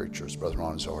any preacher, as Brother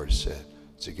Ron has already said.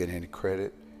 Does he get any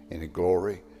credit, any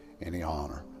glory, any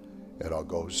honor? It all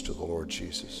goes to the Lord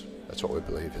Jesus. That's what we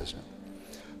believe, isn't it?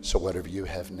 So whatever you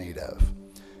have need of.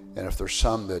 And if there's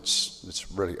some that's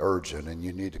really urgent and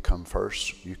you need to come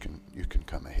first, you can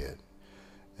come ahead.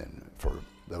 And for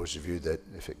those of you that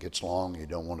if it gets long, you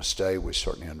don't want to stay, we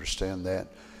certainly understand that.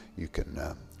 You can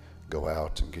go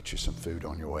out and get you some food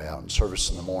on your way out. And service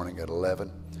in the morning at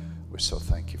 11. We so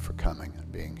thank you for coming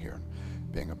and being here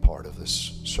and being a part of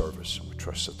this service. And we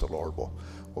trust that the Lord will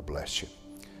bless you.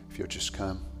 If you'll just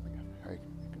come, you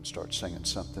can start singing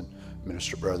something.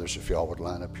 Minister brothers, if y'all would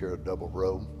line up here a double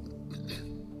row.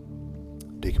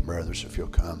 Deacon brothers, if you'll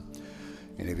come.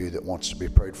 Any of you that wants to be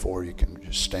prayed for, you can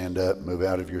just stand up, move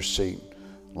out of your seat,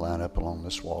 line up along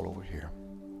this wall over here.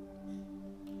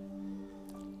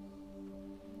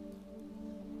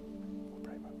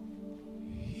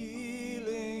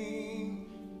 Healing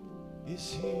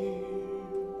is here.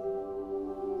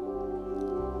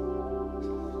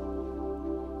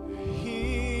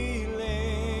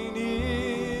 Healing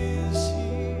is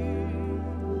here.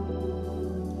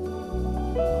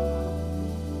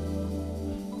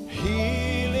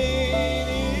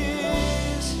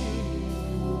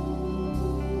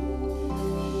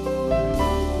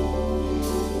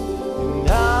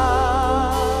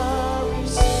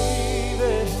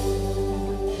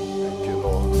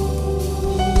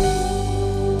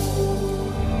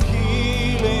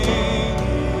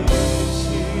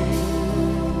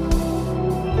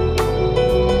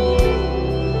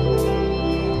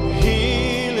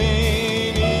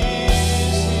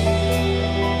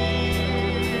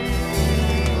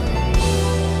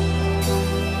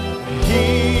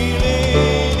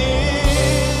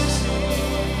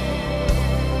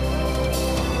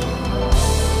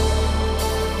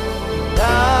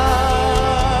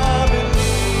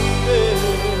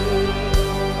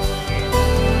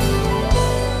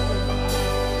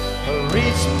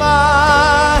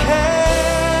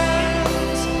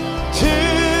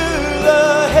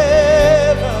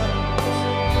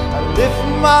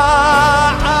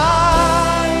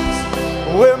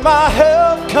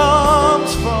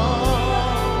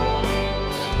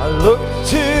 look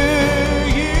to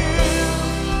you,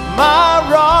 my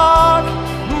rock,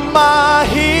 my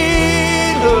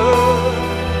healer.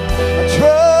 I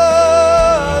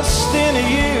trust in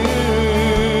you.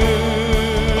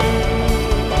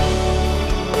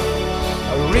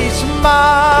 I reach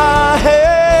my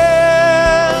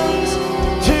hands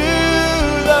to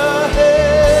the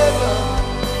heavens.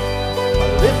 I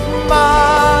lift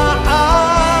my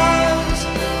eyes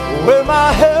where my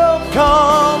help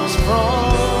comes from.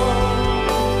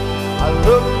 I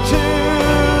look to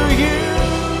you,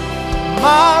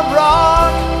 my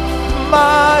rock,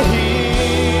 my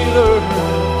healer.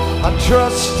 I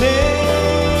trust in you.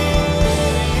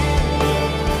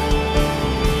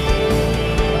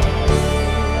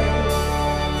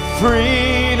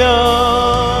 Freedom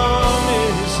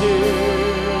is here.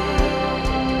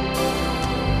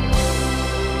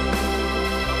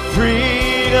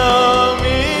 Freedom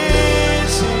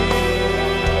is here.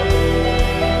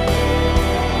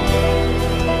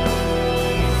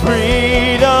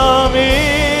 Freedom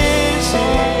is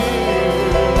here.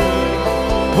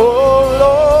 Oh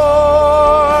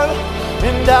Lord,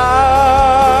 and I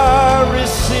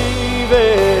receive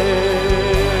it.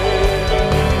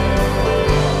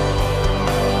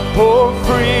 Oh,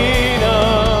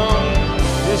 freedom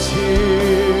is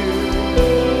here.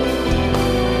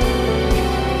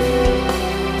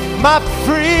 My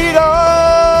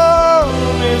freedom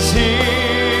is here.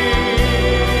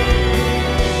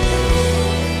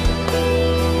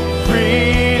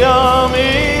 Freedom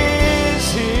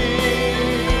is here.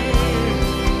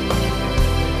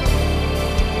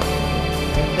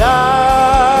 And I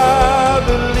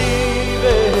believe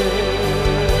it.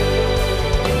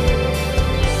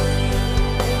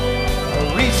 I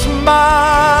reach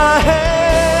my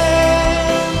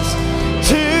hands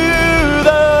to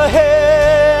the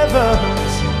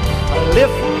heavens. I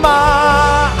lift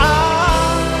my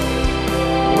eyes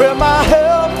where my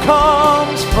help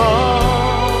comes from.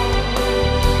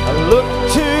 I look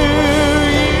to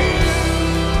you,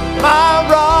 my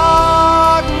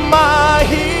rock, my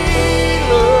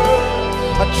healer.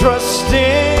 I trust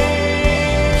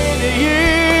in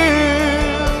you.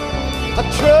 I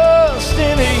trust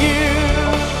in you.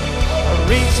 I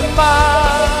reach my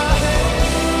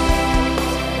hands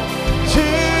to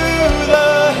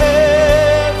the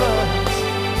heavens.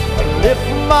 I lift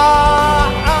my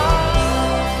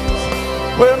eyes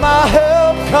where my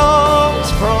help comes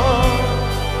from.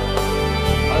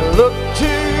 I look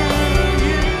to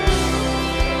you,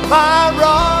 my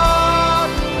rock,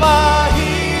 my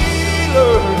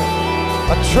healer.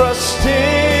 I trust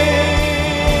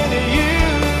in you.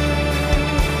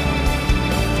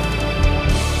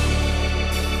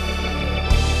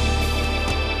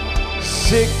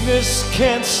 Sickness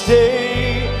can't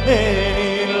stay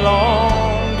any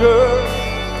longer.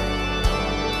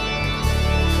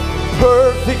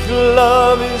 Perfect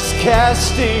love is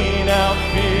casting out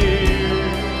fear.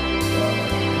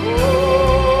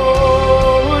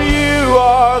 Oh, you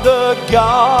are the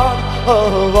God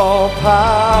of all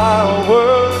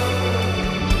power,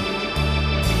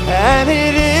 and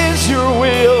it is your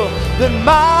will that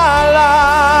my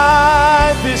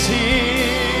life is healed.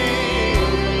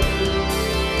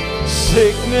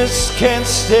 Sickness can't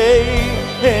stay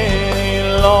any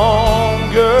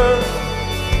longer.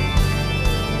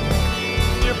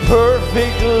 Your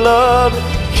perfect love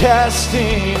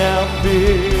casting out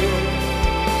fear.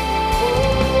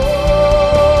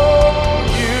 Oh,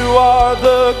 you are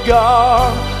the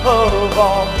God of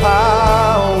all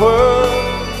power.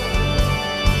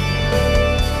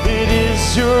 It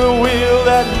is your will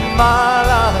that my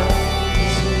life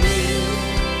is healed.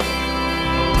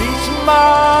 Reach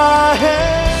my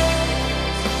hands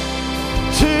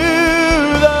to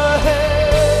the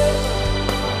heavens,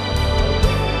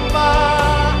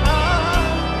 my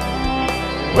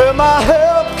eyes where my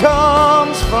help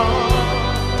comes from.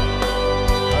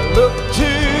 I look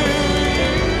to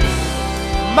you,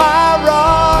 my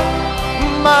rock,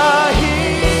 my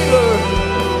healer.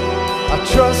 I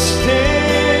trust in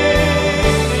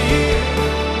you.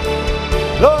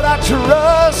 Lord, I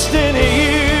trust in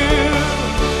you.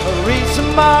 I reach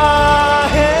my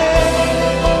hand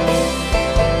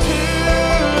to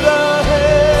the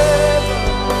heavens.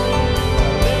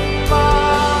 I lift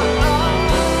my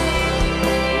eyes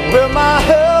where my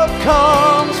help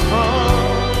comes from.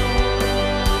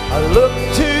 I look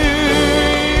to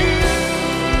you,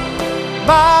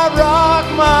 my rock,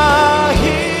 my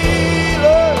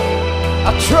healer.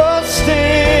 I trust in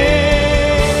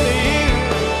you.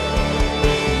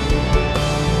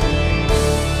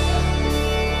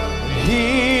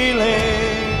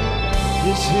 Healing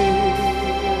is here.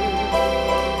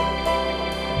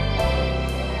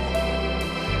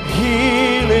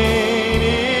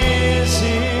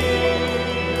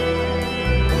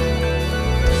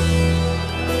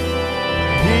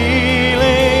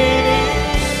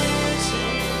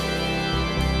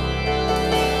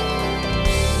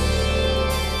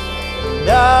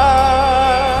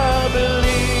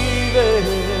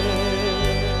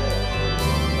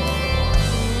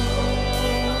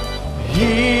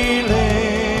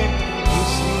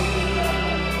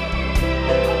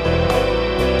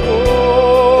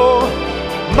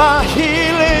 my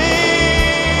healing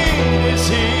is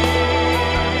here.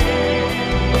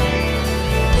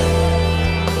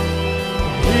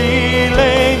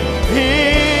 Healing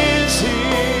is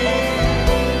here.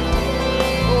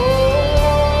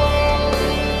 Oh,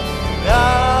 I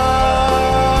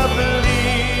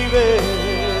believe it.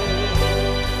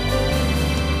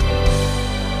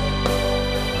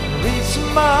 Reach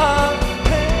my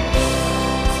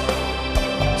hands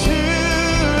to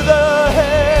the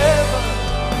heavens,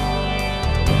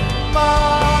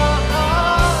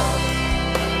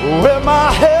 where my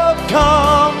help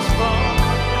comes from.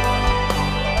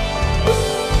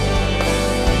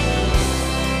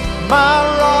 My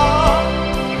rock,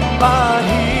 my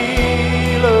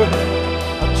healer,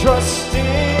 I'm trusting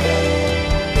you.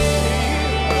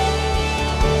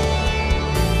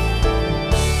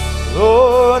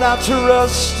 Lord, I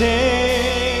trust in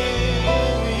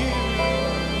you.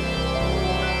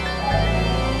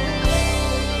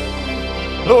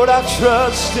 Lord, I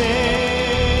trust in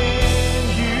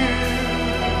you.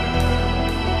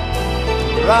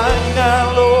 Right now,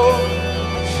 Lord,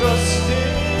 I trust in you.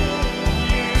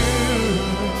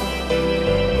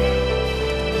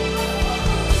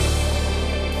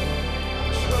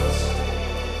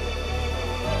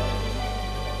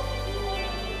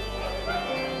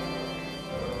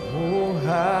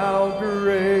 How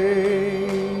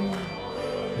great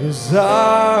is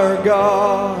our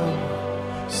God.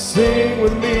 Sing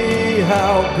with me,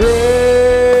 how great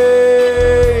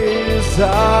is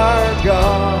our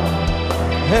God.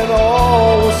 And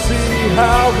all will see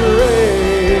how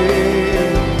great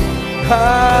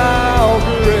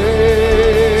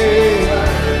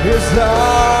is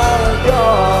our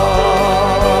God.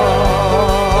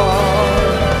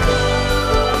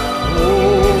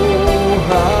 Oh,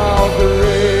 how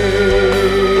great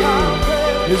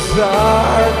is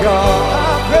our God.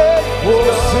 Oh,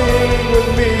 sing with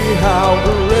me, how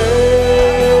great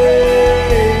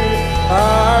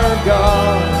our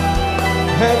God.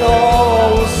 And all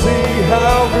will see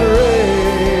how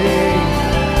great,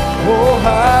 oh,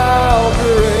 how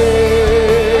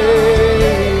great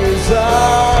is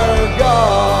our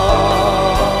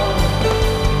God.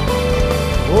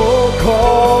 Oh,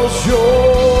 'cause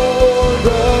you're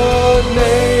the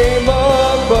name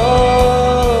above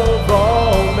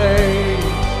all names.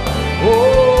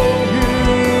 Oh, you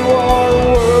are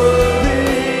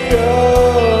worthy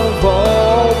of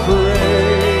all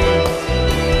praise.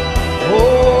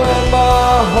 Oh, and my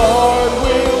heart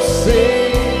will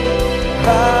sing,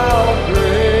 how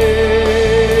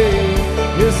great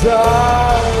is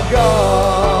our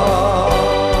God.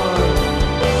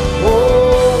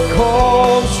 Oh,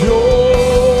 'cause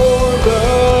you're the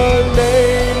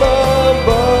name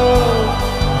above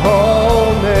all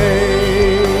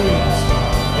names.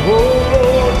 Oh,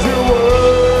 Lord, you're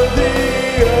worthy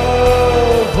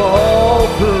of all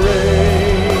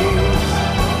praise.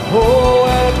 Oh,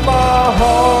 and my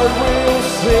heart will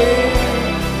sing,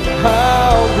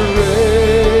 how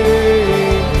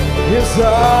great is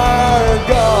our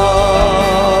God.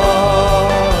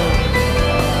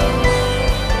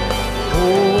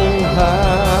 Oh,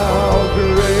 how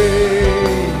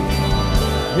great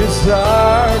is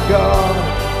our God.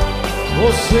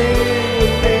 Oh, sing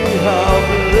with me, how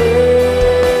great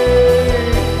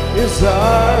is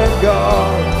our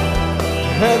God.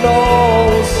 And all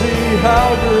will see how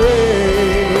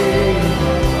great,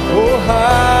 oh,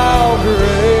 how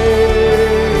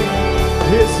great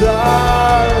is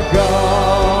our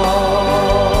God.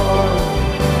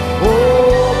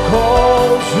 Oh,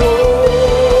 'cause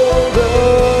you're the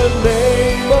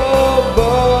name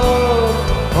above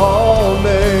all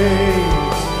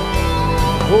names.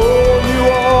 Oh, you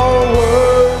are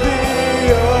worthy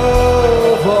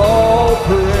of all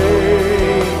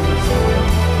praise.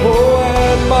 Oh,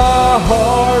 and my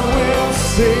heart will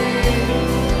sing,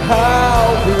 how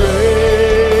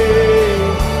great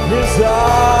is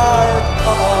our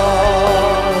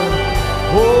God.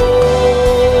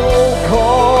 Oh,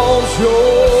 'cause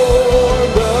you're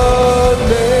the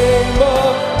name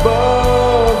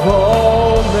above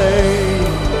all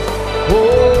names. Oh,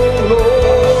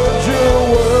 Lord, you're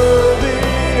worthy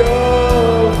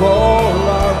of all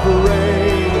our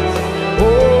praise.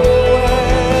 Oh,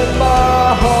 and my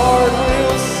heart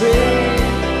will sing,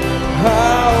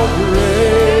 how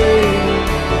great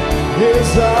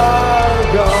is our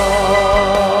God.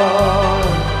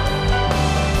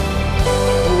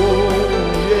 Oh,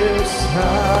 yes,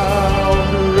 how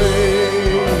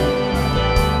great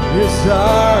is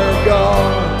our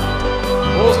God.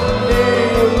 Oh, sing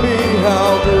with me, how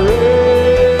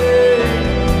great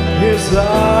is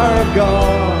our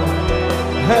God.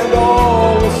 And all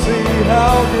will see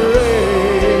how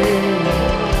great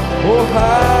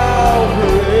how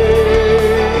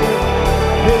great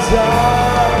is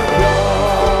our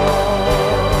God.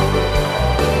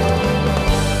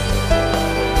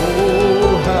 Oh,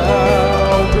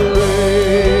 how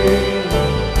great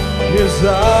is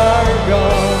our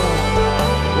God.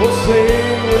 Oh,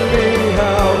 sing with me,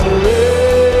 how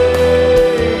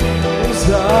great is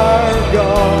our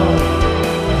God.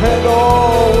 And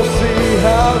all will see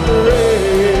how great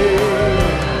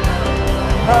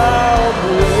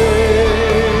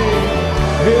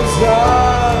is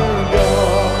our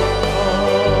God.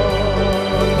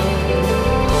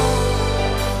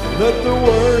 Let the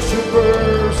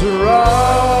worshipers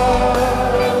arise.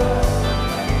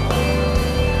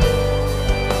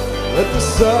 Let the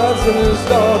sons and his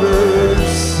daughters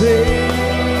sing.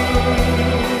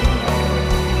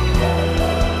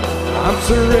 I'm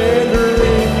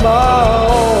surrendering my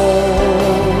all.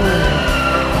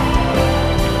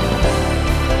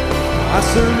 I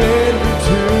surrender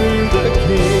to the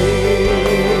King.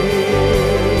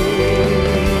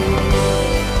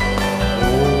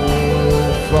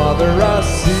 Oh, Father, I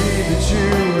see that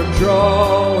you are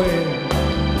drawing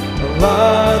a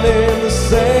line in the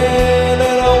sand,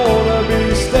 and I want to be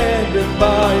standing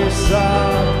by your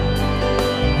side,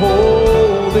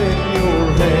 holding your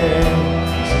hand.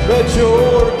 Let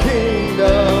your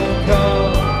kingdom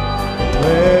come,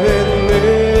 let it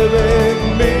live in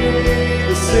me.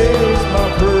 This is my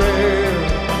prayer,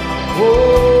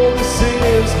 oh, this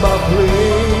is my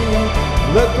plea.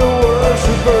 Let the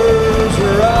worshipers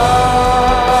rise.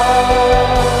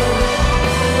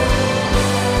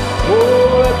 Oh,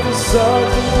 let the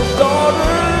sons and the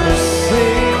daughters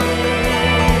sing.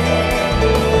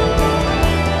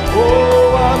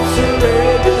 Oh, I'm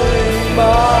surrendering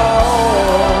my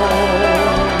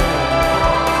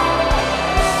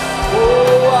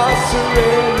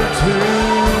surrender to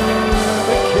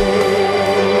the King.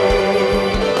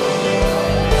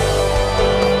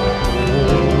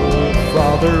 Oh,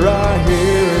 Father, I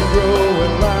hear it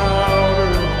growing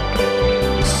louder,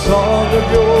 the song of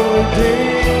your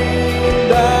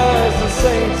redeemed, as the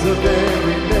saints of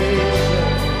every nation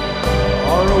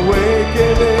are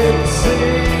awakening to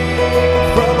sing.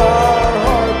 From our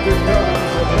heart there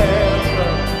comes an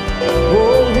anthem.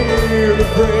 Oh, hear the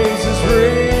praises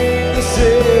ring. This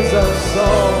is our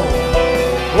song,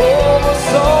 oh, a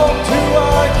song to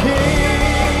our King.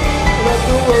 Let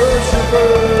the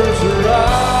worshipers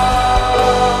arise.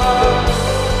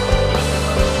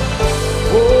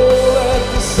 Oh, let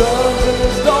the sons and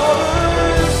his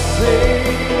daughters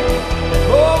sing.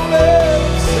 Oh, let them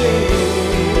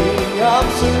sing. I'm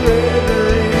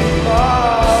surrendering my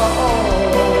all.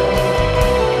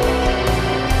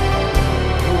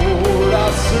 Lord, I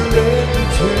surrender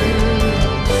to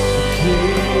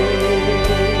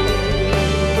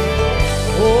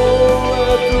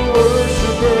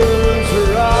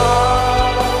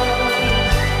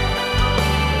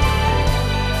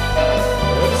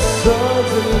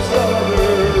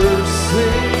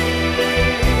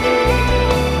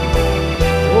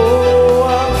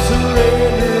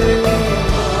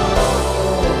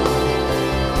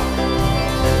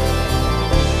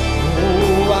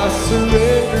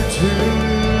surrender to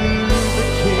the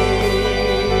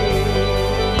King.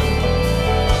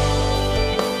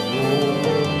 Oh,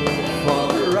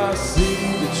 Father, I see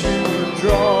that you are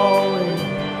drawing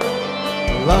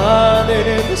a line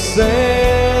in the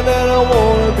sand, and I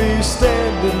want to be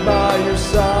standing by your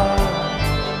side,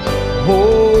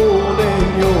 holding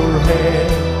your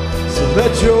hand. So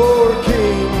let your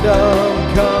kingdom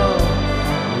come,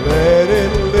 let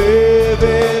it live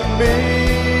in me.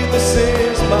 This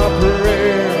is my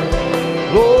prayer,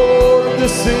 Lord,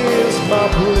 this is my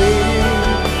plea.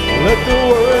 Let the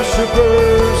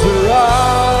worshipers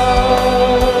arise.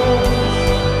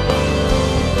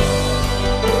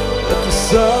 Let the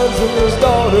sons and his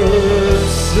daughters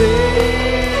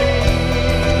sing.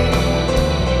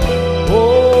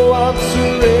 Oh, I'm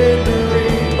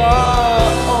surrendering my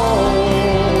all.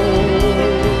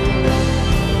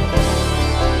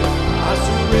 I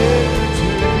surrender to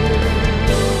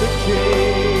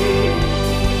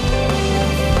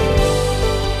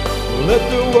let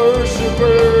the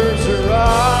worshipers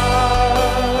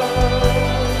arise.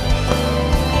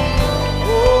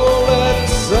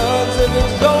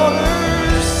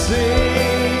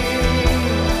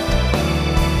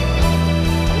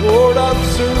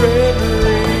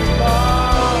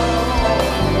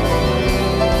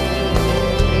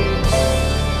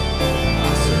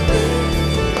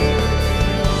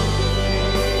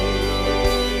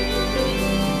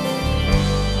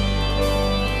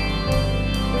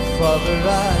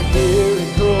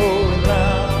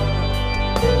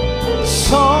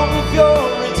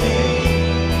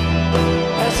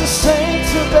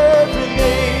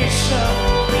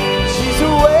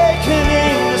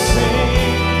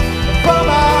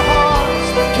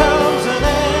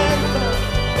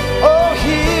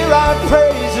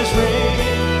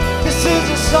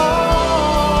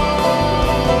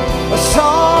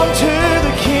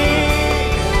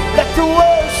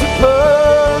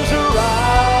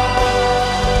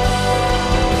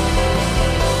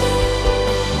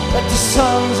 the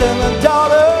sons and the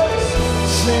daughters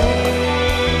sing.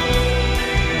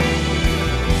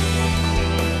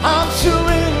 I'm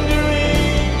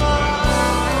surrendering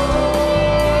my all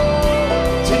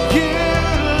to you,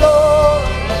 Lord.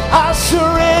 I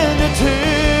surrender to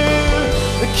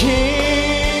the King.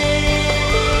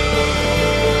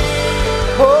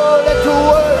 Oh, let the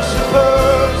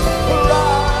worshipers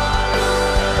arise.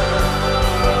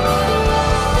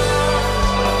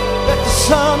 Let the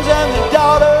sons and the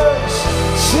daughters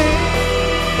sing.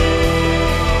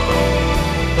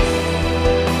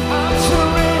 I'm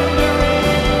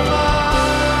surrendering my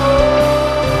all.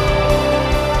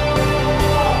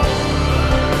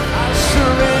 I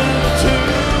surrender to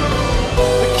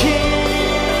the King.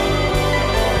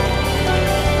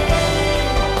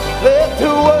 Let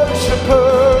the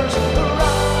worshipers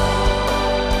arise.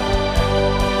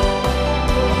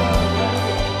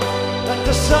 Let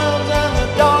the sons and the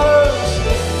daughters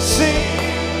sing.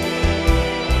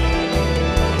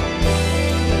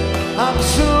 I'm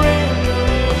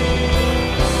surrendering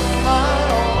my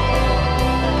all.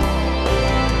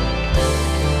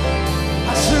 I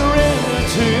surrender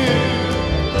to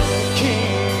the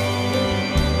King.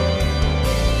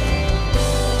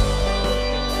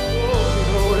 Glory,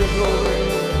 glory, glory.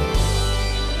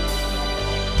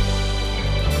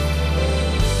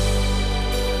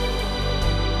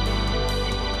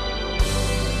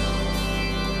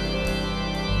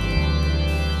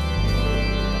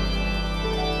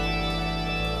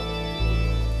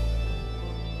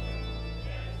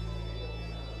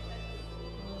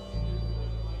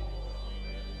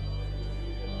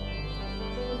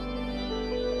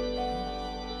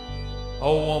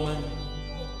 Oh, woman,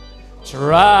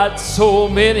 tried so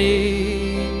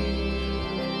many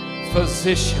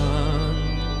physicians,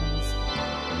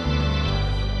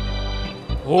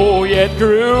 oh, yet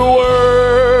grew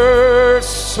worse.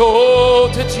 So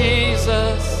to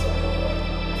Jesus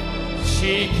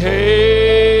she came,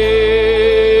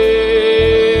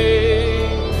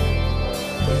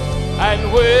 and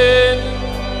when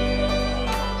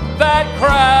that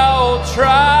crowd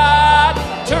tried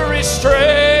to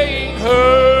restrain her,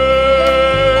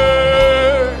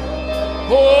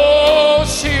 oh,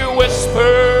 she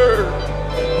whispered,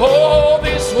 oh,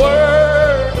 these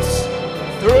words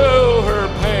through her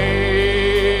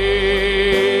pain.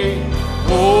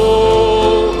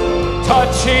 Oh,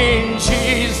 touching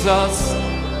Jesus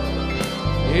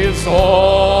is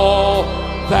all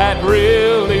that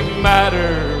really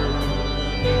matters.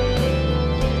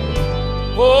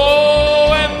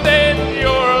 Oh, and then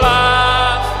your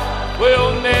life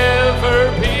will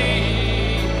never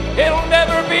be, it'll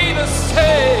never be the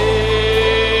same.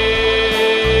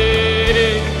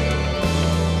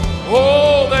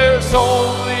 Oh, there's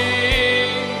only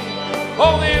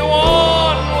one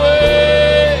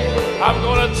way I'm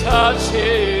gonna touch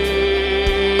him.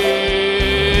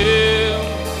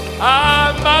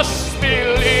 I must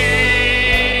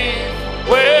believe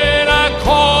when I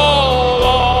call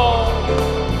on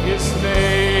his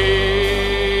name.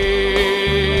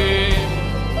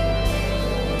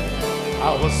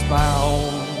 I was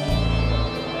bound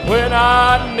when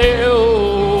I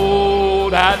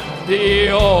knelt at the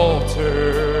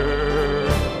altar.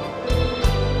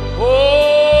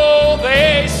 Oh,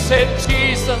 they said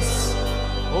Jesus,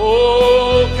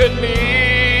 oh, could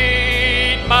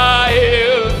meet my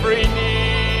every need.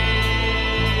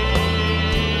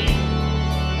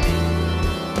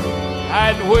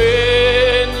 And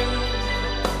when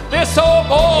this old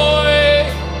boy,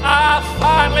 I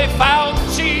finally found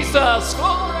Jesus,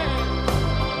 glory,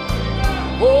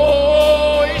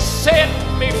 oh, he set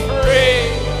me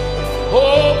free.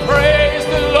 Oh, praise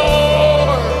the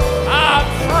Lord, I'm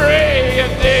free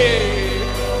indeed.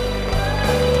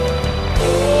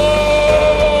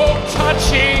 Oh,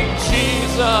 touching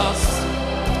Jesus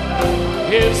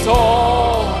is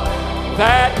all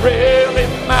that really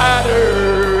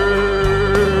matters.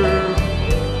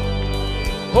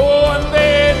 Oh, and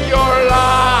then your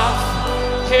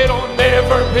life, it'll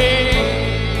never be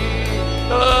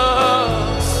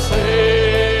the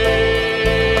same.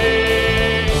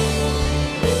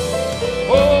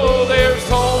 Oh, there's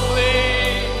only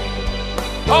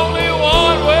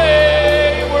one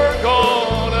way we're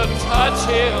gonna touch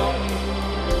him.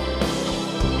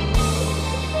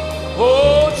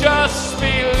 Oh, just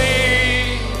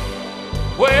believe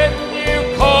when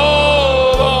you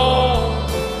call on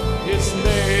his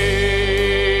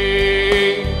name.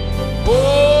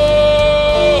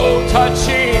 Oh,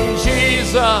 touching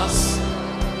Jesus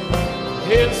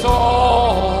is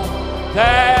all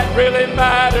that really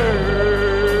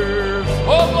matters.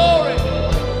 Oh, glory.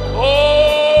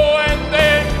 Oh, and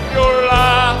then your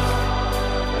life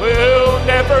will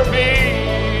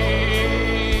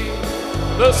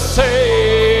the same.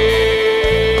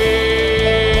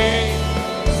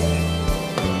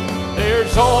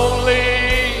 There's only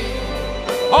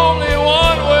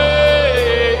one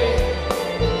way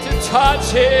to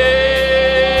touch Him.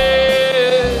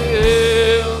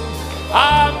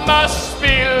 I must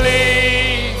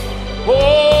believe,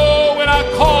 oh, when I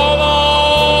call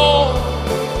on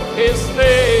His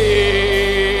name.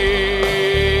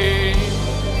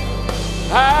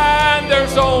 And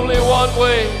there's only one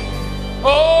way,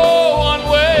 oh, one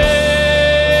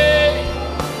way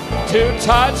to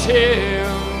touch Him.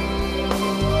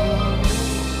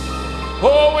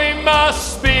 Oh, we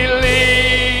must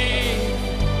believe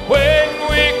when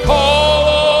we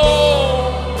call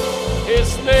on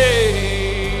His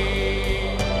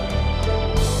name.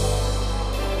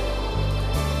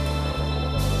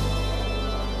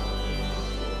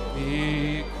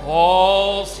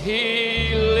 Because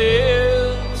He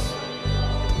lives,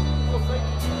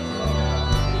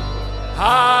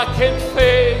 I can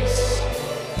face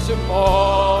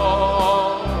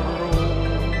tomorrow.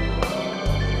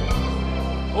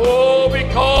 Oh,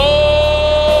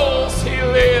 because He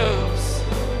lives,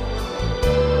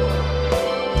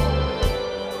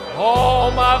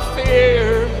 all my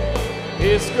fear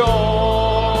is gone.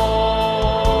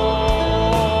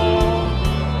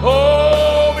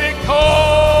 Oh,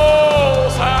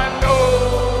 because I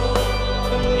know,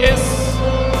 yes,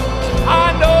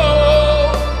 I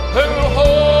know who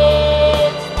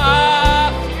holds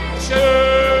my future.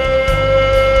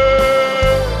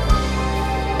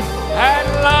 And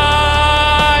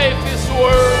life is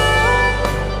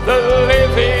worth the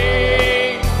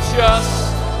living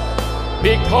just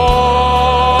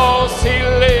because He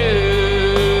lives.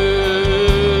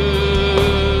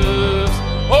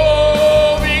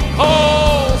 Oh,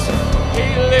 because He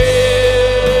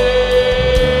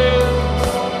lives,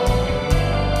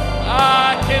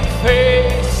 I can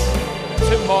face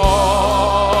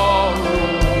tomorrow.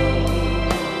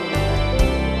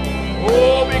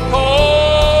 Oh,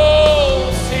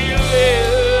 because He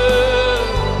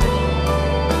lives,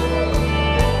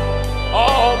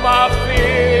 all my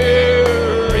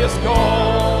fear is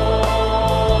gone.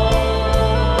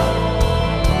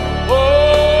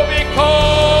 Oh,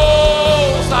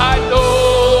 because I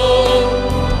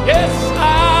know, yes,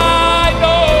 I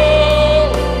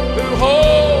know who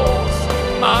holds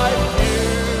my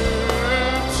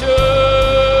future.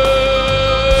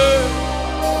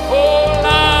 Oh,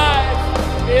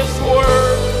 life is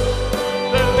worth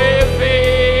the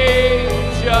living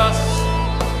just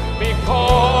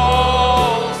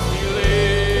because He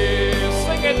lives.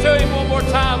 Sing it to Him one more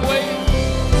time, wait.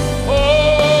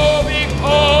 Oh,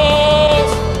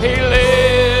 because He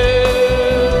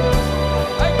lives,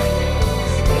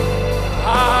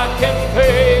 I can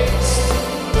face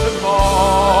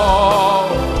tomorrow.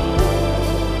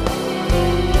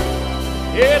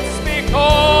 It's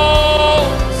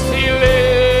because He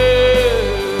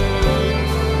lives,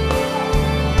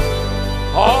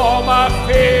 all my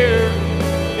fear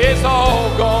is all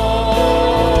gone.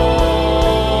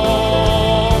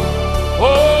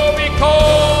 Oh,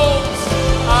 because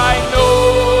I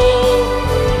know,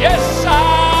 yes,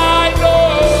 I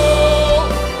know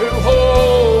who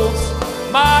holds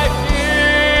my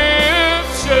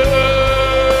future.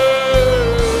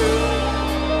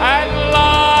 And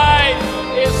life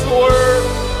is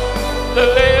worth the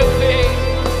living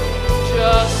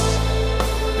just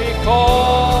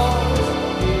because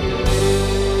He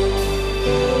lives.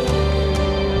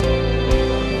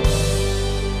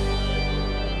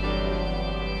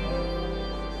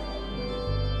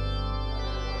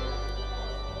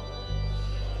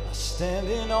 I stand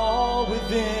in awe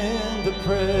within the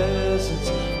presence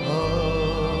of the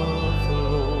Lord,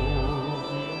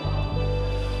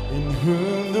 in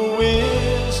whom the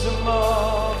wisdom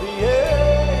of the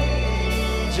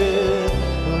ages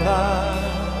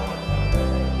lies,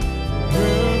 in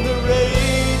whom the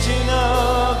raging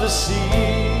of the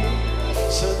sea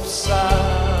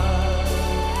subsides,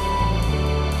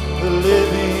 the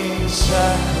living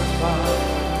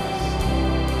sacrifice,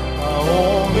 my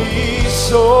only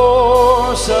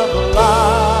source of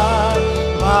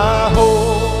life, my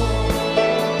hope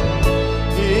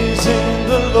is in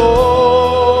the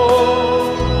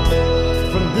Lord.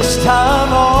 From this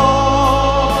time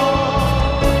on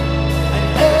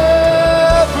and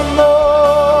evermore,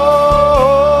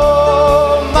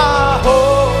 my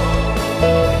hope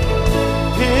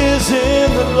is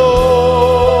in the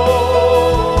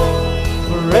Lord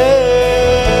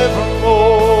forevermore.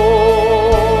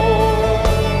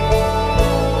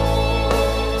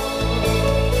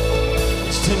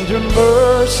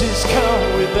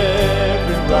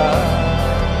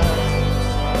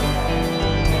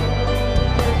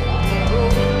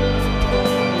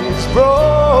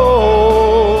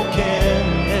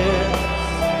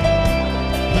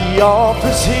 He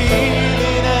offers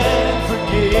healing and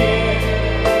forgiveness,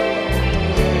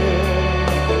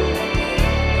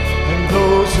 and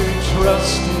those who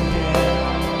trust in Him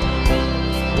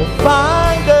will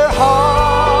find their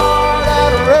heart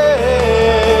at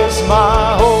rest.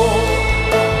 My hope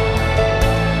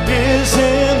is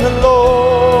in the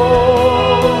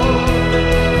Lord.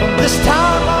 From this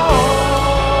time on,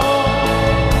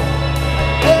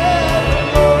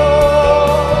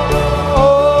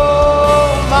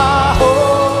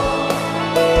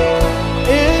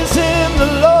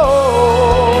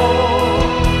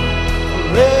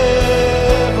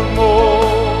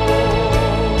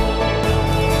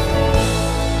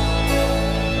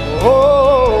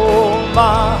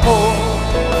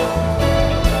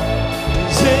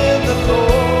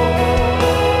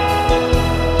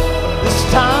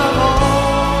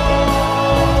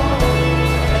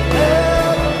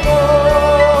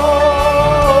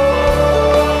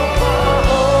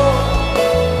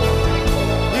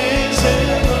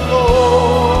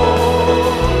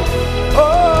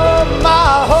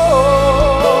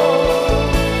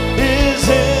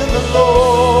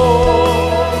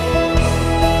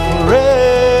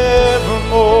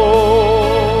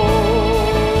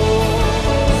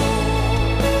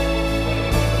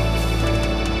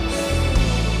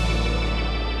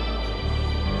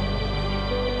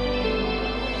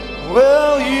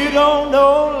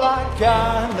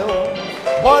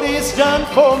 what He's done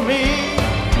for me.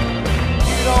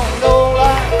 You don't know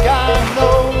like I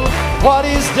know what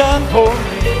He's done for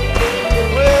me.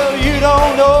 Well, you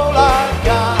don't know like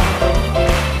I know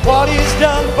what He's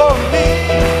done for me.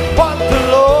 What the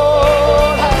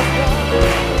Lord has done.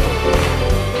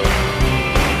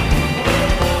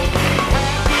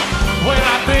 When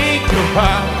I think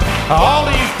about all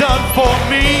He's done for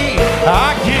me,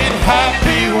 I get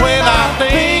happy when I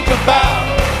think about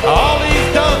all He's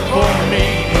done for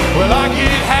me. Well, I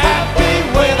get happy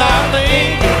when I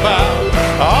think about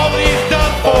all He's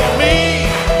done for me.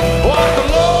 What the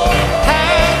Lord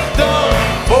has done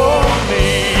for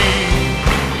me.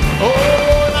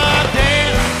 Oh, and I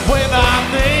dance when I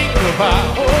think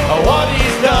about what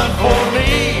He's done for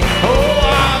me. Oh,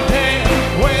 I dance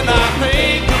when I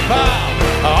think about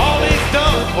all He's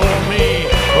done for me.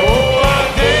 Oh, I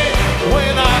dance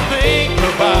when I think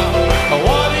about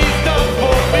what He's done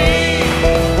for me.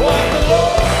 What the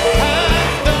Lord has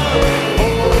done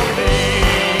for me.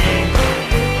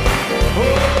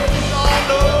 Oh, you don't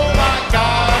know like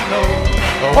I know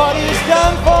what He's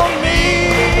done for me.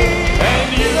 And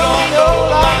you don't know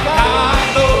like I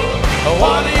know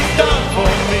what He's done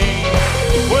for me.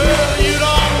 Well, you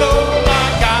don't know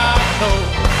like I know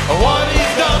what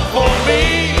He's done for me.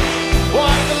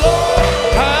 What the Lord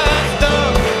has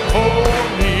done for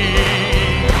me.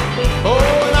 Oh,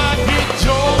 and I get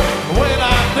joy when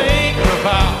I think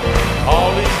about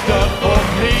all He's done for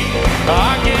me.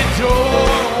 I get joy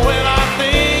when I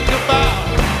think about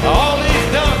all He's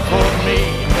done for me.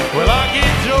 Well, I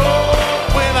get joy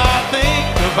when I think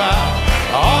about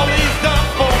all He's done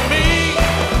for me.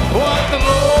 What the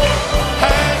Lord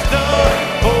has done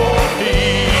for me.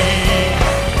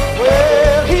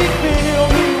 Well, He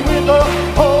filled me with the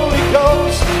Holy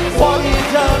Ghost. What He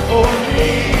done for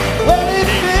me. Well, He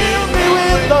filled me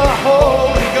with the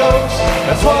Holy Ghost.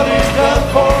 That's what He's done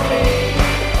for me.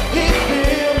 He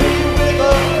filled me with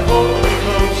the Holy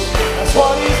Ghost. That's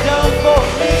what He's done for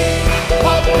me.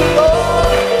 What the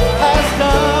Lord has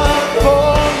done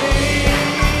for me.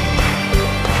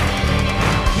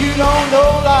 You don't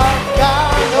know like I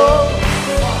know.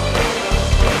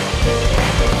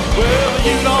 Well,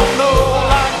 you don't know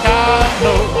like I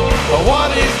know what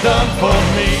He's done for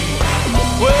me.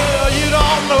 Well, you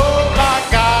don't know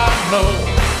like I know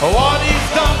what He's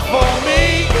done for me.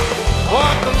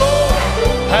 What the Lord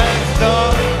has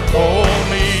done for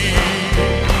me.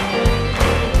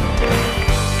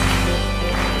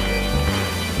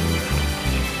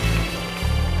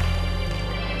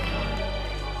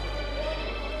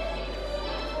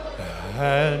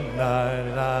 At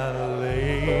night I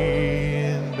lay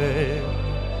in bed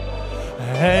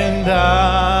and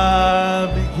I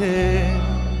began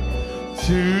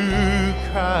to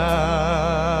cry,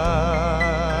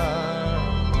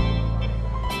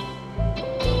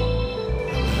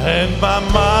 and my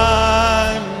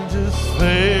mind just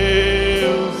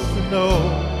fails to know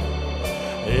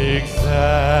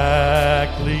exactly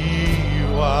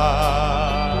why.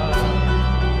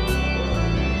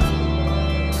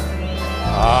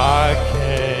 I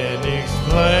can't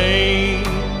explain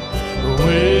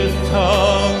with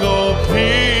tongue or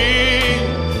pen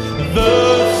the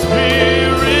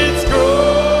Spirit's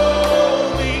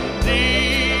growing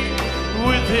deep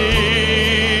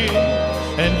within,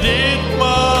 and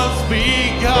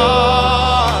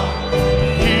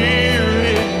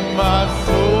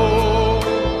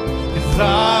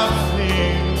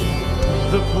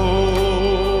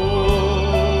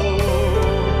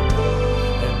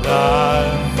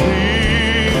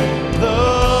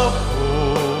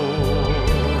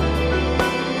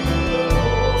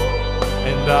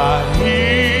I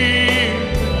hear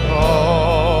the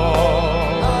call.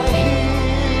 I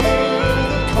hear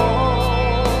the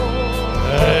call.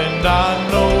 And I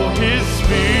know His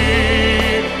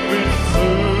Spirit's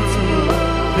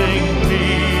moving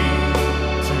me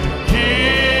to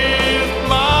give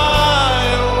my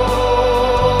all.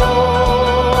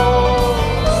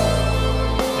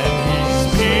 And He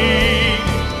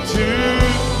speaks to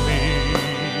me.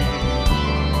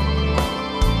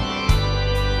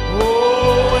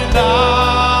 Oh, and I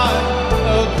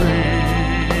agree.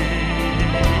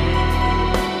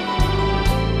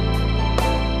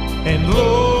 And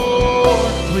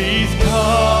Lord, please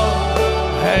come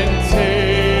and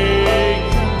take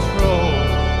control.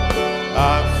 I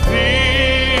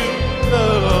feel the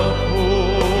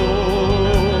pull.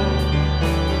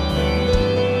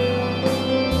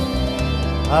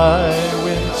 I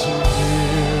went to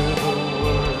hear the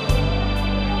word,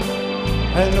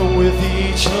 and with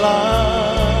each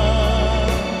line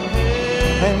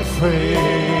and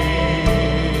phrase,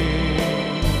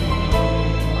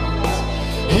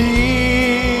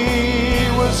 He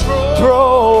was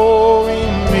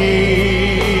throwing me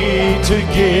to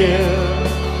give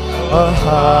a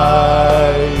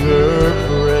higher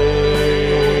praise.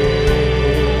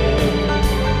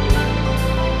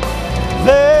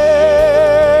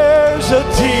 There's a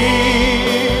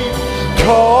deep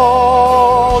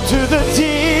call to the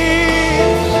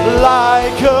deep,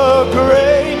 like a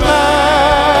great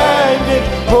magnet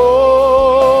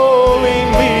pulling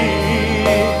me.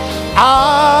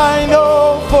 I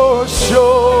know for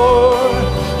sure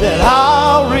that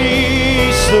I'll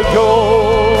reach the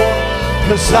goal,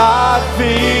 'cause I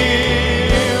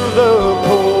feel the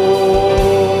pull.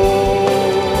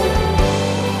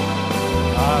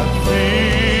 I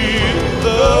feel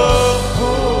the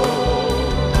pull.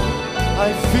 I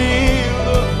feel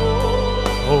the pull.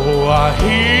 Oh, I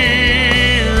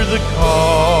hear the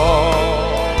call.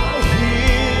 I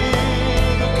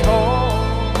hear the call.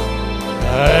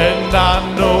 And I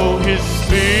know His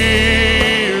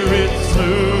Spirit's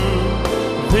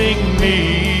moving me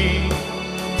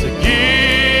to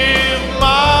give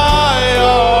my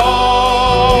all.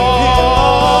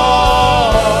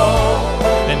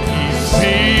 And He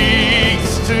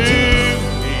speaks to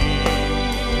me.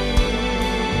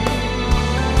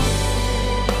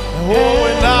 Oh,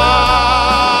 and I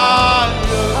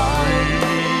agree.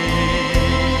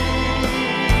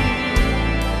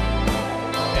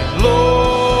 And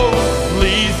Lord,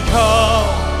 please come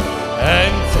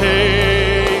and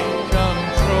take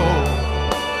control.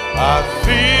 I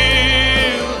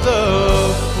feel the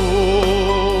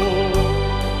pull.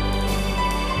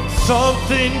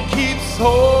 Something keeps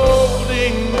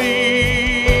holding me.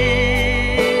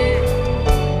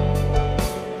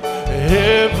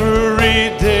 Every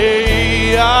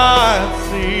day I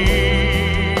see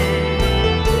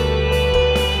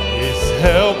is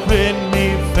helping me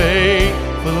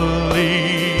faithfully,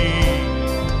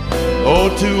 oh,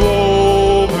 to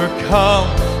overcome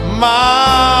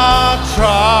my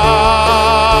trial.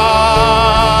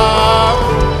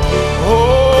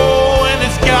 Oh, and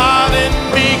it's guiding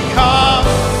me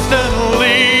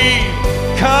constantly,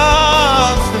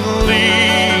 constantly,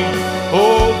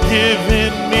 oh,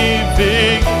 giving me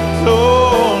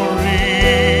victory.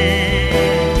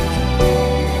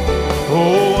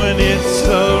 Oh, and it's a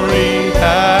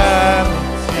reality,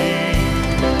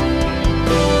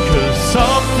 'cause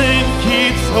something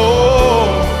keeps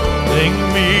holding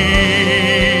me.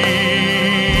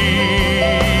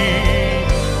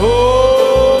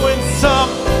 Oh, and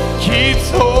something keeps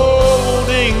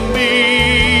holding me.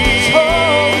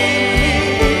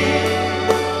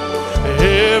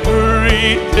 Every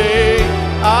day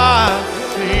I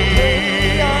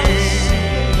see,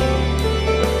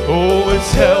 oh,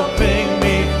 it's helping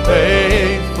me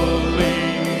faithfully,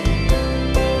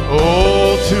 oh,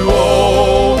 to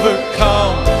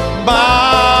overcome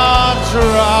my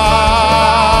trial.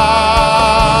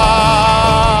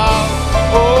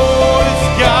 Oh, it's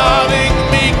guiding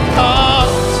me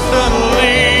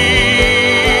constantly,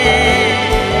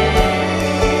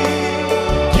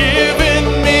 giving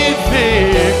me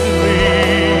victory.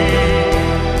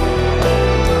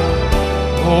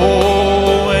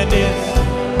 Oh, and it's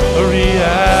a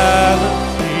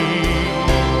reality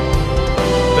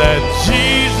that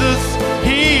Jesus,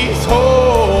 He's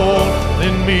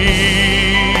holding me.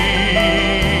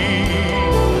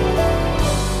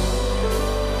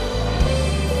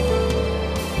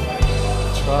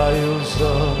 Trials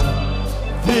of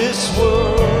this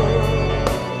world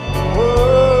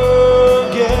were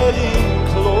getting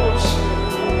closer.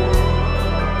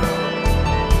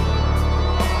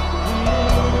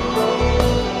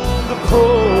 The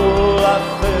pull I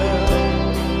felt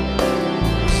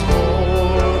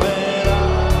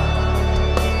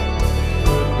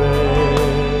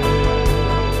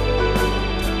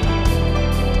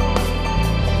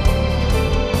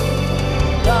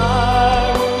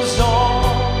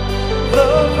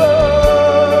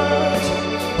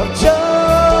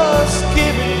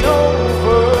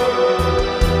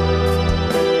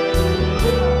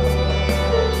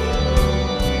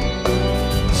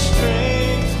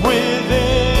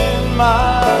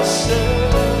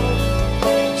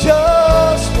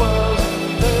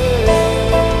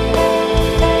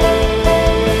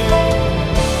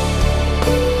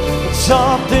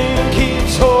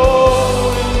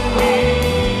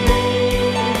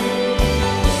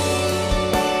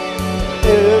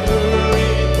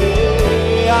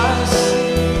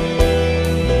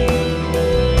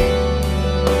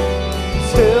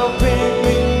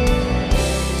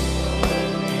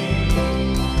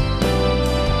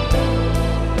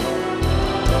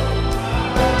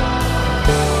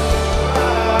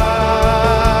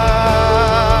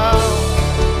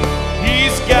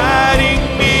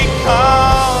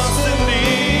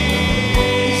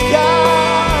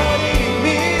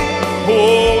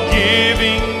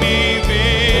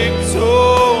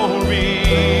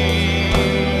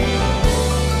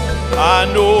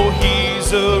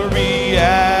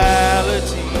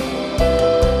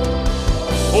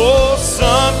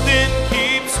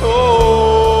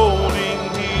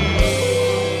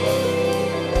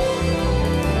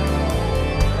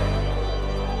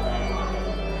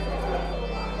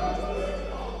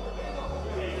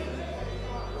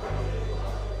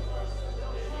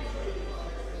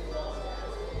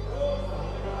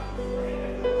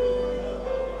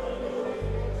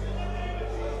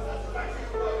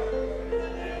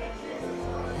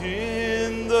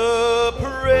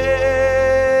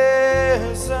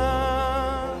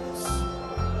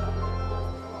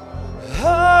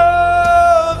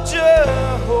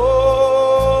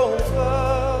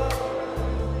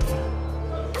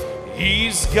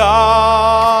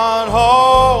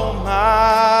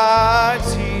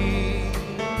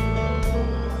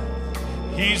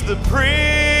the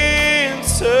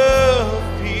Prince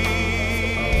of Peace.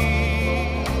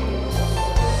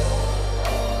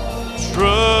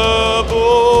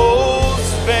 Troubles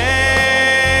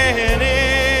vanish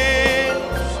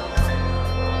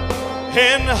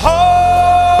and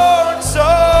hearts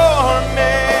are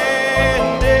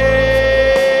mended.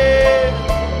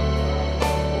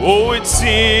 Oh, it's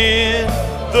in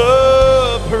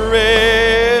the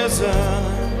presence,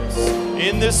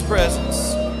 in this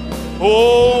presence,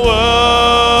 oh,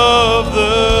 of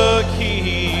the King.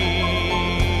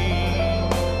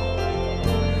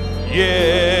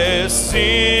 Yes,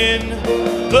 in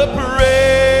the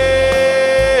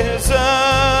presence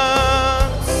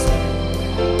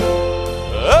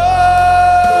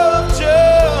of Jehovah.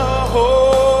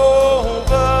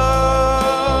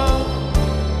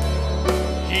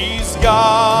 He's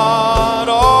God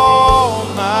Almighty.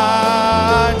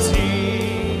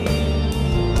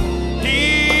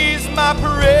 He's my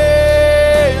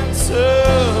Prince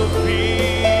of Peace.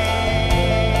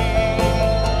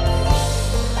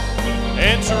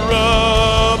 And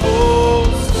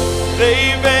troubles,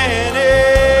 they vanish.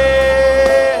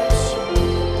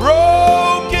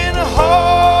 Broken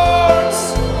hearts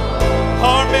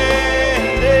are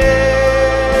mended.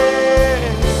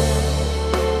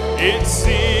 It's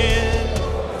in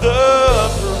the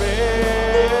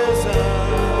presence,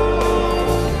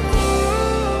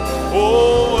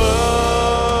 oh,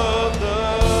 of the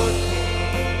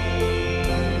King.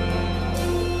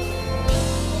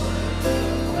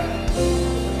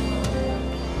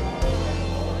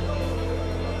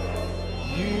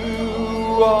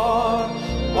 You are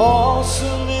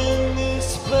awesome in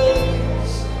this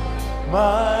place,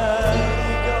 mighty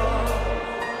God.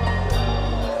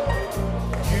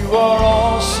 You are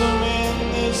awesome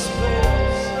in this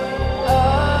place,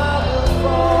 our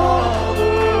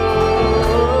Father.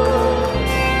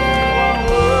 You are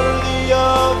worthy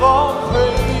of all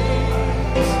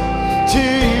praise. To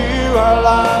you our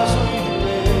lives we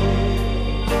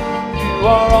raise. You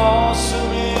are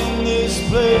awesome in this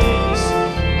place,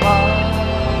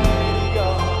 mighty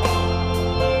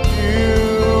God.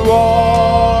 You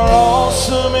are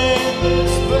awesome in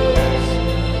this place,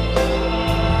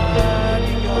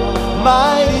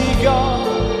 mighty God.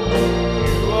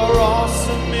 You are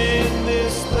awesome in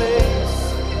this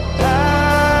place,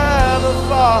 Abba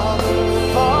Father,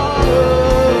 Father.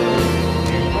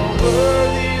 You are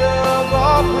worthy of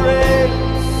our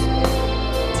praise.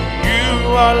 To you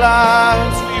our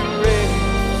lives we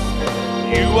raise.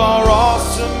 You are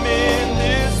awesome in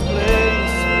this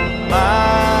place,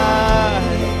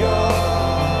 mighty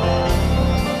God.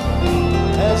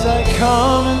 As I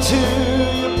come into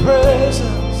your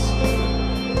presence,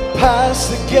 past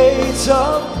the gates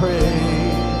of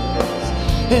praise,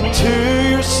 into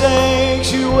your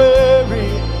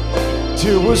sanctuary,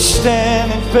 till we're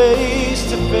standing face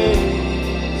to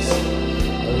face. I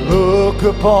look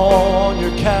upon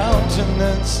your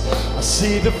countenance, I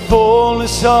see the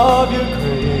fullness of your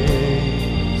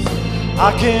grace.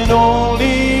 I can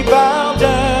only bow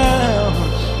down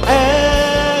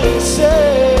and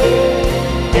say,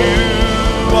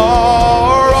 you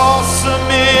are awesome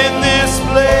in this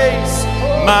place,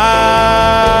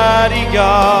 mighty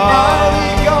God.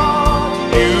 Mighty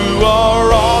God. You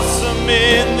are awesome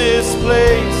in this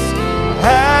place,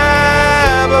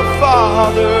 Abba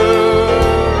Father.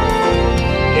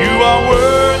 You are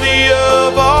worthy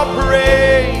of our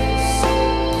praise.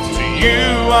 To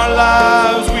you our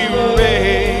lives we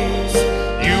raise.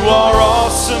 You are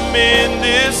awesome in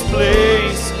this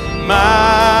place,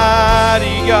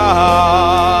 mighty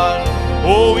God.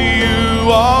 Oh,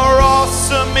 you are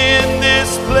awesome in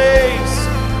this place,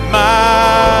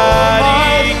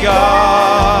 mighty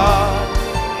God.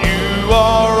 You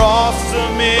are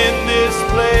awesome in this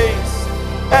place,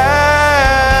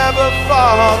 Abba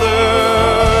Father.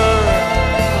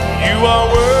 You are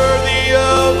worthy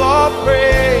of our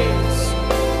praise,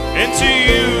 and to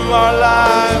you our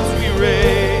lives we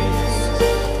raise.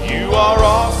 You are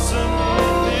awesome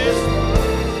in this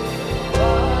place,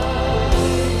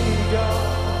 mighty God.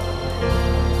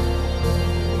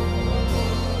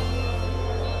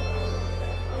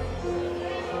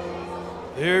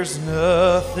 There's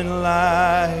nothing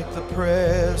like the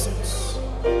presence.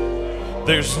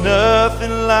 There's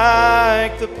nothing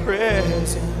like the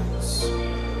presence.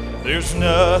 There's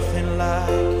nothing like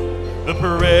the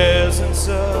presence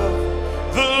of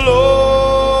the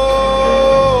Lord.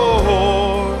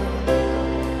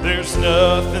 There's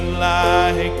nothing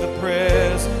like the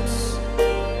presence.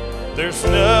 There's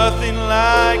nothing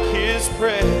like His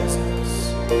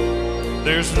presence.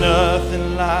 There's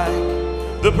nothing like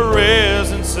the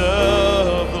presence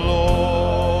of the Lord.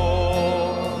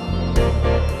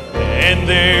 And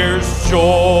there's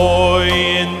joy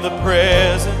in the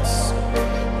presence.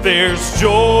 There's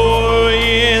joy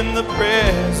in the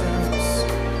presence.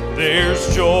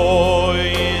 There's joy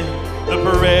in the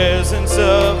presence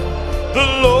of the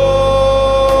Lord.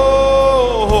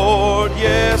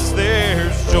 Yes,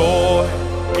 there's joy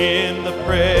in the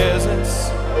presence.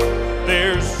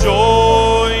 There's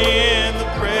joy in the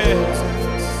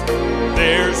presence.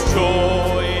 There's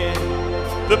joy in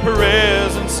the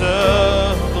presence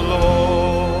of the Lord.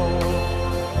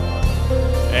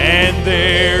 And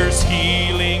there's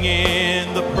healing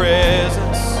in the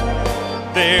presence.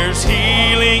 There's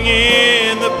healing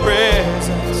in the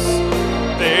presence.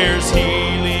 There's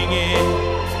healing in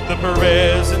the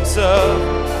presence of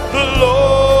the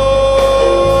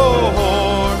Lord.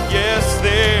 Yes,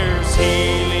 there's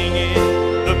healing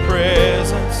in the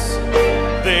presence.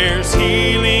 There's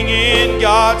healing in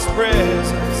God's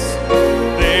presence.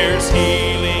 There's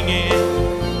healing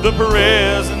in the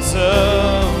presence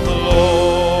of the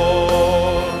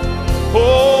Lord.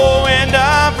 Oh, and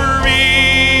I'm free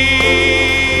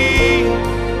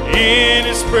in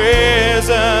His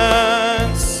presence.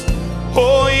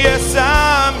 Oh, yes,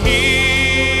 I'm healed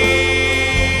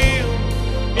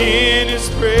in His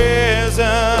presence.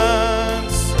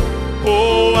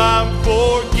 Oh, I'm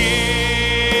forgiven,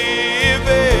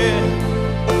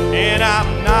 and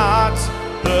I'm not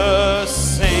the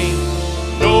same.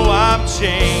 No, I'm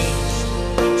changed,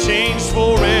 changed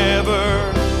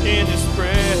forever in His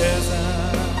presence.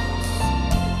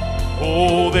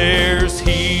 Oh, there's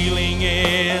healing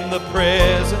in the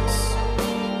presence.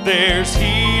 There's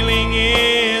healing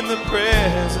in the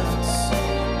presence.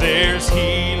 There's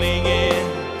healing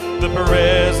in the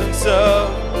presence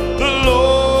of the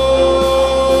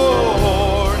Lord.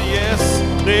 Yes,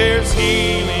 there's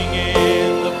healing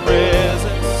in the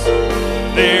presence.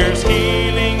 There's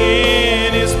healing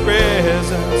in His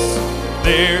presence.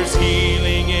 There's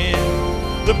healing in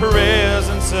the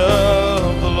presence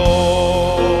of the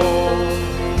Lord.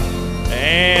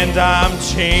 And I'm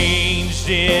changed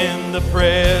in the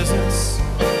presence.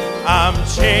 I'm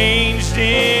changed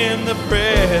in the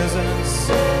presence.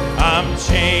 I'm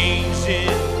changed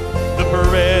in the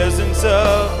presence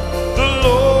of the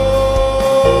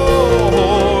Lord.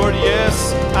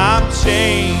 Yes, I'm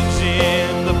changed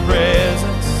in the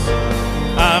presence.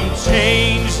 I'm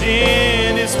changed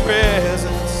in His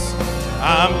presence.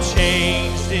 I'm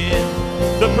changed in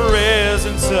the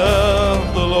presence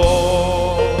of the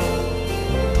Lord.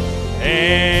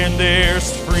 And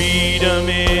there's freedom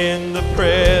in the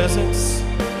presence.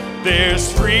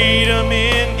 There's freedom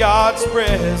in God's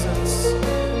presence.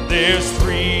 There's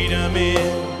freedom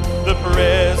in the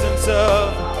presence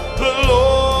of the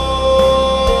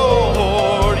Lord.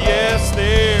 Yes,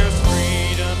 there's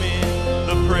freedom in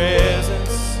the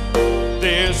presence.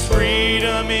 There's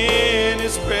freedom in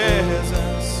His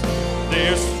presence.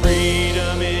 There's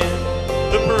freedom in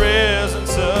the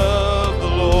presence of the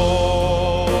Lord.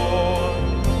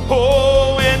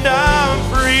 Oh, and I'm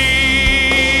free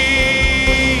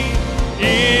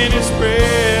in His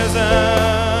presence.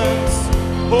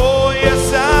 Oh,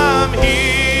 yes, I'm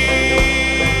healed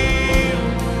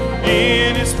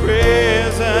in His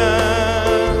presence.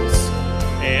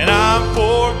 And I'm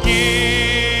forgiven.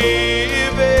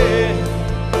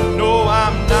 No,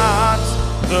 I'm not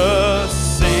the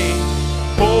same.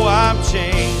 Oh, I'm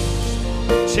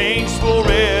changed, changed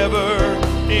forever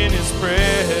in His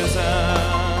presence.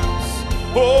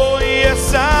 Oh,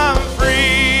 yes, I'm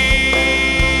free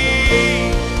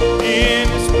in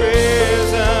His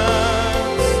presence.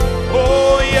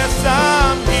 Oh, yes,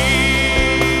 I'm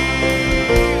healed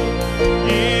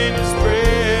in His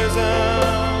presence.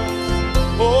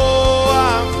 Oh,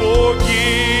 I'm forgiven,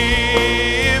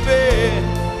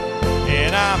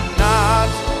 and I'm not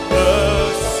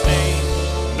the same.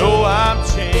 No, I'm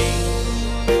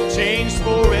changed, changed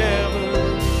forever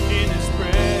in His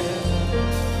presence.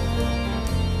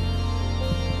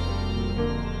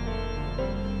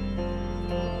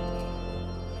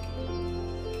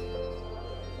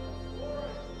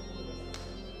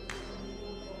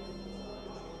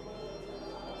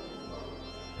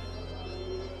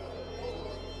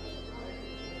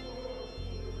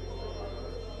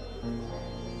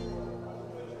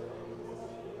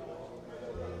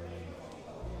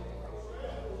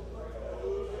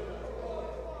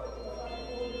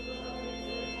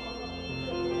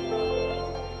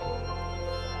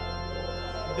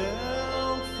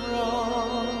 Down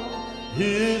from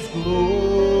His glory,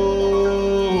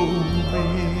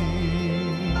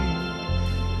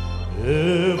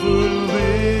 ever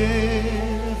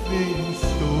living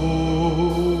story.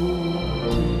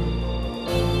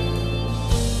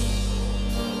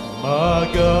 My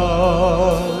God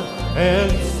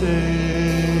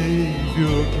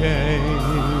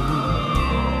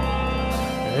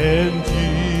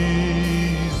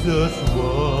Jesus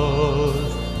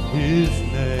was his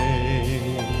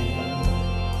name.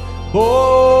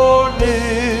 Born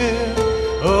in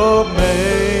a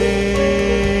manger,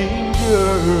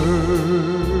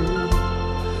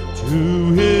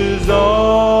 to his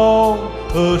own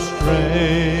a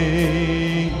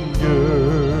stranger,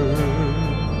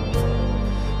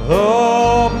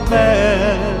 a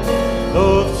man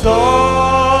of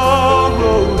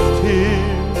sorrows,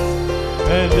 tears,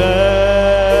 and agony.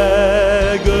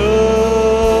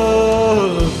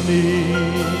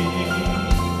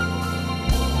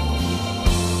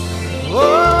 Oh,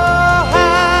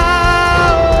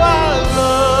 how I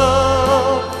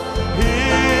love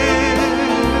him,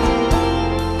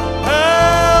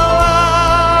 how I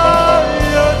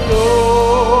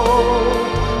adore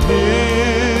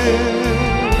him.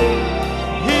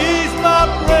 He's my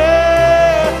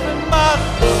breath and my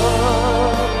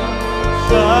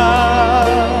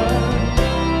sunshine,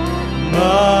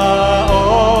 my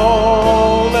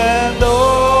all and all.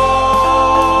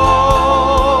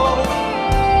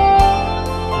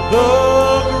 The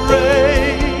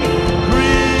great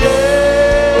Creator,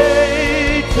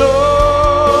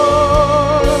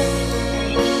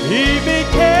 he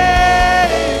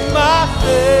became my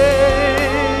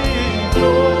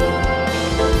Savior,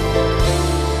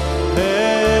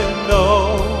 and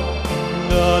all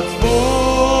God's fullness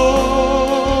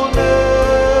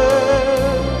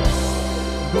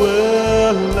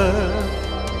dwelleth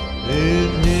in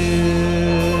him.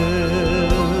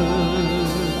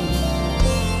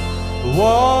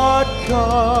 What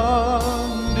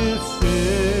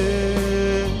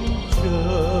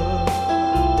condescension,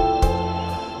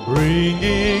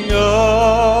 bringing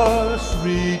us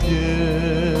redemption,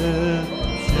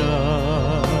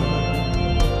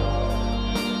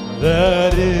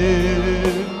 that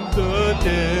in the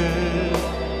dead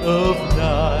of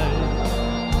night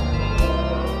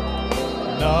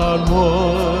not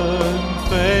one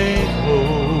faint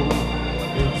hope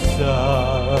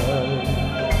inside.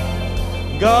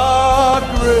 God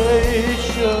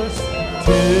gracious,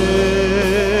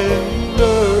 tender,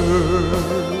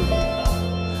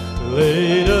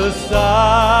 laid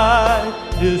aside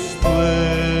his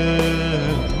splendor,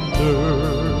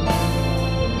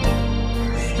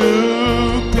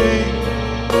 stooping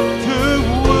to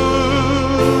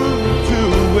wound, to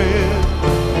win,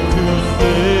 to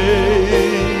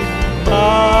save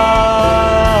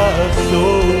my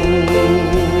soul.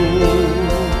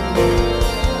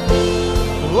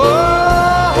 Oh,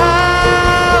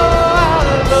 how I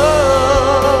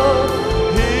love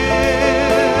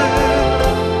him,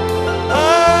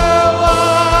 how I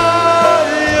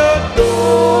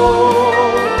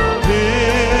adore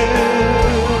him.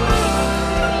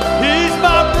 He's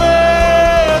my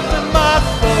breath and my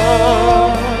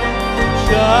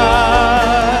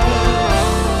sunshine,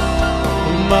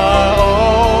 my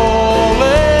all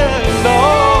and all.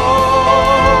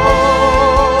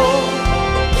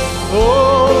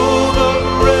 Oh, the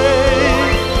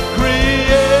great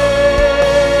Creator,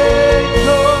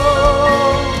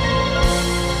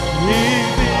 he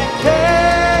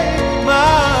became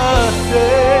my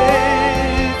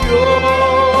Savior,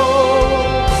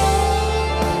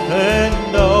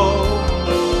 and all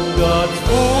God's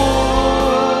fullness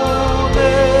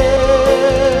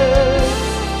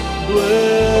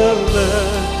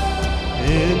dwelleth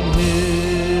in him.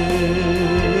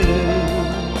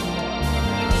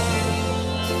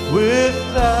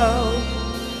 Without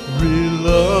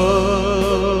reluctance,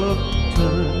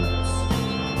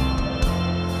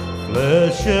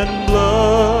 flesh and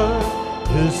blood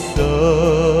his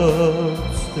substance,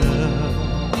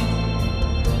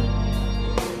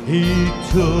 he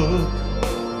took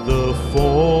the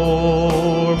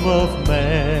form of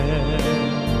man,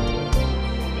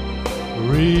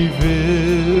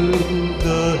 revealed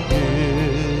the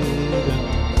hidden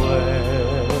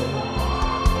plan.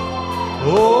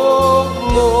 Oh,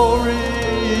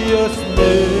 glorious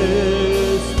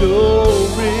mystery,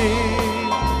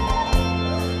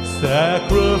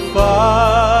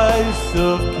 sacrifice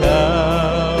of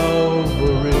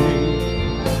Calvary.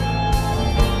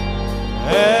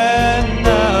 And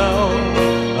now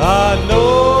I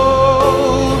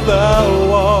know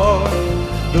thou art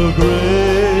the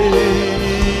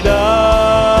great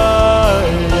I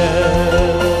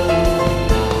am.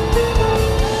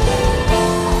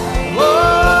 Oh,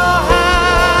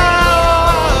 how I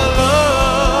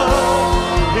love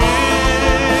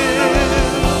him,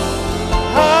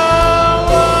 how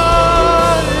I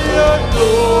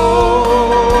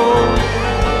adore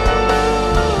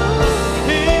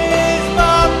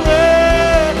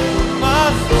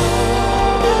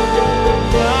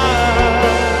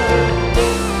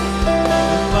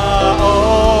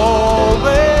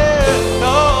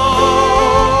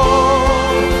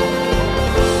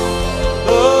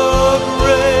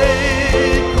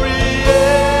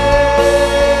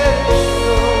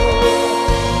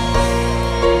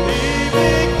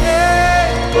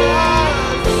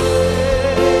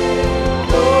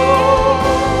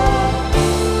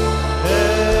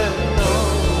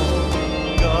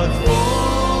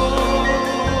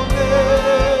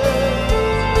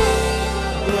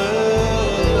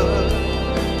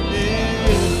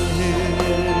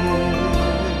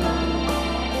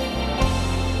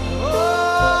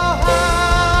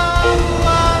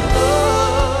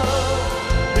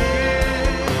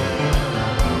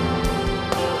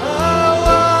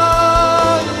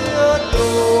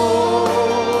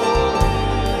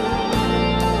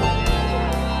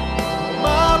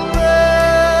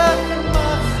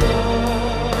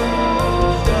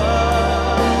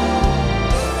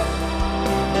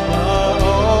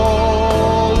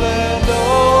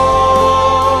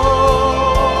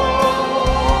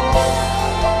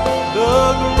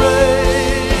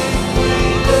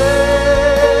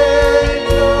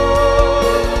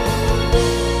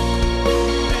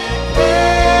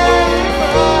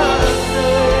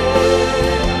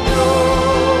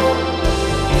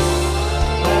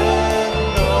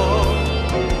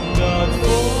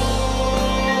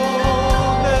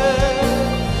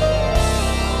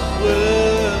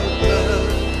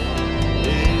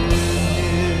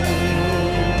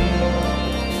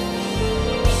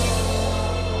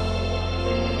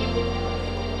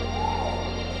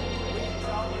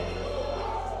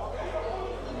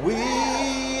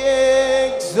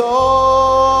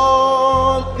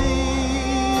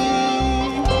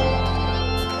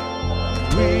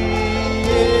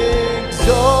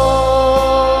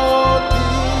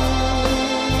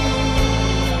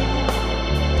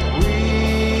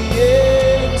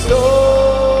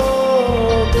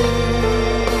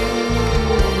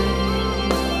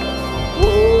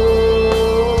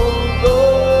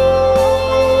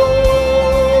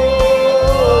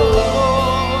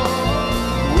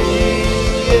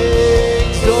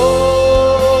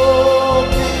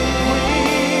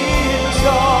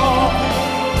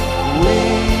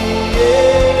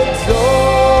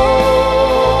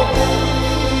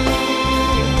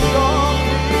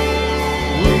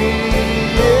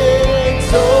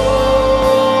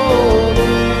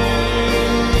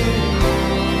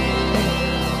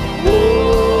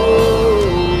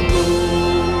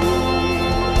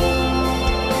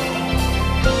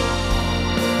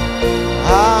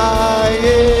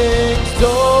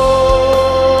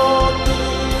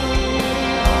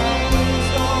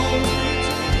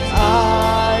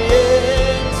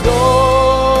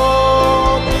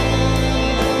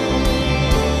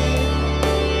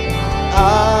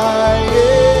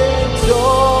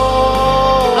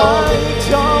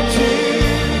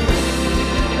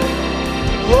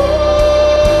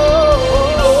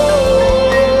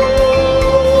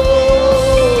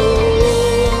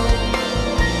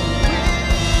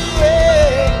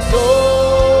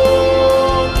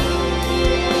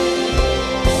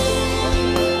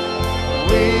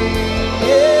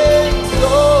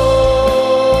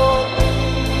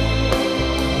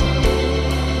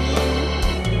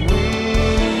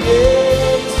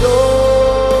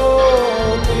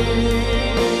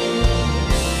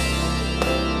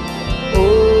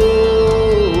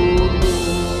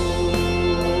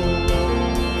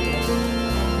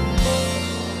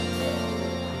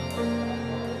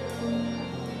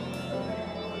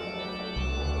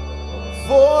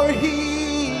for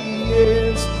He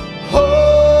is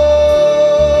holy.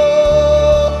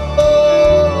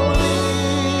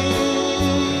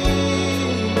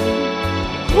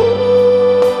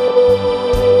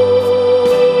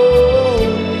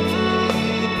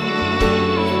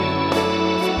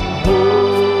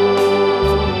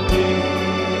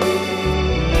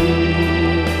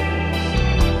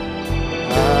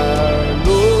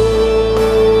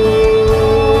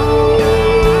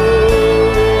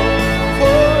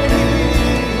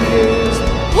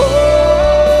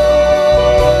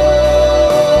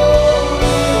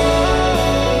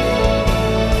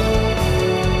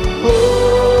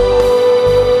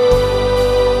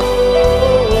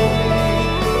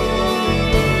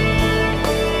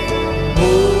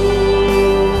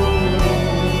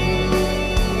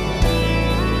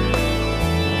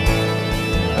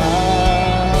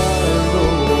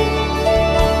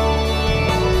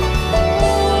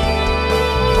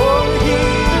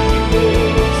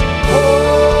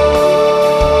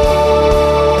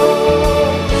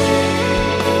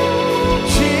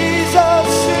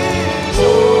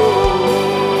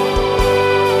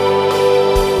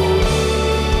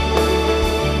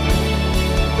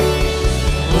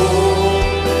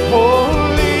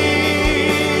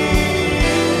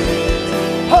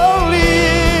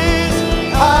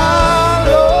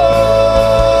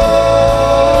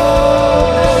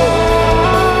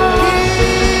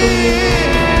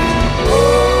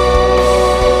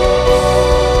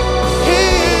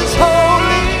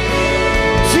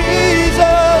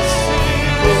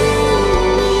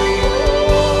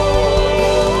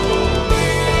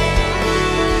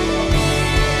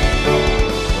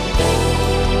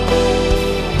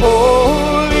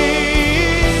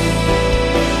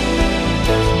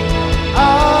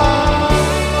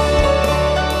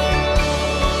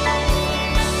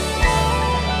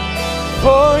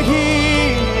 For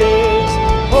He is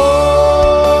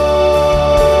holy.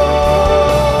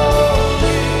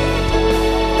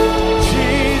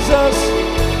 Jesus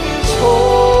is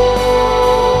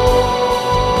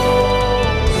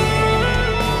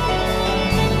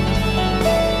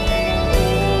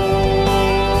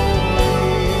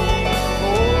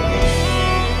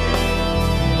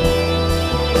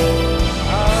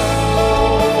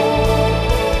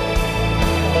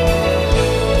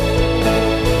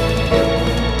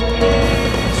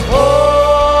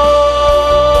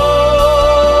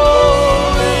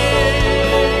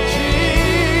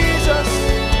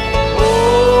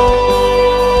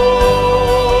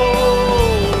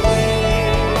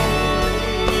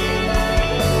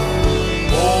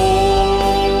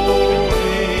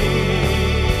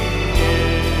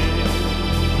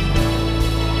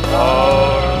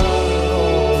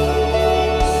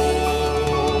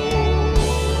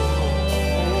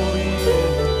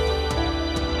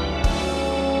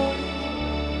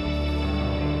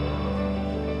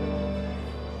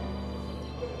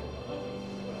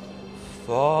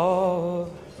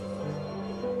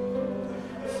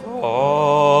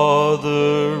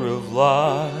Father of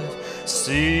life,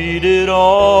 seated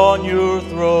on your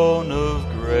throne of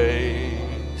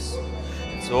grace.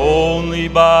 It's only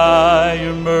by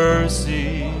your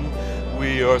mercy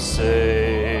we are saved.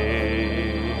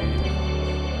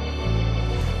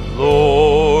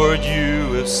 Lord,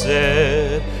 you have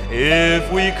said,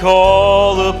 if we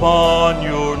call upon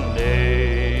your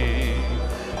name,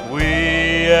 we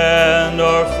and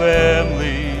our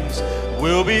families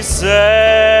will be saved.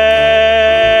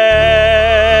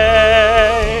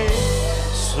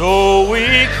 So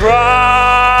we cry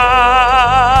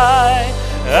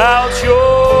out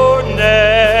your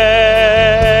name,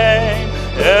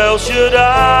 El Shaddai,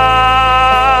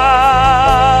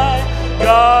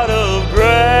 God of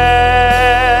grace,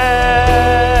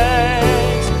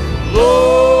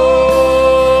 Lord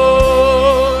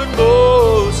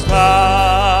Most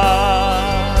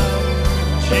High,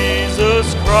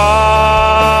 Jesus Christ.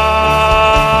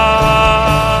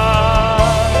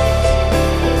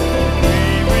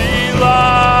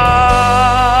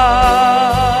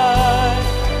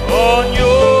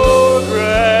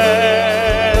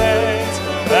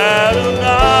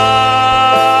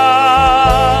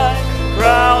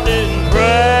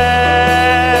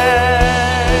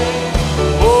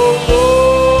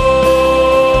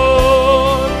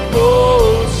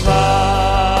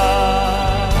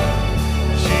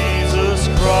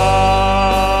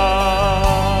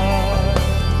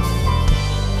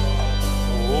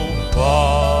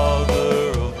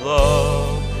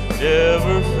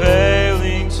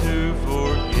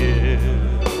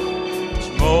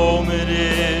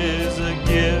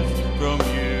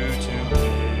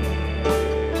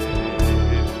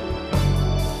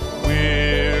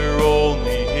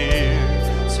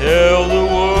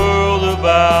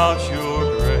 out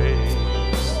your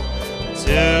grace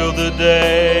till the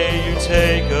day you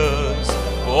take us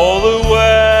all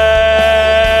away.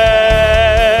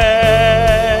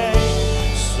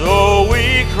 So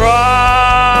we cry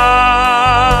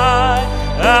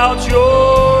out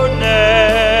your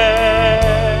name,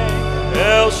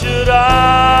 El Shaddai,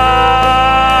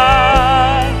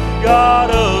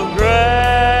 God of grace,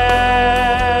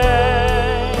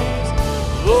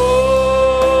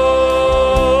 Lord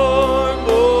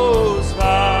Most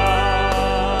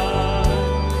High,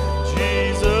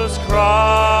 Jesus Christ.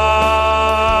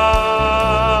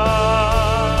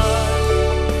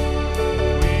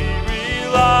 We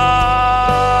rely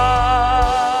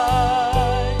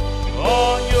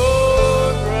on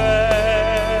your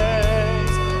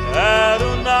grace,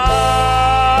 Adonai,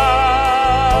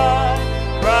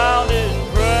 crowned in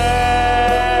praise,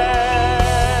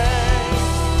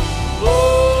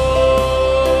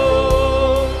 Lord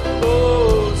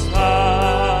Most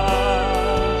High,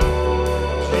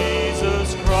 Jesus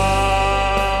Christ.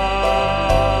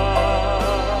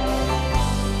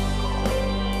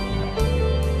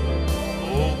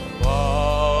 Oh,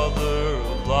 Father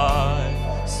of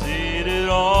light, seated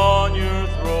on your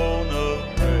throne of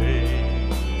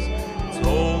grace, it's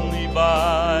only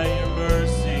by your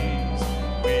mercies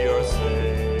we are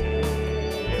saved.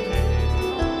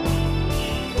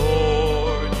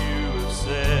 Lord, you have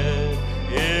said,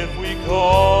 if we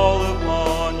call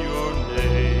upon your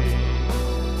name,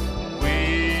 we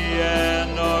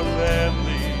and our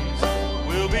families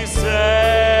will be saved.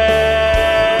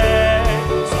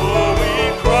 So we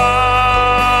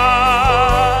cry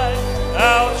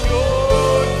out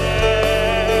your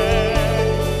name,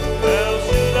 El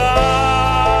Shaddai,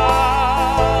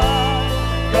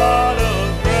 God of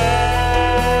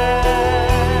grace,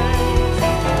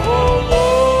 oh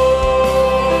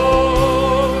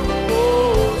Lord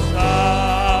Most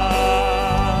High,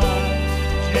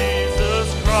 Jesus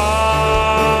Christ.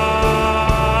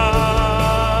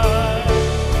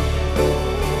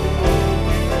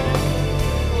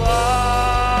 Rely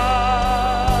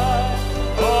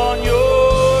on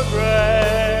your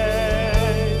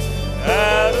grace,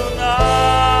 Adonai,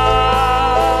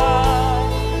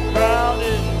 crowned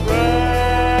in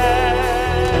praise,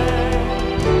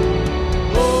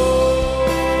 Lord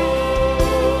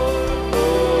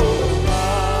Most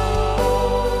High,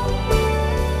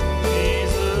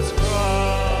 Jesus Christ.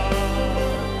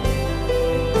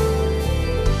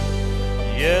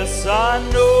 Yes, I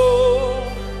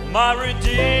know my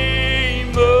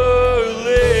Redeemer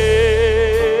lives.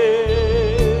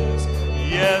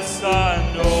 Yes, I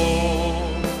know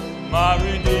my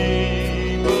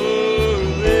Redeemer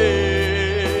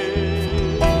lives.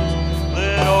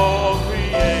 Let all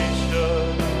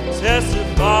creation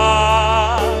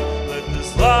testify. Let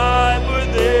this life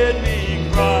within me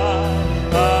cry.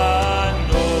 I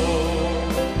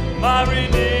know my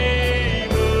Redeemer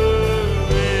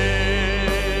lives.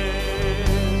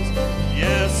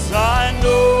 Yes, I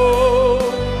know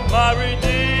my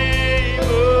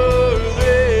Redeemer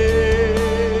lives.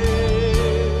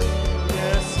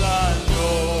 Yes, I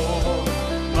know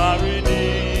my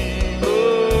Redeemer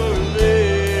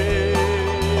lives.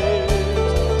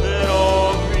 Let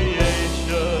all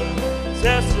creation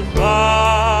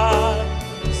testify.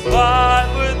 This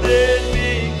life within me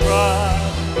cry.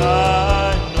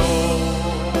 I know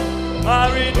my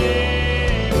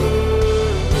Redeemer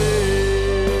lives.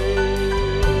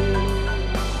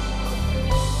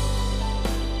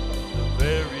 The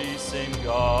very same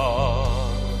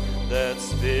God that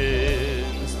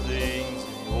spins things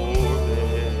in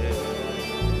orbit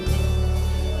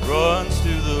runs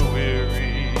to the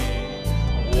weary,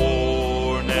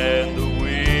 worn and the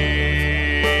weak,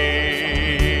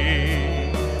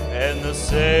 and the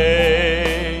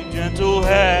same gentle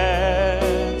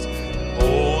hands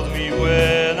hold me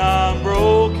when I'm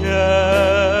broken.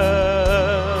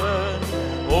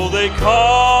 Oh, they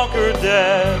conquer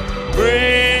death,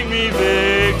 bring me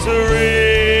victory.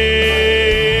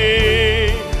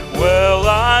 Well,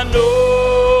 I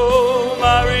know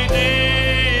my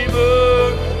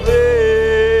Redeemer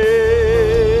lives.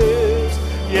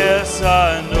 Yes,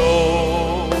 I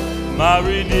know my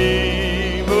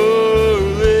Redeemer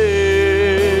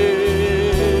lives.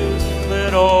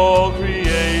 Let all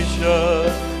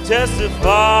creation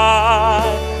testify.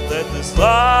 Let this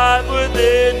life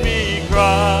within me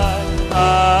cry.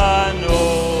 I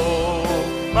know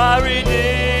my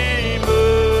Redeemer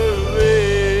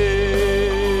lives.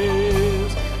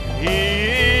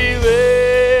 He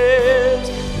lives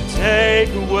to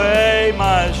take away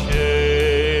my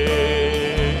shame.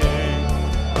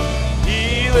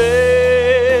 He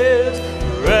lives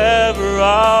forever,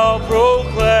 I'll proclaim.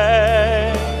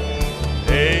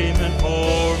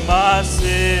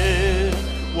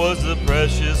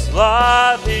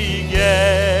 life he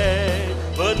gave.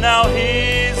 But now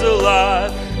he's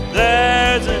alive,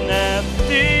 there's an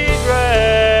empty grave.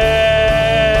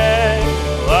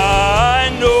 I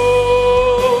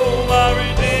know my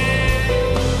Redeemer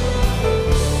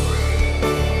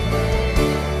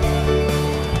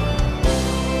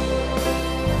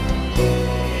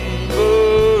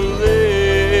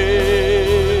lives.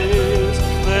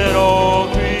 Let all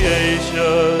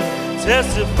creation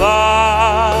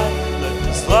testify. Let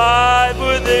this life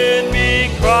within me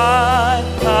cry.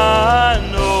 I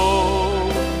know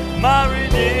my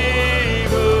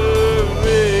Redeemer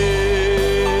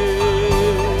lives.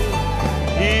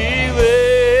 He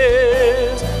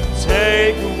lives,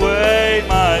 take away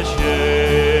my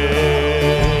shame.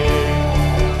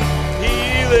 He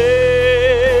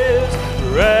lives,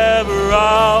 forever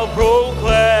I'll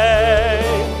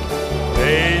proclaim.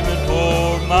 Payment for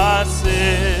my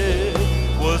sin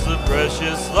was the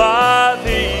precious life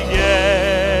he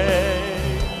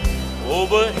gave. Oh,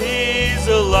 but he's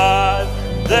alive,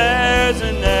 there's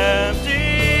an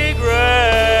empty grave.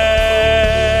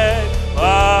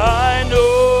 I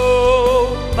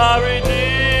know my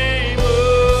Redeemer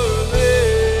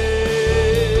lives.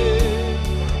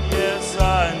 Yes, I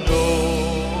know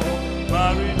my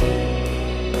Redeemer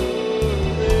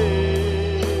lives.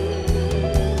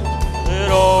 Let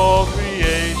all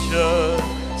creation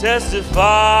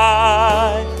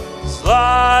testify, this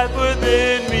life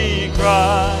within me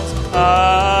cries.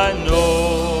 I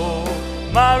know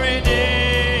my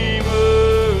Redeemer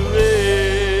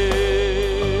lives.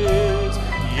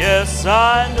 Yes, I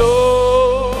know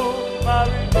my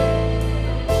Redeemer.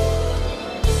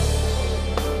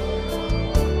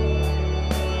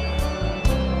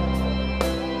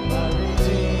 My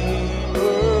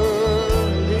Redeemer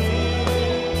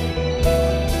lives.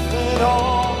 Let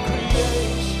all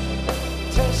creation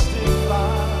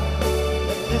testify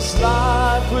that this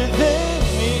life within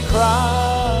me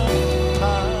cry. I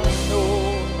know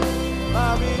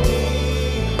my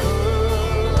Redeemer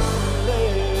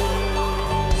lives.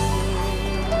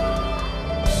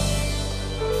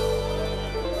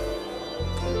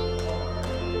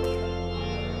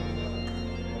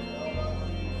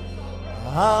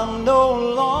 I'm no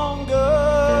longer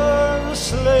a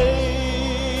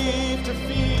slave to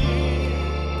fear.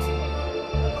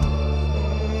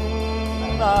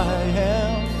 I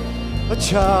am a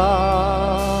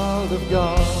child of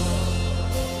God.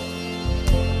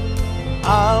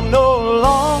 I'm no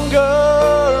longer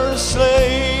a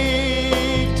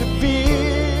slave to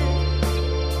fear.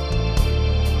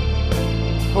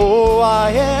 Oh,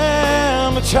 I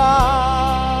am a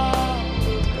child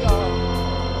of God.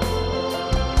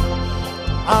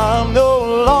 I'm no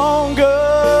longer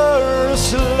a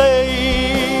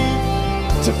slave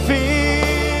to fear.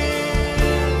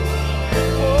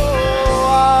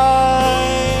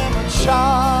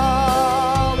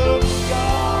 Child of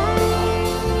God,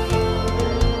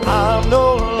 I'm no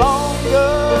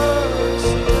longer a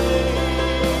slave,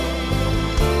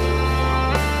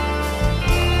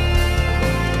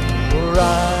 for I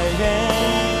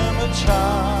am a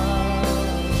child of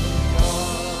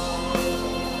God.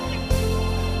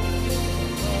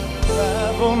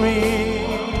 Unravel me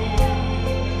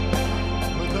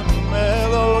with a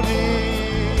melody.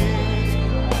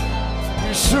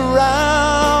 You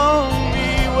surround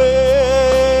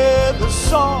with the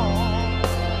song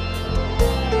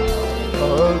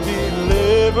of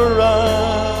deliverance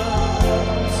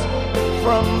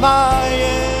from my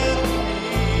enemy.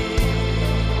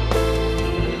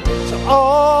 So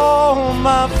all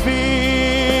my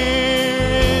fear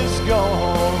is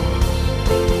gone,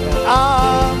 and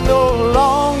I'm no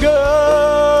longer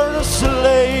a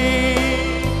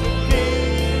slave to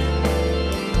fear.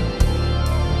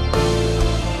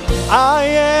 I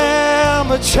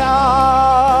am a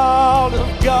child of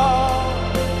God.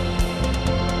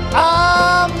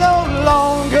 I'm no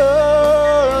longer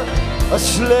a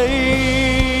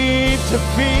slave to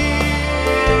fear.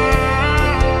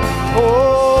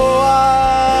 Oh, I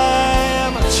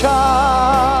am a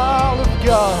child of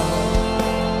God.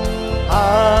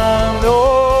 I'm no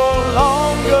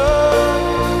longer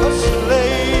a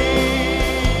slave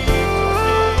to fear.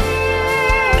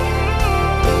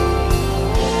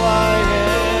 Oh, I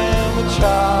am a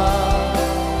child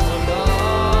of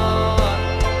God.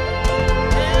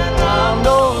 And I'm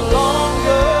no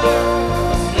longer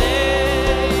a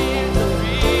slave to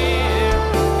fear.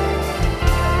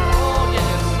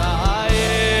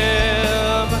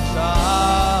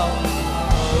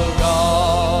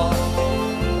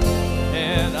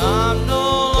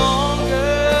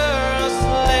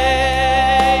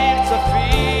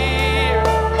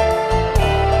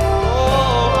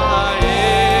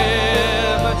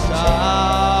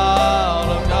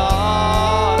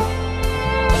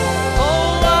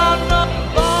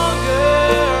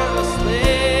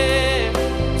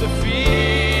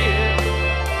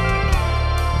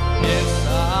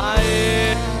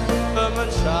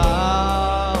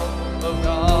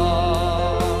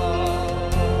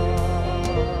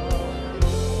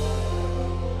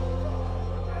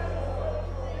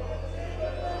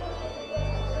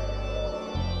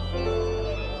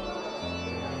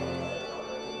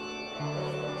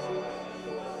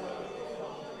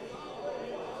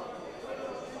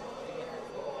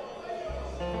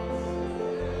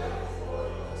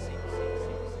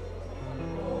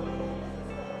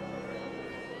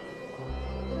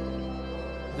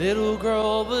 little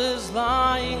girl was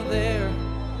lying there.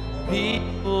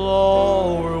 People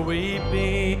all were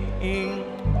weeping.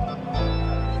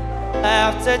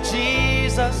 Laughed at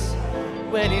Jesus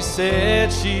when he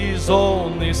said she's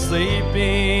only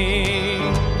sleeping.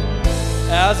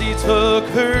 As he took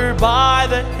her by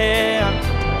the hand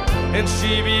and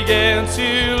she began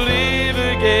to live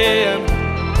again.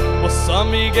 Well, some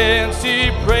began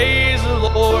to praise the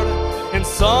Lord and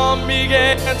some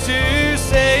began to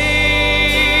say,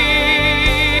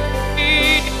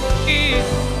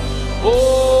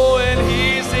 oh, and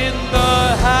he's in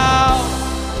the house.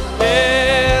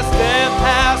 Yes, death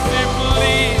has to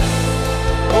flee.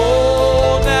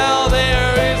 Oh, now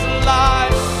there is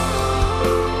light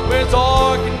where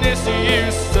darkness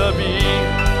used to be.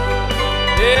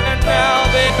 And now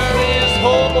there is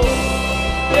hope.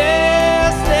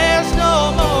 Yes, there's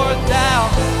no more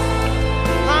doubt.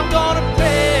 I'm gonna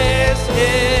praise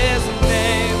his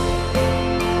name.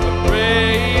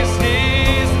 Praise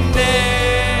his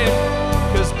name,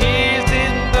 'cause he's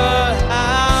in the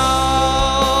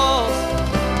house.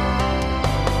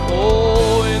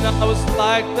 Oh, and I was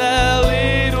like that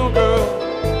little girl,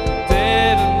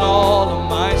 dead in all of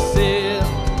my sin,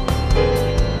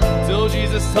 till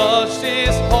Jesus touched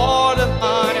his heart of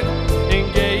mine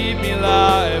and gave me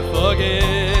life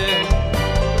again.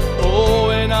 Oh,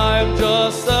 and I'm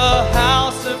just a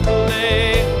house of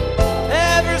clay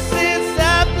ever since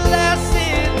that blessed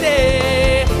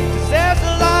day. 'Cause there's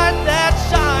a light that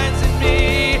shines in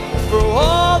me for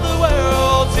all the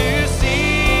world to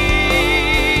see.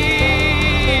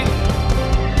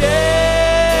 Yeah.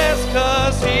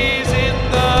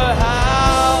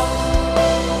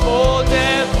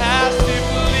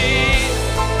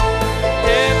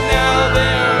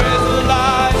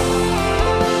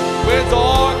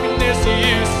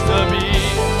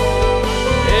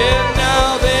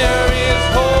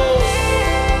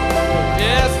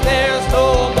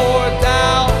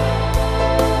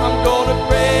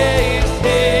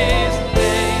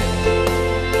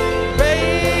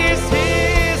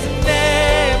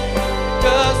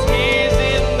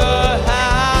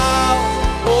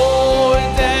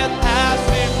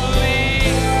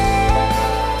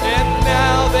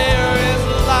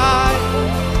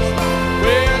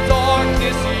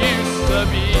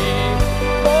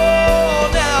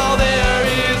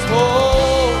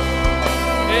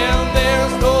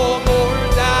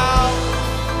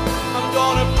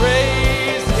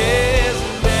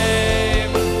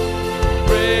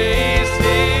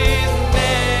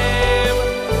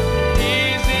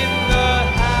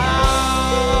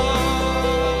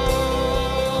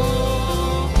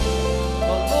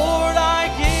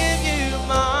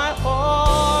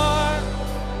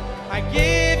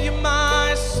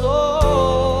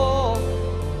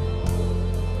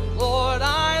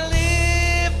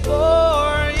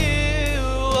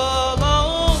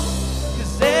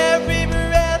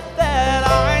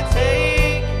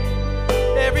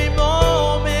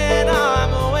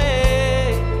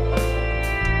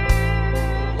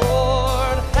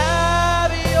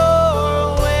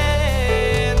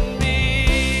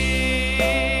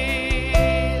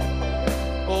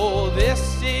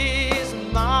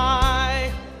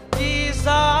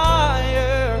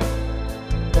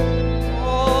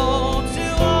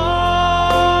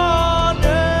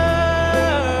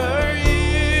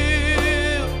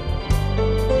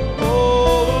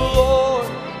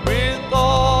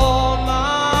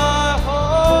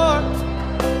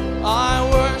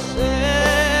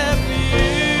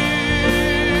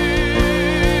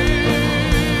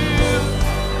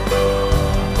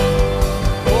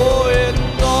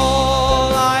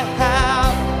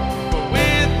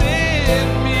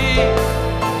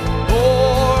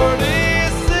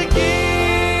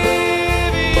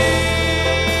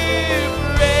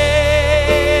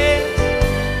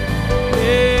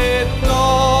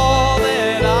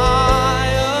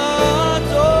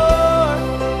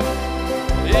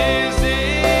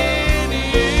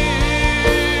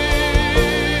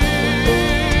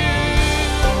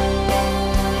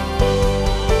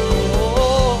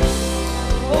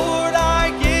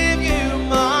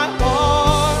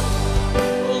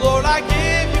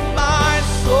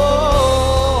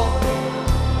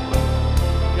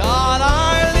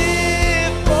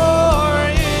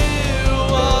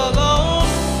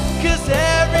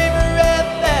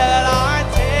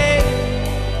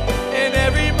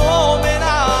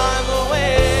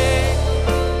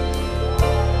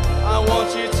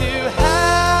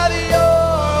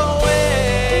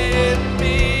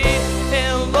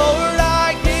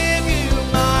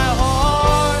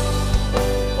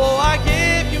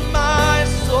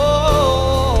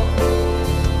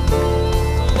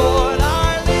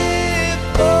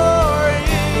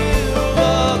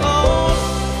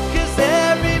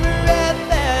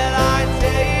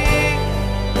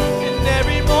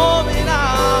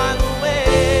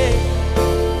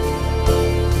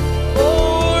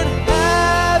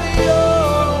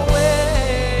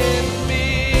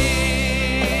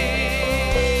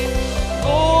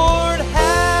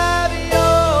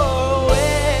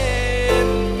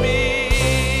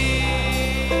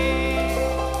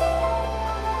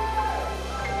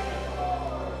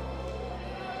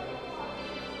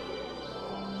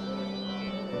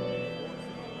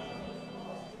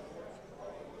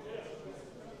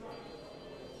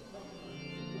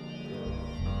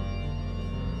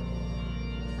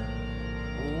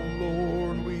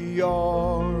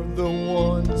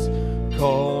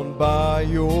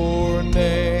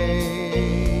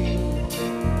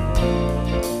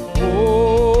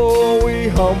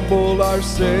 humble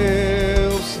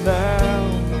ourselves now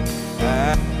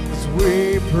as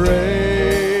we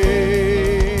pray.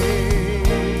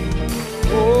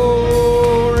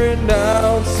 Oh,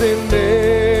 renouncing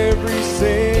every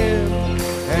sin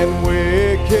and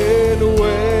wicked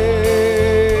way.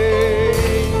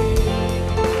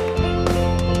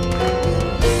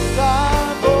 Thy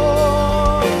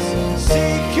voice,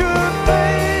 seek your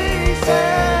face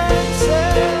and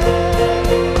say,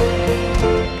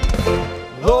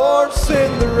 Lord,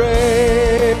 send the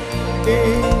rain,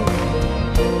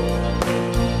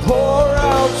 pour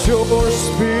out your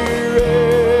Spirit,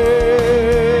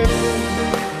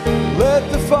 let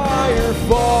the fire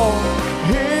fall,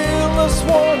 heal us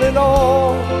one and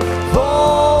all,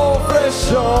 fall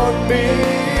fresh on me.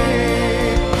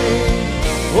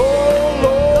 Oh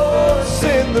Lord,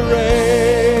 send the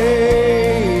rain,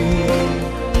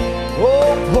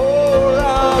 oh pour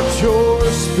out your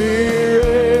Spirit,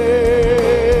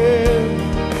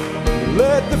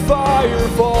 let the fire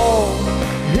fall,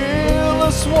 heal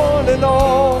us one and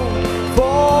all,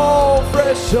 fall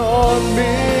fresh on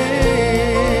me.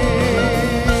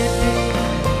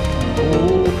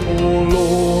 Oh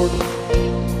Lord,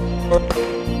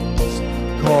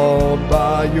 called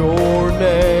by your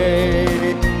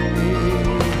name.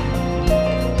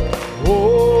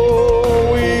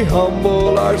 Oh, we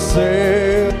humble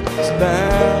ourselves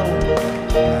now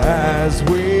as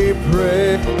we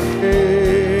pray.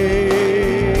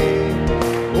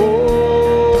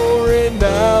 Oh,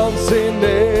 renouncing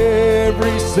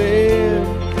every sin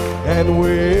and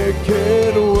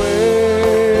wicked way.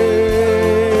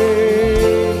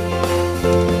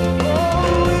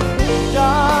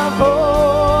 Thy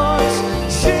voice,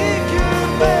 seek your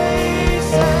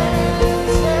face and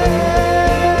say,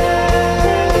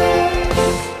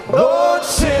 Lord,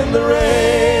 send the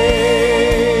rain,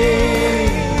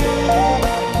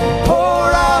 pour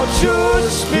out your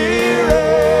Spirit,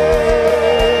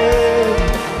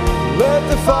 let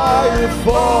the fire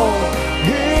fall,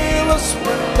 heal us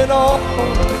and all,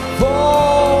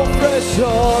 fall fresh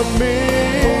on me.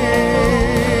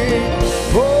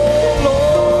 Oh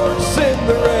Lord, send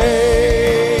the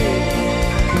rain,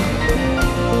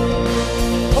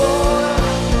 pour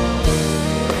out.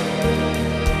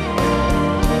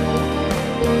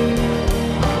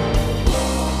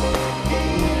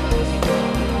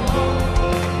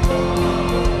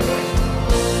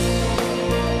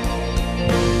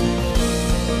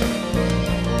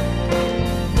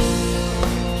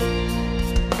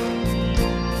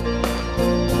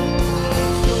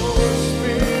 Your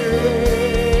Spirit,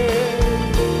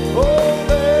 oh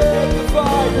let the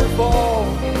fire fall,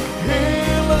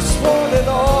 heal us one and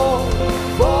all,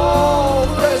 fall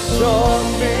fresh on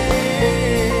me.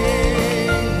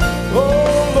 Oh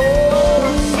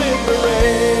Lord, send the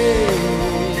rain,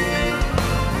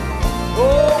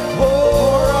 oh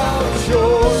pour out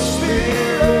your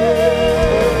Spirit,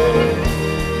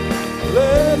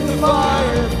 let the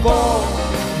fire fall,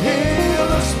 heal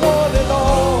us one and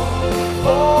all,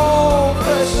 fall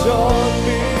fresh on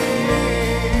me.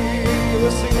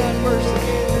 Let's sing that verse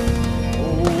again.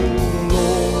 Oh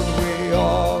Lord, we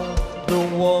are the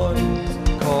ones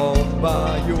called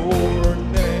by your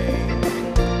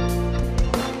name.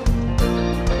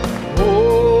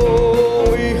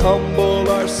 Oh, we humble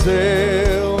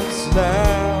ourselves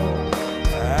now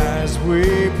as we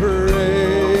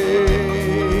pray.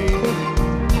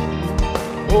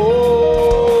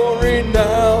 Oh,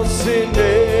 renouncing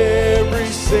every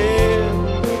sin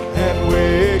and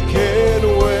wicked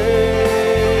way.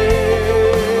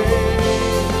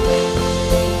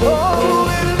 Oh,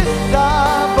 lift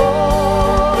thy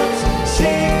voice,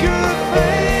 seek your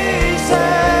face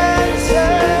and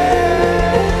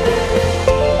say,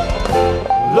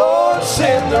 Lord,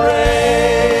 send the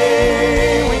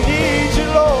rain. We need you,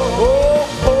 Lord. Oh,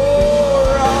 pour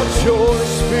out your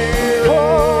Spirit.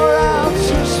 Pour out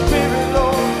your Spirit,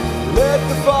 Lord. Let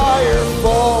the fire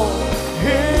fall.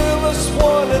 Heal us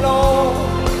one and all.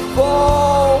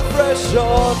 Fall fresh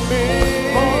on me.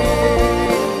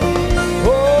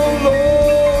 Oh,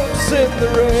 Lord, send the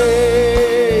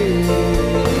rain.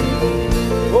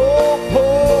 Oh,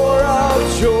 pour out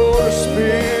your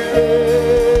Spirit.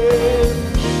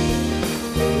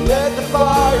 Let the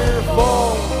fire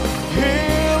fall,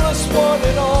 heal us one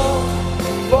and all,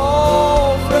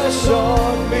 fall fresh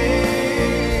on me.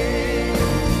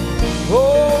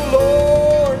 Oh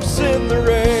Lord, send the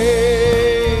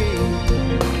rain,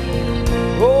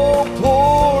 oh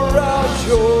pour out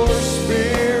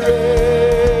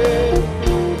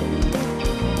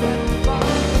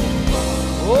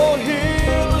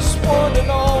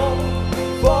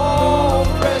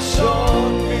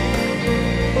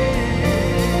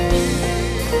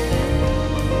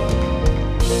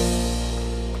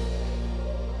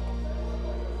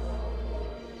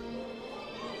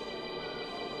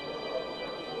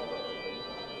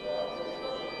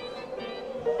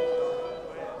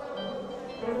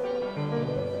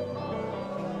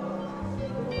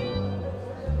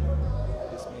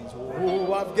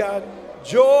I've got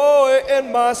joy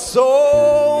in my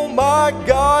soul. My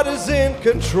God is in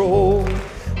control.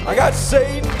 I got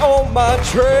Satan on my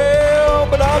trail,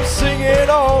 but I'm singing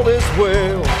all is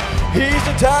well. He's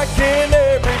attacking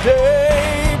every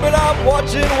day, but I'm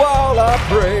watching while I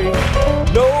pray.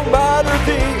 No matter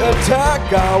the attack,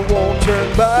 I won't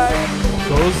turn back,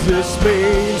 'cause this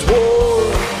means war.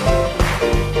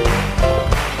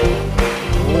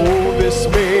 Oh, this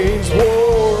means war.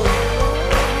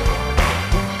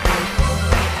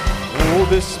 Oh,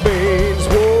 this means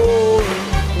war.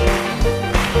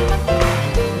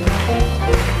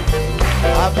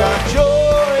 I've got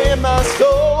joy in my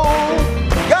soul.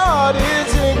 God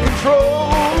is in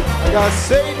control. I got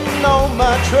Satan on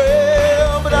my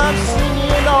trail, but I'm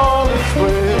singing all is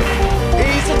well.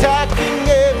 He's attacking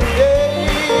every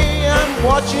day. I'm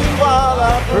watching while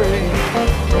I pray.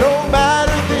 No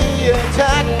matter the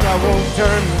attack, I won't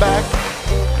turn back.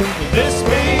 This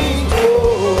means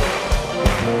war.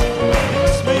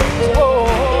 This means war.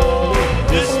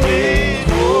 This means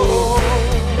war.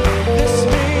 This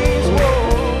means war.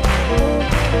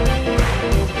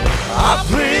 I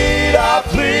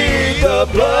plead the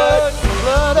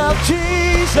blood of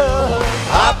Jesus.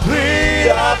 I plead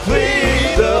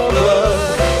the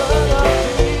blood.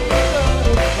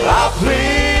 I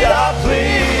plead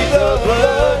the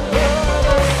blood.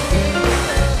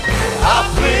 I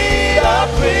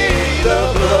plead the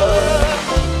blood.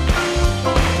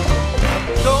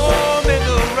 Storm in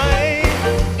the rain,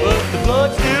 but the blood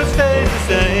still stays the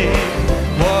same.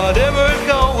 Whatever's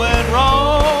going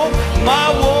wrong, my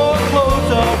war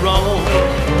clothes are wrong.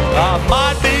 I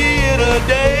might be in a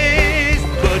daze,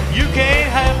 but you can't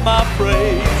have my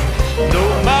praise. No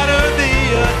matter the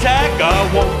attack, I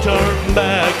won't turn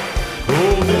back.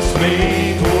 Oh, this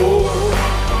means war.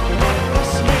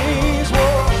 This means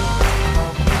war.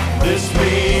 This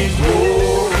means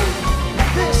war.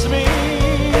 This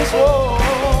means war.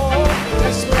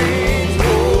 This means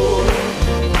war.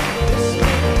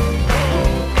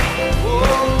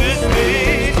 Oh, this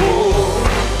means war.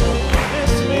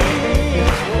 This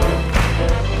means war.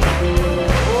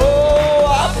 Oh,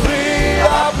 I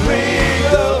plead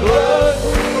the blood.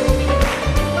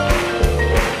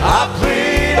 I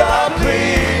plead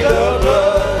the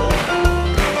blood.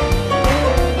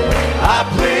 I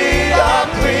plead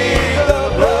the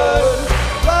blood.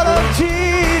 Blood of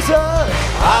Jesus.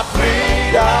 I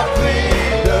plead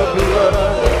the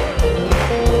blood.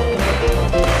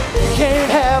 You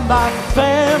can't have my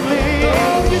family.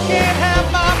 You can't have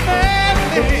my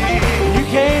family. You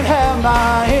can't have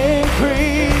my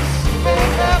increase. You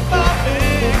can't have my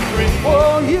increase.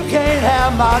 Oh, you can't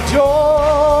have my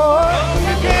joy.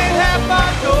 You can't have my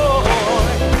joy.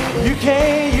 You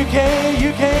can't.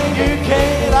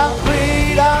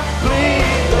 I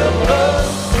plead the blood.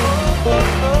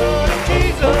 Oh,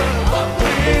 Jesus.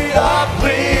 I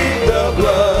plead the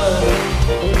blood.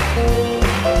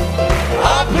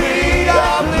 I plead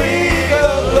the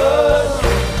blood.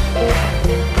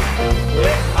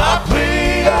 I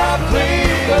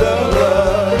plead the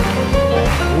blood.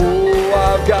 Oh,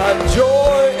 I've got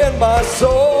joy in my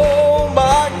soul.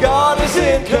 My God is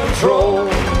in control.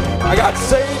 I got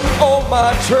Satan on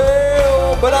my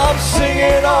trail, but I'm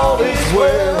singing all is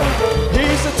well.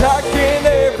 He's attacking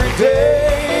every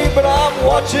day, but I'm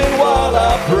watching while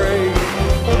I pray.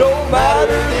 No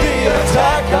matter the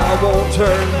attack, I won't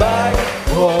turn back,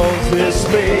 'cause this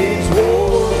means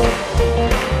war.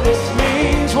 This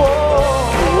means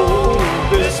war.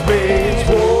 This means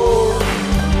war.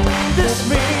 This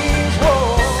means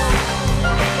war.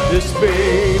 This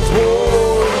means war.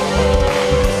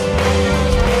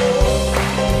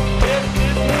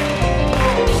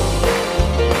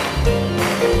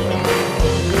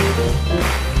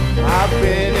 I've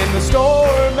been in the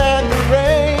storm and the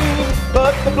rain,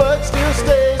 but the blood still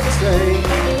stays the same.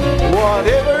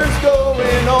 Whatever's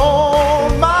going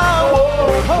on, my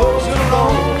war clothes are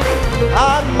on.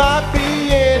 I might be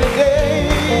in a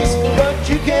daze, but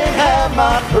you can't have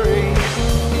my praise.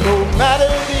 No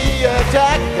matter the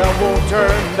attack, I won't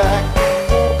turn back.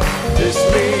 This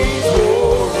means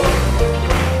war.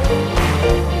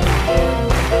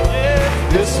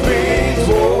 This means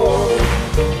war.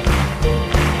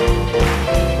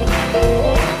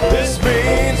 This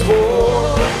means war.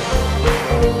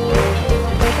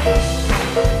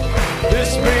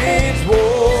 This means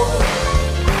war.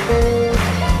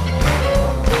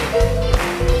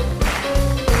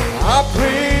 I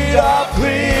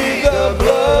plead the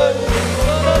blood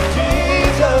of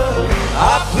Jesus.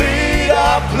 I plead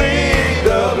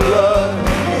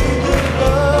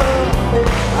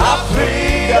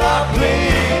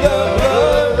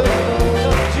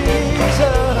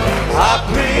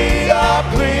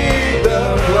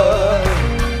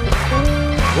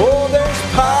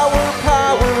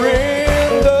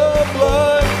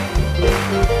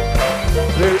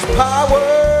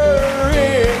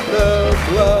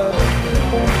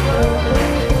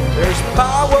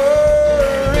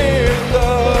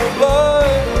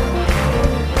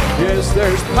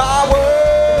there's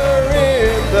power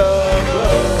in the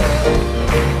blood.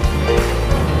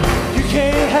 You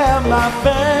can't have my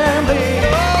family.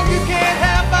 Oh, you can't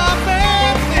have my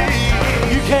family.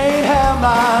 You can't have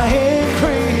my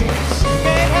increase. You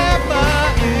can't have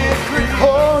my increase.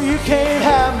 Oh, you can't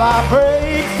have my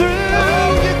breakthrough.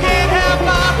 Oh, you can't have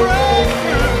my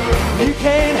breakthrough. You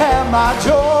can't have my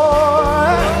joy.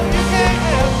 You can't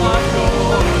have my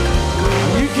joy.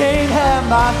 You can't have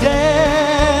my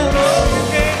dance. You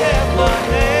can't have my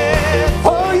dance.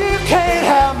 Oh, you can't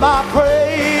have my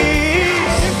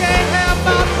praise. You can't have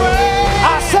my praise.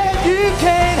 I said you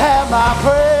can't have my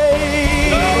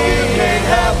praise. No, you can't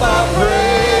have my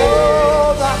praise.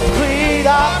 Oh, I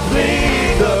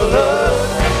plead the blood.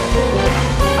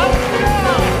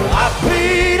 I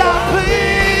plead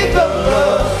the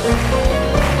blood.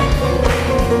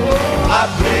 I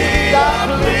plead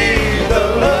the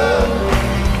blood.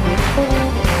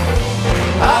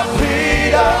 I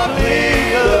plead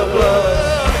the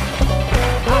blood.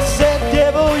 I said,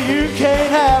 devil, you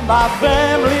can't have my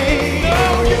family.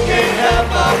 No, you can't have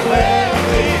my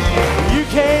family. You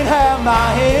can't have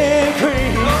my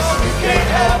increase. You can't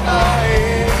have my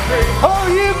increase. Oh,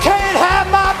 you can't have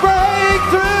my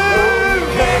breakthrough. You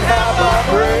can't have my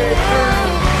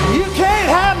breakthrough. You can't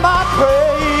have my praise.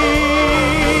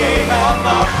 You can't have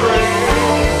my praise.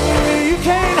 You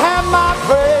can't have my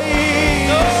praise.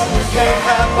 No, you can't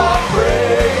have my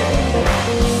praise.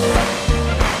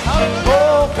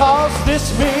 Oh, 'cause this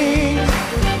means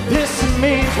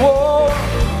war.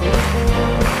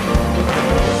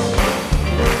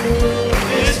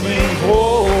 This means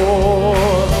war.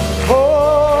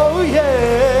 Oh,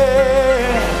 yeah.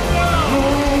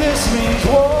 This means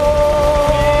war.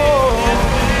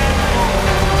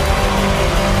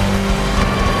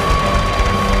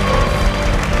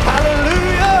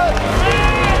 Hallelujah.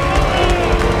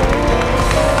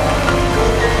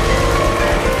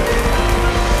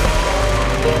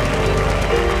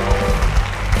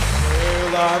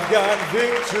 Well, I've got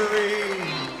victory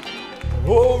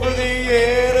over the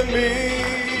enemy,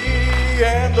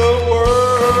 and the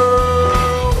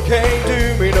world can't do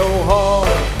me no harm.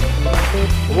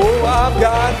 Oh, I've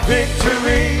got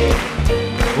victory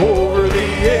over the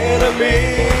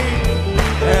enemy,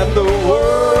 and the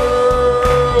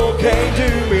world can't do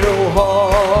me no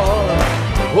harm.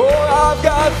 Oh, I've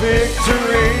got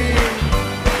victory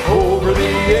over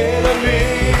the enemy,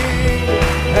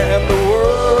 and the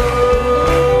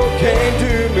world can't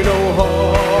do me no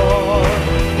harm.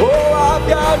 Oh, I've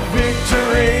got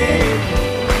victory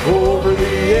over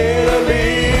the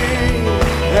enemy,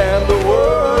 and the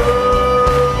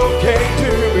world can't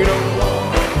do me no harm.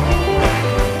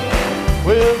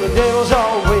 Well, the devil's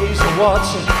always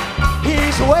watching.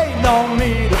 He's waiting on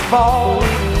me to fall.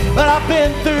 But I've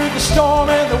been through the storm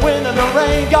and the wind and the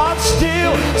rain. God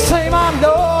still the same, I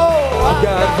know. I've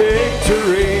got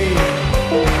victory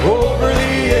over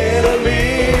the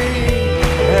enemy,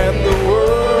 and the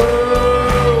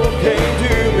world can't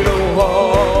do me no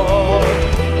harm.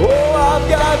 Oh, I've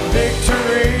got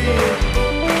victory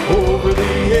over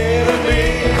the enemy,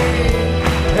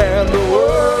 and the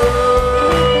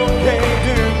world can't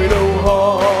do me no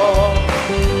harm.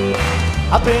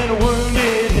 I've been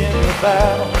wounded in the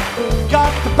battle,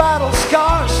 got the battle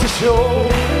scars to show,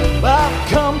 but I've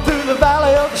come through the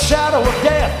valley of the shadow of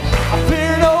death. I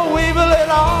fear no evil at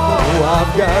all. Oh,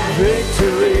 I've got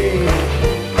victory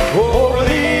over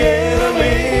the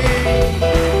enemy,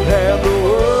 and the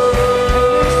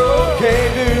world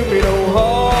can't do me no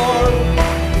harm.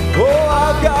 Oh,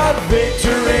 I've got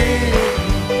victory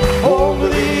over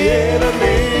the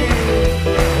enemy,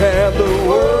 and the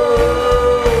world.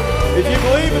 If you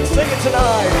believe it, sing it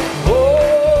tonight. Oh,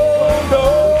 no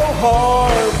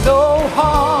harm, no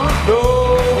harm, no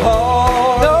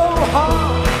harm, no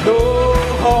harm, no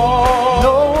harm,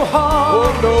 no harm, oh,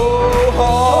 no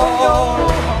harm.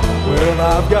 Well,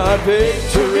 I've got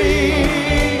victory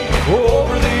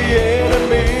over the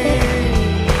enemy,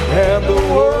 and the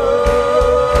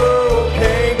world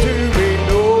can't do me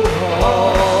no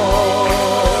harm.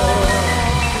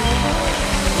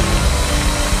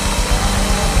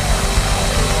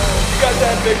 You got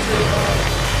that victory.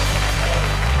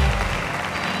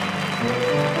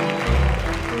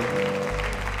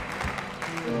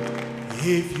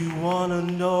 If you want to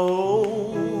know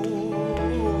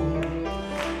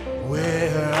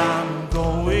where I'm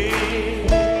going,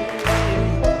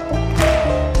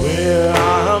 where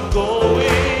I'm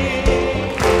going,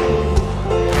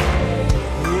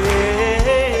 yeah.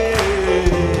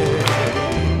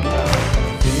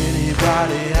 If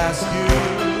anybody asks you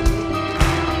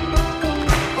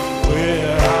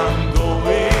where I'm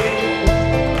going,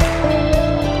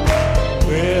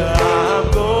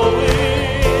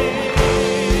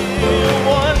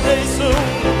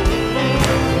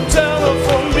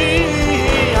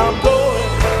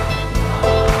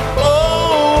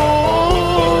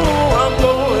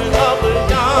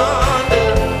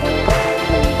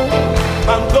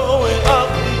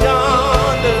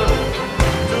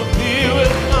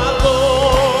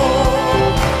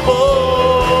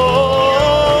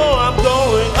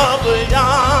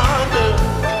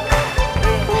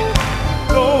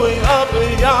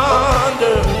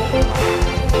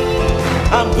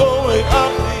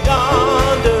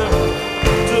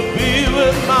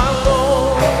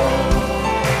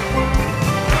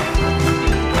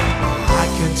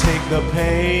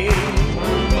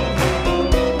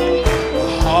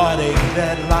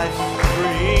 that life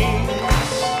brings.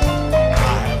 I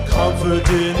have comfort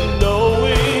in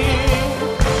knowing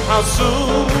I'll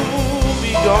soon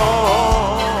be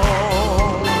gone.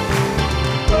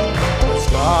 As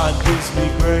God gives me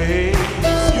grace,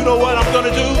 you know what I'm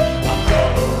gonna do? I'm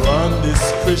gonna run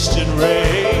this Christian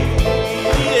race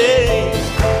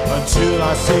until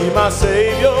I see my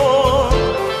Savior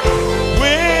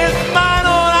with mine own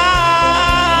eyes.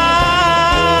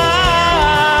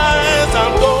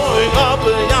 I'm going up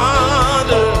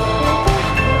yonder.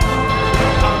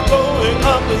 I'm going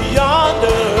up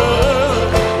yonder.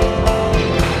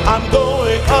 I'm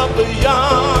going up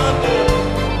yonder.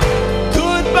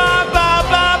 Goodbye, bye,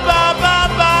 bye, bye, bye,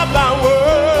 bye, bye,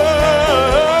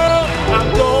 world. I'm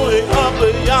going up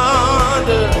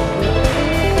yonder.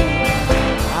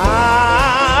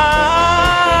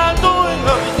 I'm going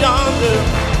up yonder.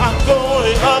 I'm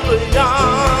going up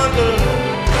yonder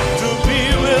to be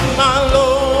with my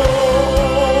Lord.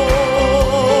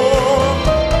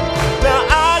 Now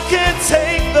I can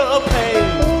take the pain,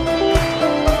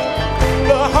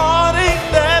 the heartache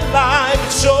that life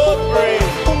should bring.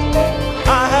 I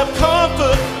have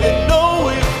comfort in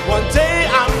knowing one day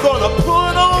I'm gonna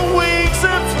put on wings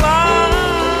and fly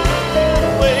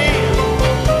away.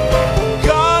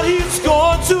 God, He's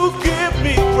going to give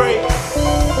me grace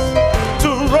to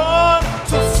run,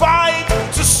 to fight,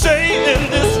 to stay in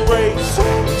this race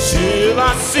till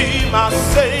I see my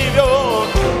Savior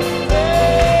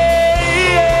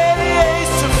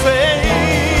face to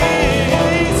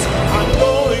face. I'm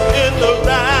going in the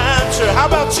rapture. How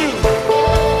about you?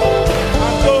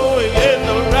 I'm going in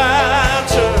the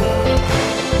rapture.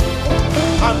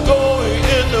 I'm going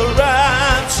in the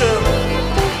rapture.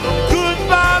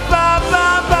 Goodbye, bye,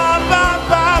 bye, bye, bye,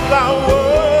 bye, bye,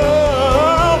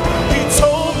 world. He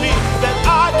told me that I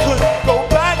could go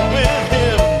back with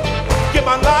Him, get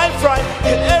my life right,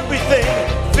 get everything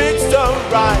fixed up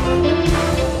right.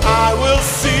 I will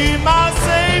see my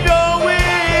Savior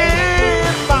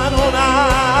with mine own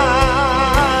eyes.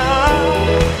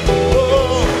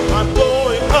 Oh, I'm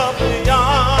going up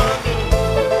yonder.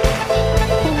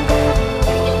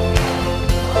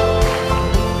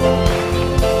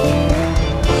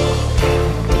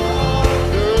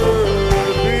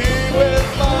 Be with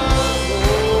my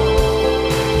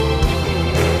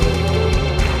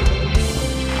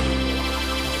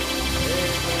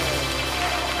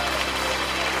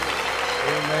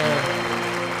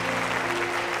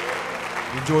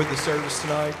You enjoyed the service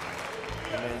tonight?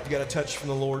 Amen. You got a touch from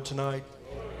the Lord tonight?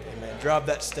 Amen. Drive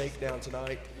that stake down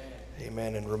tonight.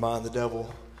 Amen. And remind the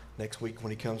devil next week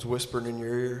when he comes whispering in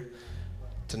your ear,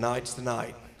 tonight's the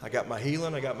night. I got my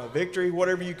healing. I got my victory.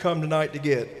 Whatever you come tonight to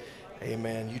get.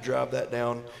 Amen. You drive that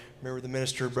down. Remember the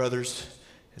minister brothers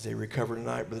as they recover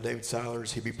tonight. Brother David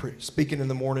Silers, he'll be speaking in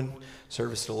the morning.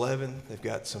 Service at 11. They've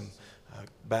got some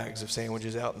bags of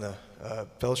sandwiches out in the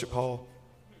fellowship hall.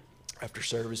 After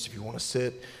service, if you want to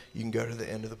sit, you can go to the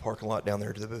end of the parking lot down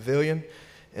there to the pavilion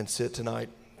and sit tonight.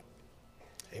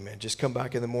 Amen. Just come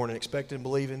back in the morning expecting and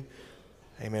believing.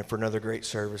 Amen. For another great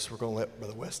service. We're going to let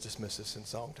Brother West dismiss us in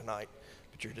song tonight,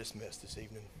 but you're dismissed this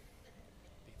evening.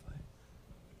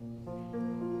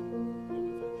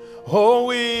 Oh,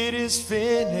 it is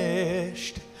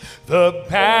finished. The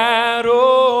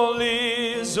battle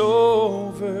is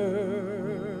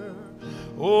over.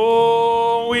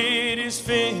 Oh, it is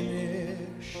finished.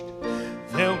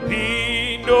 There'll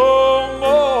be no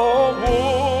more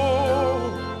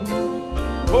war.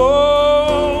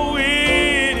 Oh,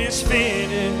 it is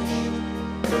finished.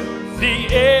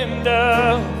 The end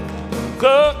of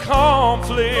the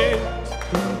conflict.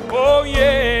 Oh,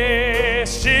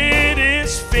 yes, it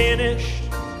is finished.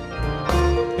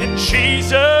 And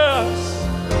Jesus,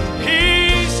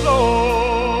 He's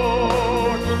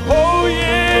Lord. Oh,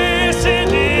 yes,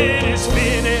 and it is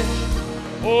finished.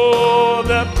 Oh,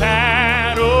 the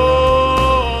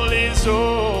battle is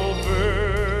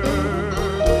over.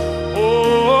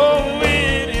 Oh,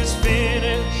 it is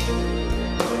finished.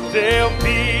 There'll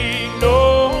be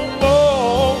no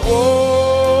more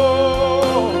war.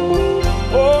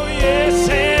 Oh, yes,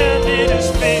 and it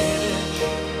is finished.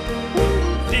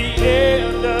 The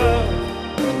end of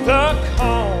the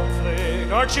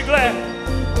conflict. Aren't you glad?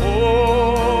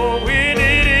 Oh, when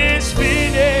it is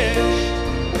finished.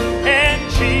 And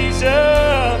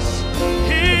Jesus,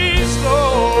 He's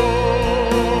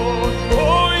Lord.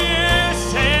 Oh,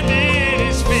 yes, and it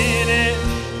is finished.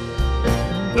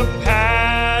 The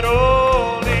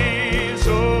battle is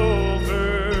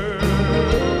over.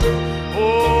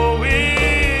 Oh,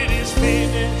 it is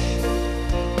finished.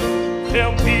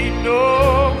 There'll be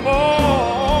no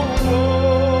more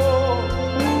war.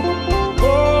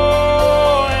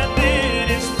 Oh, and it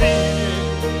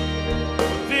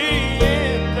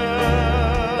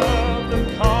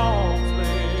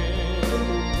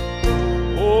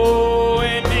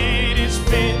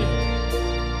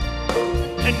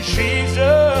and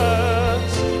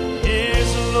Jesus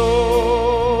is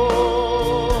Lord.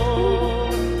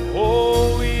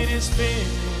 Oh, it is finished.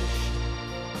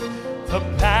 The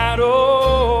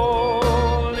battle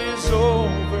is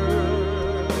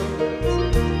over.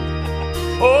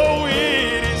 Oh,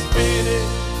 it is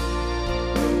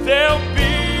finished. There'll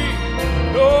be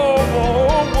no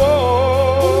more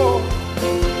war.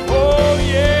 Oh,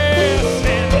 yes,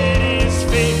 and it is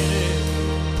finished.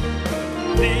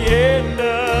 The end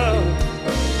of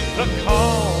the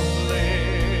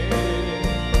calling.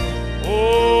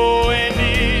 Oh, and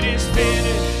it is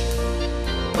finished.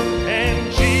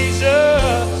 And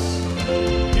Jesus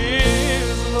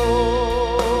is Lord.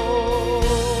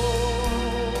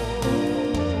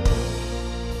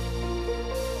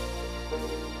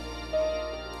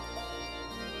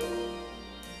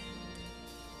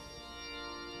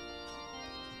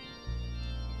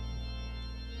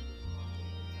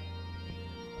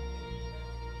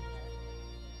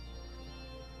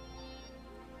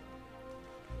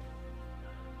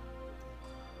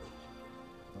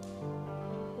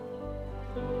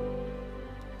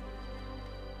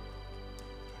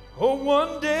 Oh,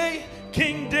 one day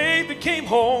King David came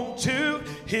home to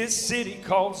his city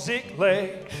called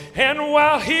Ziklag. And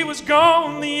while he was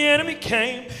gone, the enemy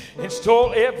came and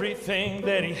stole everything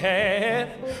that he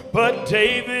had. But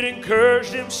David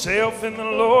encouraged himself in the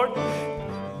Lord,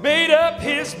 made up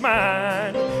his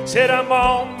mind, said, I'm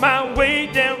on my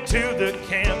way down to the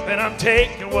camp, and I'm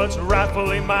taking what's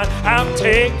rightfully mine. I'm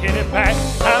taking it back.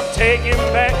 I'm taking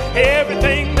back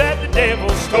everything that the devil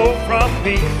stole from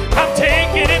me. I'm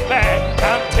taking it back.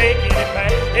 I'm taking it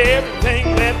back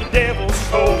everything that the devil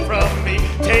stole from me.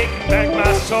 Taking back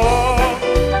my song,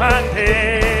 my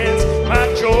dance,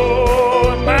 my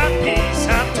joy, my peace.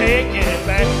 I'm taking it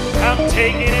back. I'm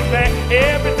taking it back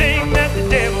everything that the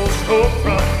devil stole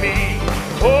from me.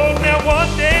 Oh, now one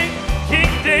day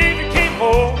King David came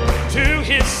home to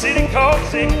his city called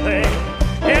Ziklag.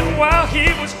 And while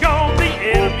he was gone, the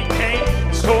enemy came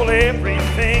and stole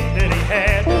everything that he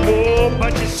had. Oh,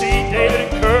 but you see,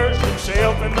 David encouraged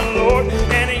himself in the Lord,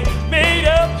 and he made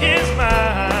up his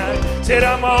mind. Said,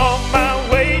 I'm on my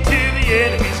way to the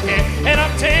enemy's camp, and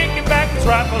I'm taking back what's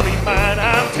rightfully mine.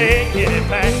 I'm taking it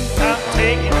back. I'm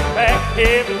taking it back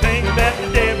everything that the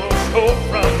devil stole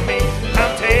from me.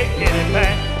 I'm taking it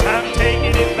back. I'm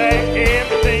taking it back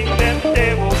everything that the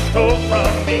devil stole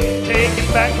from me. Taking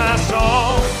back my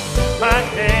song, my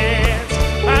dance,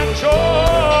 my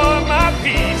joy, my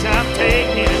peace. I'm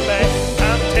taking it back.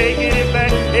 I'm taking it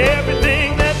back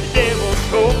everything that the devil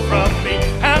stole from me.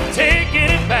 I'm taking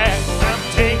it back. I'm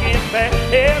taking it back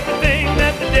everything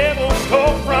that the devil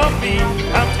stole from me.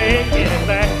 I'm taking it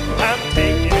back. I'm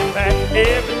taking it back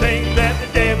everything that the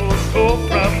devil stole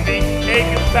from me.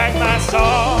 Taking back my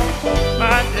song,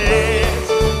 my dance,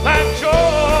 my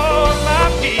joy,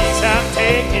 my peace. I'm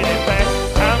taking it back.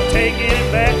 I'm taking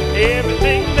it back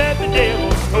everything that the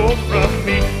devil stole from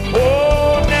me.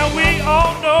 Oh, now we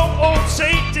all know old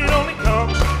Satan only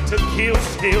comes to kill,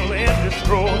 steal, and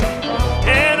destroy.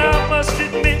 And I must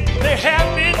admit there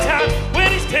have been times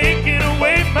when he's taken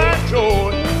away my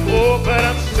joy. Oh, but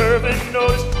I'm serving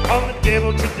notice on the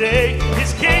devil today.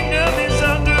 His kingdom is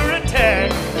under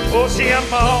attack. Oh, see,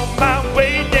 I'm on my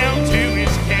way down to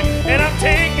his camp, and I'm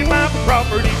taking my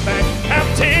property back.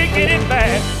 I'm taking it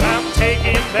back. I'm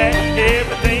taking back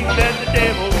everything that the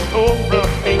devil stole from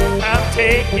me. I'm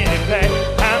taking it back.